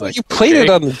sound. I was like, you played it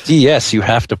on the DS, you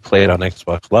have to play it on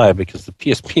Xbox Live because the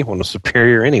PSP one was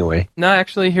superior anyway. No,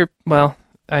 actually, I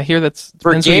hear that's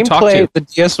for gameplay. The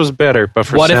DS was better, but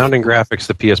for sound and graphics,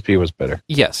 the PSP was better.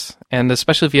 Yes, and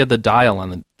especially if you had the dial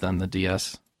on the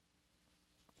DS.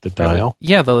 The dial?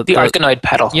 Yeah, the Arkanoid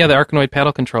pedal. Yeah, the Arkanoid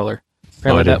paddle controller.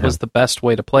 Apparently that was the best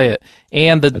way to play it.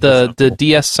 And the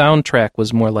DS soundtrack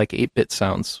was more like 8-bit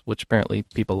sounds, which apparently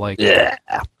people like. Yeah.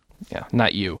 Yeah,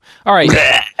 not you. All right.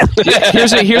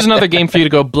 Here's another game for you to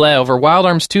go bleh over. Wild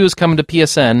Arms 2 is coming to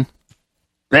PSN.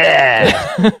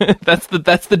 That's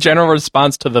the general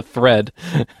response to the thread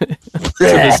to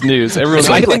this news. Everyone's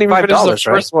I like, didn't even finish the right?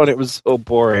 first one. It was so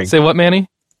boring. Say what, Manny?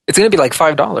 It's going to be like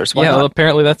 $5. Why Yeah, not? well,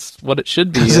 apparently that's what it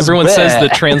should be. Everyone says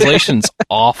the translation's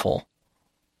awful.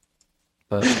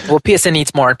 But Well, PSN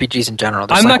needs more RPGs in general.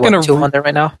 There's I'm not gonna 2 on there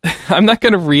right now. I'm not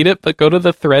going to read it, but go to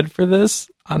the thread for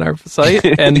this on our site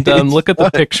and look at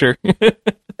the picture.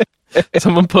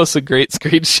 Someone posts a great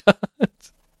screenshot.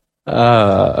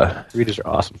 Readers are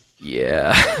awesome.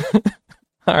 Yeah.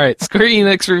 All right. Square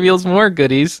Enix reveals more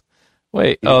goodies.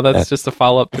 Wait. Oh, that's just a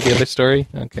follow-up to the other story?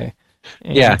 Okay.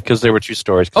 Yeah, because there were 2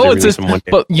 stories. Oh,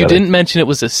 but you didn't mention it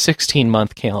was a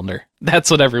 16-month calendar. That's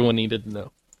what everyone needed to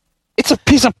know. It's a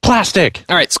piece of plastic.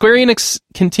 All right, Square Enix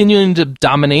continuing to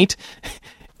dominate.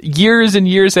 Years and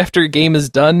years after a game is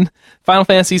done, Final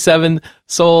Fantasy VII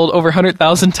sold over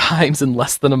 100,000 times in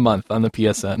less than a month on the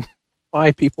PSN.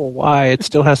 Why, people? Why? It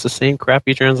still has the same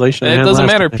crappy translation. It doesn't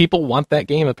matter. People want that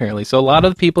game, apparently. So a lot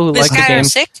of the people who like the game...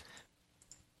 sick?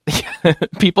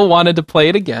 people wanted to play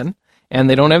it again, and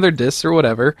they don't have their discs or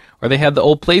whatever, or they had the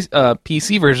old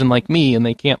PC version like me, and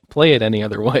they can't play it any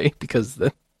other way because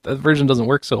that version doesn't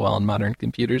work so well on modern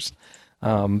computers.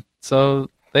 So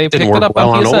they picked it up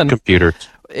on PSN. Old computers.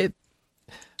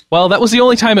 Well, that was the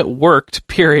only time it worked,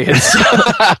 period. So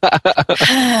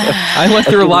I went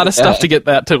through a lot of stuff to get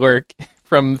that to work,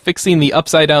 from fixing the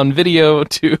upside-down video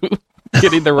to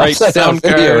getting the right sound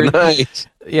card. Nice.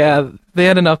 Yeah, they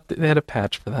had a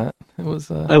patch for that. It was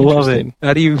I love it.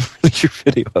 How do you release your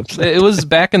video upside down? It was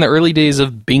back in the early days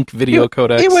of Bink video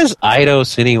codecs. It was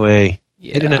IDOS anyway.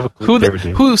 Yeah. They didn't have a clue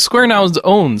who Square now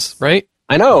owns, right?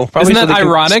 I know. Isn't that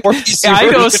ironic?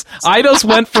 IDOS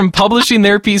went from publishing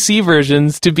their PC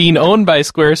versions to being owned by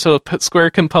Square, so Square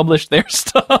can publish their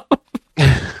stuff.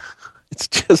 It's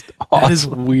just awesome. That is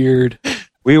weird.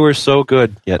 We were so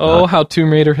good. Yet not. How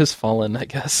Tomb Raider has fallen, I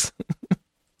guess.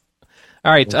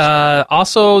 All right.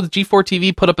 Also, G4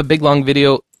 TV put up a big, long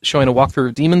video showing a walkthrough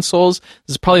of Demon's Souls.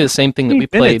 This is probably the same thing that we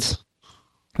played. This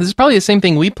is probably the same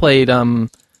thing we played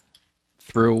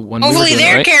through when Hopefully we were doing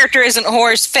their it, right? character isn't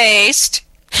horse-faced.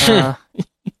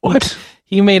 What?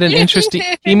 He made an interesting.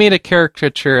 He made a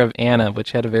caricature of Anna,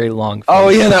 which had a very long face. Oh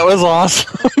yeah, that was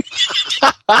awesome.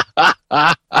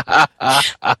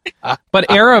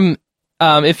 But Aram,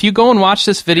 if you go and watch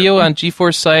this video on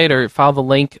G4's site or follow the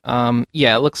link,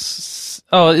 it looks.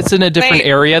 Oh, it's in a different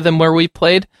area than where we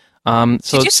played. So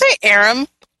did you say Aram?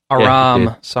 Aram,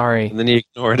 Yeah, sorry. And then he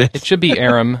ignored it. It should be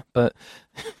Aram, but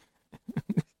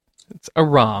it's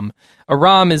Aram.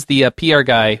 Aram is the PR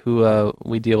guy who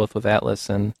we deal with Atlas,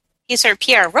 and He's our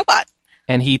PR robot.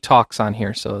 and he talks on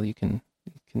here, so you can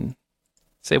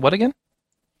say what again?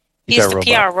 He's the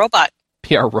PR robot.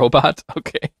 PR robot?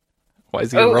 Okay. Why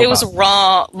is he a robot? It was a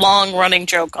long-running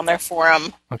joke on their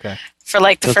forum Okay. for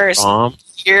like the first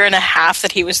year and a half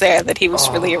that he was there, that he was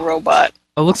really a robot.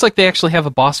 It looks like they actually have a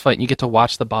boss fight, and you get to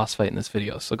watch the boss fight in this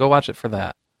video. So go watch it for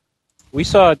that. We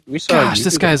saw. Gosh,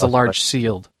 this guy has a large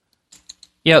shield.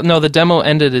 Yeah, no, the demo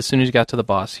ended as soon as you got to the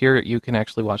boss. Here, you can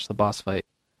actually watch the boss fight.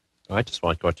 Oh, I just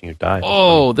like watching you die.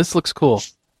 Oh, this looks cool.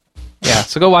 Yeah,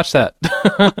 so go watch that.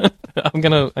 I'm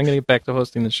gonna get back to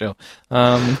hosting the show.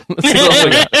 Let's see what else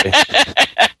we got.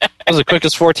 That was the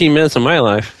quickest 14 minutes of my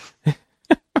life.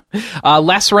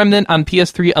 Last Remnant on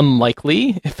PS3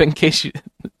 unlikely. If in case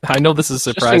I know this is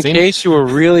Just surprising. in case you were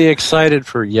really excited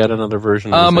for yet another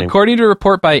version of the same. According to a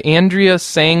report by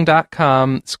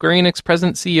AndreaSang.com, Square Enix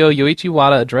President CEO Yoichi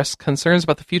Wada addressed concerns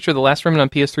about the future of The Last Remnant on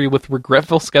PS3 with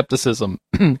regretful skepticism.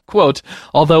 Quote,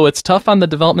 although it's tough on the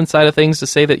development side of things to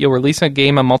say that you'll release a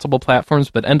game on multiple platforms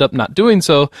but end up not doing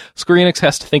so, Square Enix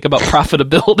has to think about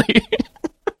profitability.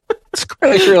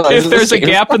 If there's a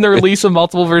gap in the release of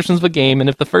multiple versions of a game, and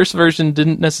if the first version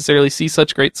didn't necessarily see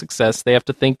such great success, they have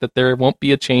to think that there won't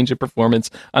be a change in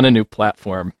performance on a new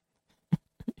platform.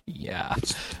 Yeah.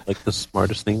 It's like the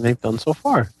smartest thing they've done so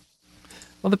far.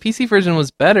 Well, the PC version was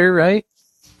better, right?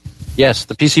 Yes,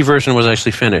 the PC version was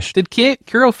actually finished. Did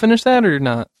Kuro finish that or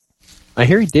not? I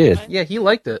hear he did. Yeah, he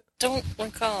liked it. Don't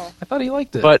recall. I thought he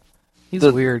liked it. But he's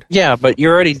weird. Yeah, but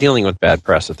you're already dealing with bad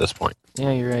press at this point.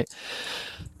 Yeah, you're right.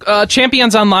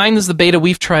 Champions Online is the beta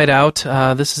we've tried out.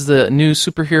 This is the new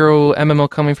superhero MMO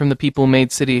coming from the people who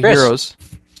made City of Chris. Heroes.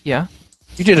 Yeah?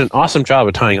 You did an awesome job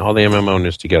of tying all the MMO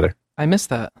news together. I missed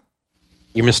that.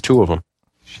 You missed 2 of them.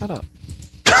 Shut up.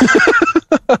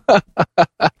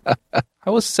 I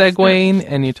was segueing,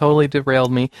 and you totally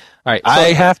derailed me. All right, so,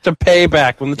 I have to pay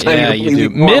back when the time yeah, you do.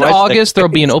 Mid-August, there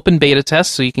will be an open beta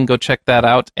test, so you can go check that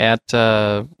out at,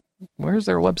 where's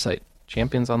their website?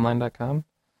 Championsonline.com?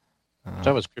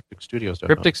 That was CrypticStudios.com.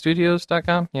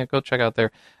 CrypticStudios.com? Yeah, go check out there.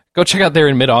 Go check out there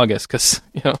in mid-August, because,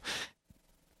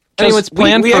 anyway, it's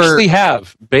planned we for... actually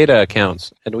have beta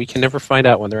accounts, and we can never find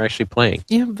out when they're actually playing.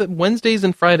 Yeah, the Wednesdays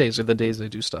and Fridays are the days they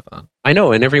do stuff on. I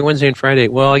know, and every Wednesday and Friday...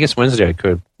 Well, I guess Wednesday I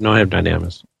could. No, I have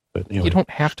Dynamis. But anyway. You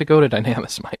don't have to go to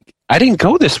Dynamis, Mike. I didn't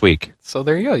go this week. So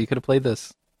there you go. You could have played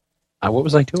this. What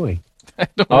was I doing? I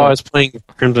don't know. I was playing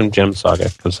Crimson Gem Saga.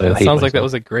 Because I hate sounds like that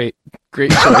was a great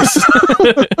choice.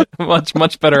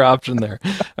 much better option there.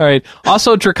 All right.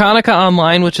 Also, Draconica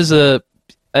Online, which is an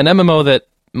MMO that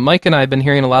Mike and I have been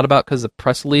hearing a lot about because the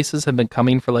press releases have been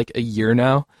coming for like a year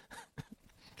now,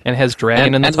 and has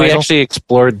dragon in the title. We actually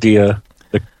explored the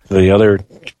other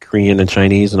Korean and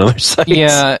Chinese and other sites.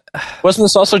 Yeah. Wasn't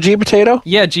this also G Potato?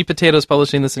 Yeah, G Potato's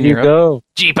publishing this in Here you Europe. go.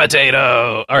 G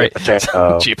Potato. All right.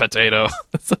 G Potato.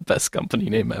 That's the best company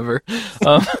name ever.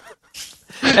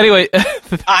 Anyway,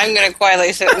 I'm gonna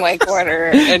quietly sit in my corner.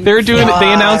 And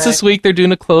they announced this week they're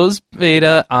doing a closed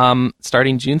beta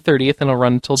starting June 30th and it'll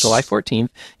run until July 14th.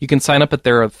 You can sign up at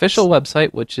their official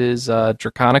website, which is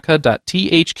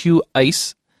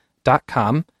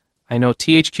draconica.thqice.com. I know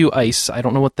THQ Ice. I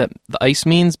don't know what the ice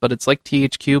means, but it's like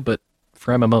THQ, but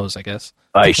for MMOs, I guess.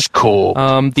 Ice cool.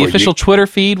 The official Twitter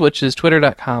feed, which is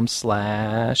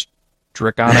twitter.com/Draconica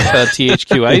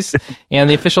THQ Ice, and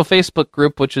the official Facebook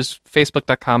group, which is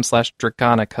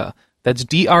facebook.com/Draconica. That's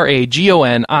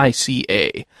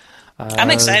DRAGONICA. I'm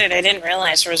excited. I didn't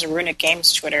realize there was a Runic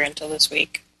Games Twitter until this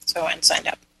week, so I went and signed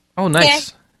up. Oh,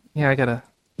 nice. Yeah, I gotta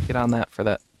get on that for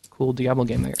that cool Diablo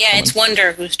game there. Yeah, it's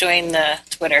Wonder who's doing the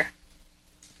Twitter.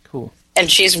 Cool. And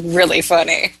she's really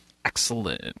funny.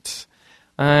 Excellent.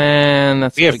 And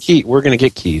that's We're going to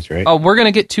get keys, right? Oh, we're going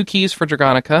to get 2 keys for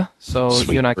Draconica, so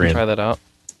Sweet you and I can brand. try that out.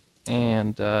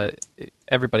 And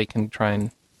everybody can try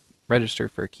and register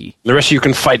for a key. The rest of you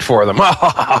can fight for them. Shut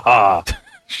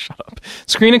up.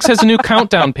 Screenix has a new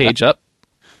countdown page up.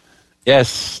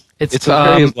 Yes. It's a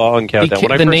very long countdown.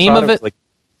 When I the first name saw of it it, was like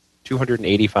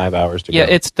 285 hours to go. yeah,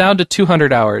 it's down to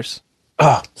 200 hours.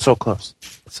 Oh, so close.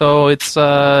 So it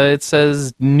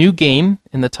says new game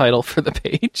in the title for the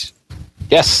page.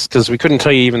 Yes, because we couldn't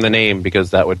tell you even the name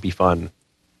because that would be fun.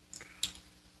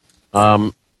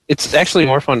 It's actually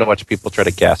more fun to watch people try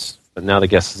to guess, but now the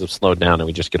guesses have slowed down and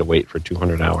we just get to wait for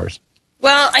 200 hours.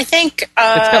 Well, I think... It's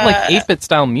got like 8-bit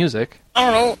style music.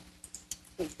 I don't know.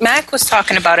 Mac was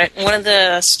talking about it, and one of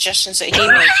the suggestions that he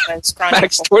made was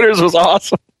Max Twitter's was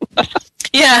awesome.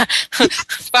 Yeah.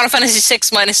 Final Fantasy 6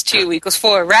 - 2 =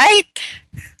 4, right?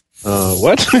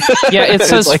 What? Yeah, it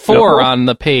says like 4 no. on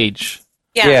the page.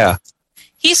 Yeah.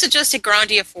 He suggested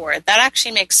Grandia 4. That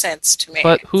actually makes sense to me.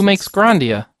 But who makes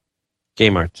Grandia?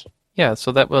 Game Arts. Yeah,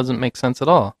 so that doesn't make sense at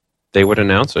all. They would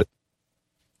announce it.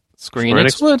 Square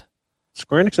Enix would?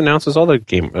 Square Enix announces all the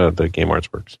Game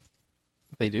Arts works.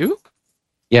 They do?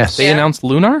 Yes. They announced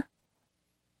Lunar?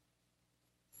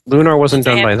 Lunar wasn't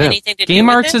done by them. Game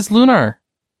Arts is Lunar.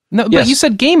 No, Yes. but you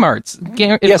said Game Arts.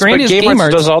 Yes, but Game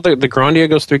Arts does all the Grandia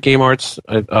goes through Game Arts.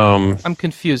 I'm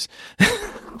confused.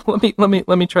 let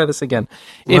me try this again.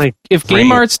 My If brain.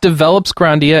 Game Arts develops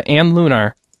Grandia and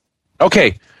Lunar,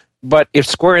 Okay, but if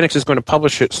Square Enix is going to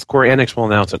publish it, Square Enix will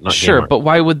announce it, not Game sure, Arts. but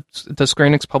why would the Square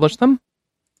Enix publish them?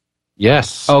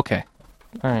 Yes. Okay.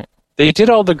 All right. They did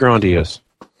all the Grandias.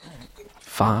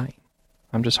 Fine.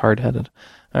 I'm just hard-headed.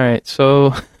 All right,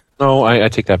 so... No, I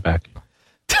take that back.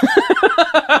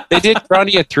 They did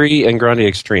Grandia 3 and Grandia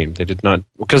Extreme. They did not...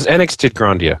 Because NX did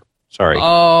Grandia. Sorry.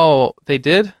 Oh, they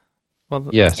did? Well,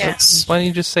 Yes. Yes. Why don't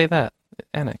you just say that?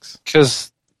 Annex.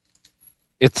 Because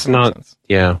it's Makes not... sense.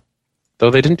 Yeah. Though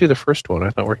they didn't do the first one. I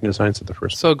thought Working Designs did the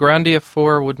first So Grandia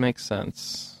 4 would make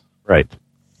sense. one. Right.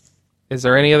 Is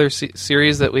there any other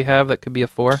series that we have that could be a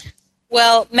 4?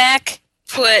 Well, Mac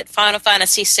put Final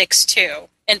Fantasy 6 2,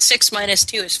 and 6 minus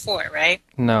 2 is 4, right?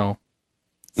 No.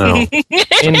 No.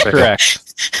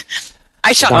 Incorrect.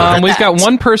 I shot at We've that. got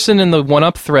one person in the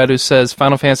 1-Up thread who says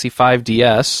Final Fantasy 5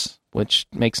 DS, which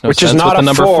makes no Which is sense not with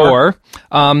the a number 4.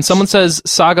 4. Someone says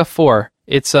Saga 4.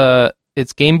 It's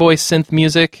Game Boy synth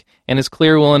music, and is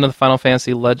clear will into the Final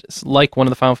Fantasy like one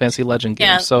of the Final Fantasy Legend games.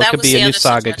 Yeah, So it that could was be the a new other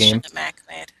Saga suggestion game. that Mac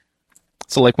made.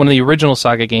 So like one of the original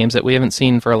Saga games that we haven't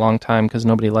seen for a long time because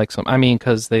nobody likes them. I mean,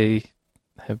 because they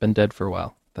have been dead for a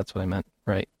while. That's what I meant.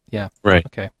 Right. Yeah. Right.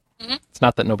 Okay. Mhm. It's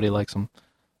not that nobody likes them.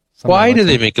 Why do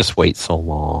they make us wait so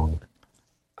long?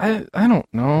 I don't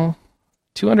know.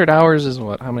 200 hours is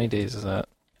what? How many days is that?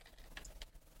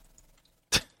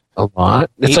 A lot?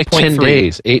 It's like 10 8.3.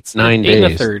 days. 9 8 and a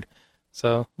days. third.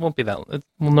 So it won't be that.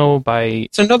 We'll know by.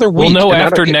 It's another week. We'll know and I don't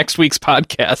after get- next week's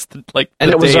podcast. Like, And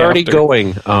the it was day already after.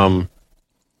 going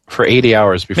for 80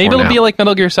 hours before Maybe it'll now. be like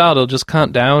Metal Gear Solid. It'll just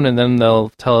count down, and then they'll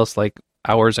tell us like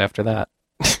hours after that.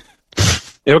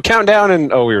 It'll count down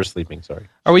and... Oh, we were sleeping. Sorry.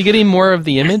 Are we getting more of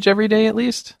the image every day at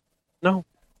least? No.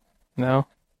 No.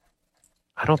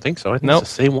 I don't think so. I think Nope.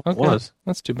 it's the same one it Okay. was.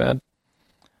 That's too bad.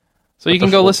 So But you can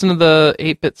the go full- listen to the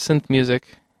 8-bit synth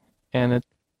music, and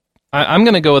I'm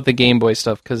going to go with the Game Boy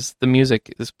stuff because the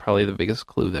music is probably the biggest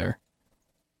clue there.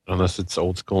 Unless it's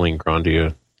old schooling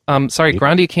Grandia. Sorry,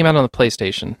 Grandia came out on the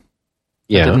PlayStation.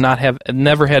 It Yeah. it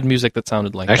never had music that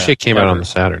sounded like Actually, that. it came out on ever. the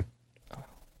Saturn.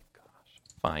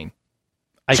 Fine.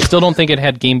 I still don't think it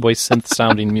had Game Boy synth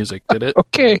sounding music. Did it?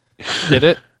 Okay. Did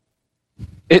it?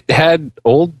 It had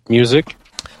old music.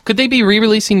 Could they be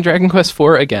re-releasing Dragon Quest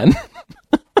IV again?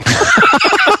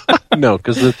 No,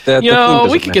 because the You theme know,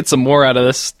 doesn't we could match. get some more out of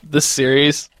this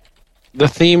series. The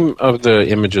theme of the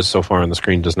images so far on the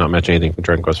screen does not match anything from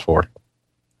Dragon Quest IV.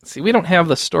 See, we don't have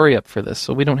the story up for this,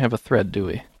 so we don't have a thread, do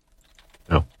we?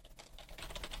 No.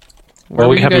 Where Well,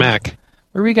 were we you have guys- Mac.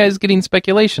 Where were you guys getting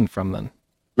speculation from then?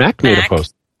 Mac made a Mac.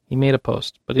 post. He made a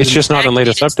post, but he It's didn't- just not in Mac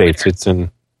latest made it updates. Twitter. It's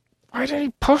in... Why did he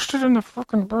post it in the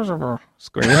fucking browser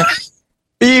screen?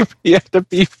 Beep! You have to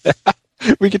beep that.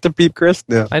 We get to beep Chris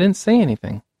now. I didn't say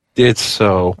anything. It's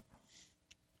so...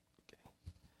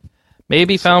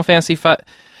 Maybe Final Fantasy V.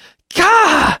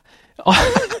 Gah!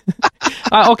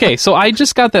 Okay, so I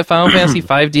just got that Final Fantasy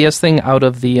V DS thing out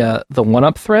of the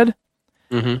 1-Up thread,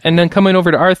 Mhm. and then coming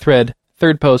over to our thread,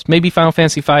 third post, maybe Final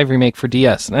Fantasy V remake for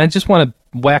DS, and I just want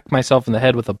to whack myself in the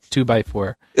head with a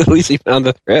 2x4. At least he found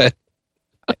the thread.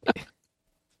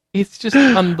 It's just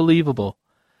unbelievable.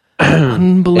 Yeah, I don't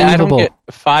Unbelievable. get...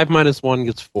 5 minus 1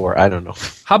 gets 4. I don't know.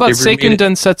 How about They remade Seiken it-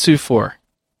 Densetsu 4?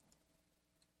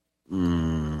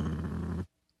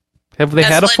 Have they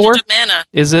That's had a 4? Legend of Mana.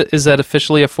 Is that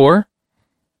officially a 4?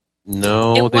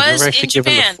 No, It they've was never actually in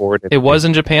given Japan. the 4. It was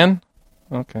in Japan?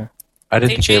 Okay. I didn't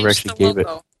They think they ever changed actually the gave it.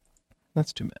 logo.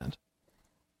 That's too bad.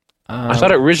 I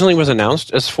thought it originally was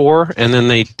announced as 4, and then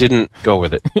they didn't go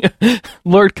with it.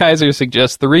 Lord Kaiser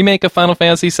suggests the remake of Final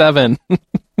Fantasy VII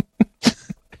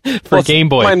for Well, Game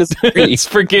Boy. minus 3. It's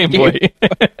for Game Boy.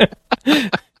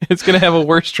 It's going to have a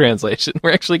worse translation.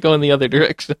 We're actually going the other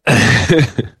direction.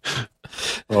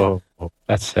 Oh,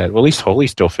 that's sad. Well, at least Holy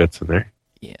still fits in there.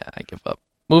 Yeah, I give up.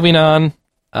 Moving on.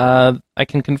 I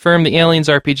can confirm the Aliens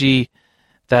RPG,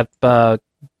 that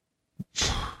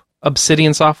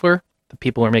Obsidian Software, the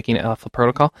people who are making Alpha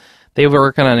Protocol, they were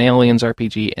working on Aliens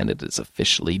RPG, and it is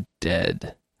officially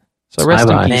dead. So rest in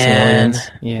Bye-bye. peace, Man.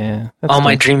 Aliens. Yeah. that's All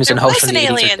my done. dreams There and hopes was from an the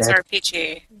 80s are Aliens dead.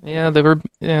 RPG. Yeah, they were.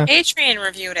 Yeah. Adrian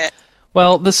reviewed it.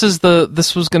 Well, this was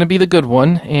going to be the good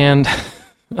one, and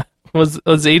was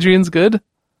Adrian's good?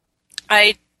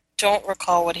 I don't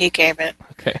recall what he gave it.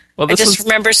 Okay. Well, I this just was.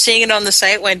 remember seeing it on the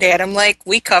site one day, and I'm like,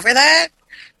 we cover that?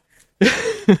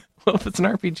 Well, if it's an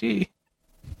RPG.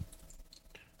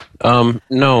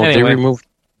 No, they Anyway. removed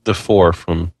the 4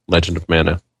 from Legend of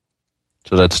Mana.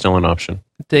 So that's still an option.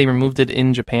 They removed it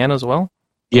in Japan as well.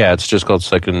 Yeah, it's just called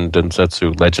Second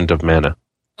Densetsu Legend of Mana.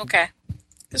 Okay.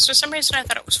 Because for some reason I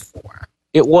thought it was 4.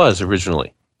 It was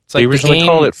originally. It's They like the originally game-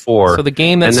 called it 4. So the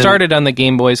game that and then- started on the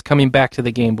Game Boy is coming back to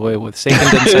the Game Boy with Seiken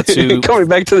Densetsu. Coming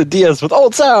back to the DS with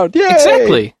old sound. Yay!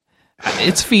 Exactly.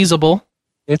 It's feasible.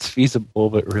 It's feasible,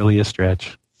 but really a stretch.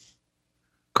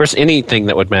 Of course, anything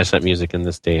that would match that music in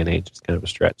this day and age is kind of a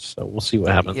stretch. So we'll see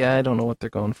what happens. Yeah, I don't know what they're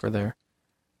going for there.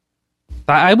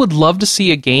 I would love to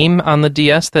see a game on the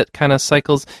DS that kind of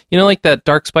cycles. You know, like that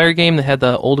Darkspire game that had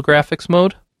the old graphics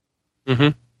mode.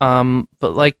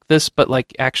 But like this, but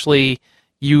like actually,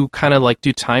 you kind of like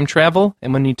do time travel,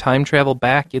 and when you time travel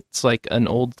back, it's like an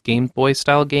old Game Boy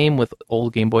style game with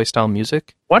old Game Boy style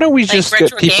music. Why don't we Like just Retro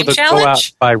get people Game to go out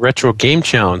Challenge? by Retro Game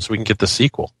Challenge so we can get the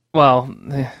sequel? Well,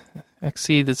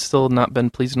 XC that's still not been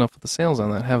pleased enough with the sales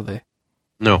on that, have they?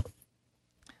 No.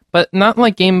 But not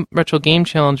like Retro Game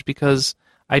Challenge, because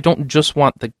I don't just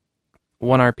want the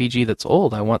one RPG that's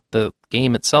old. I want the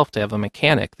game itself to have a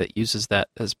mechanic that uses that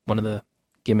as one of the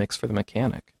gimmicks for the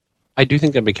mechanic. I do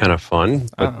think that'd be kind of fun.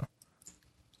 But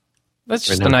That's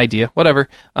just an idea. Whatever.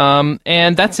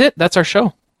 And that's it. That's our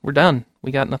show. We're done.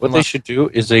 We got nothing what they left. should do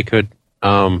is they could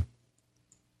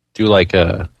do like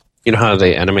you know how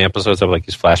the anime episodes have like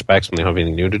these flashbacks when they don't have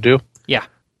anything new to do? Yeah.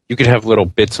 You could have little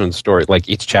bits in the story, like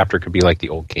each chapter could be like the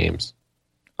old games.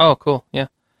 Oh, cool. Yeah.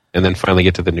 And then finally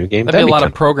get to the new game. That'd be a lot of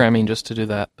kinda- programming just to do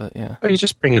that, but yeah. Oh, you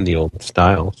just bring in the old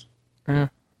styles. Yeah.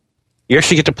 You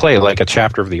actually get to play like a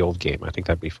chapter of the old game. I think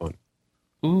that'd be fun.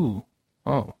 Ooh.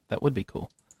 Oh, that would be cool.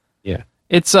 Yeah.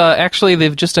 It's actually,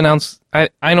 they've just announced,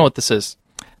 I know what this is.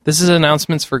 This is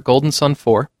announcements for Golden Sun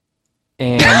 4.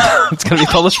 And it's going to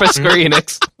be published by Square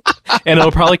Enix. And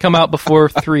it'll probably come out before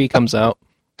 3 comes out.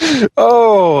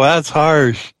 Oh, that's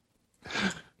harsh.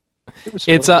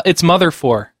 It's Mother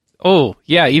 4. Oh,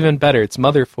 yeah, even better. It's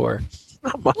Mother 4.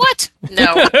 What?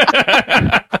 No.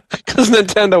 Because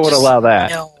Nintendo would allow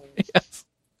that. No. Yes.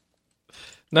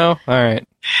 No? All right.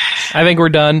 I think we're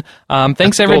done.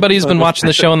 Thanks everybody who's been watching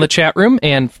the show in the chat room,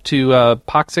 and to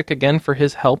Poxic again for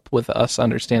his help with us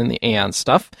understanding the Aeon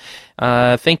stuff.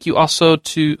 Thank you also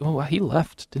to... Oh, he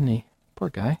left, didn't he? Poor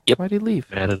guy. Yep. Why'd he leave?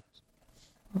 Man,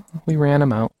 We ran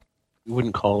him out. you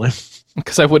wouldn't call him.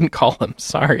 Because I wouldn't call him.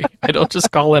 Sorry. I don't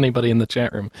just call anybody in the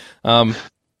chat room.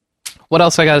 What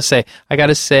else I got to say? I got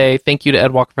to say thank you to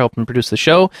Ed Walker for helping produce the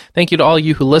show. Thank you to all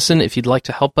you who listen. If you'd like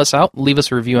to help us out, leave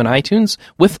us a review on iTunes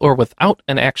with or without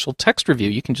an actual text review.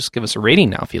 You can just give us a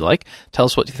rating now if you like. Tell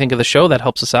us what you think of the show. That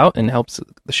helps us out and helps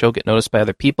the show get noticed by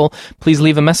other people. Please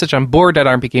leave a message on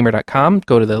board.rpgamer.com.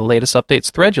 Go to the latest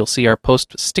updates thread. You'll see our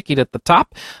post stickied at the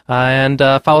top. And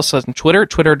follow us on Twitter,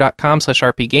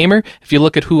 twitter.com/rpgamer. If you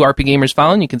look at who RPGamer's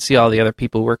following, you can see all the other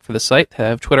people who work for the site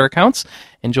have Twitter accounts.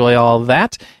 Enjoy all of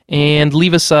that. And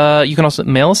leave us, you can also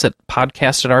mail us at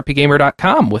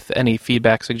podcast@rpgamer.com with any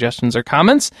feedback, suggestions, or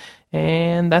comments.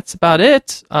 And that's about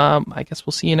it. I guess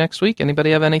we'll see you next week. Anybody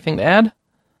have anything to add?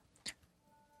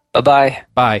 Bye-bye.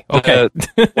 Bye. Okay.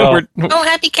 well- Oh,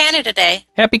 happy Canada Day.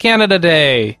 Happy Canada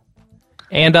Day.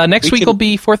 And next week will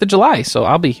be 4th of July, so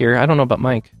I'll be here. I don't know about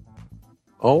Mike.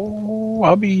 Oh,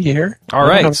 I'll be here. All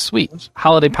right, sweet.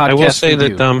 Holiday podcast. I will say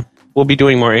review. that we'll be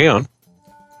doing more Aeon.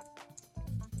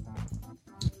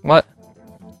 What?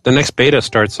 The next beta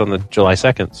starts on the July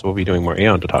 2nd, so we'll be doing more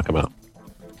Aeon to talk about.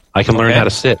 I can learn Okay. how to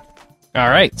sit. All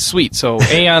right, sweet. So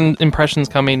Aeon impressions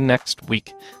coming next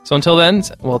week. So until then,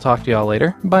 we'll talk to y'all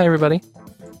later. Bye, everybody.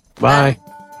 Bye.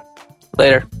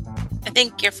 Later. I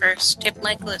think your first tip,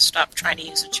 Michael, is stop trying to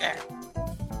use a chair.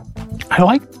 I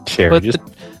like chair. Put Just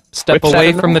step whips out away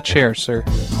of from the- the chair, sir.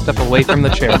 Step away from the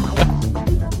chair.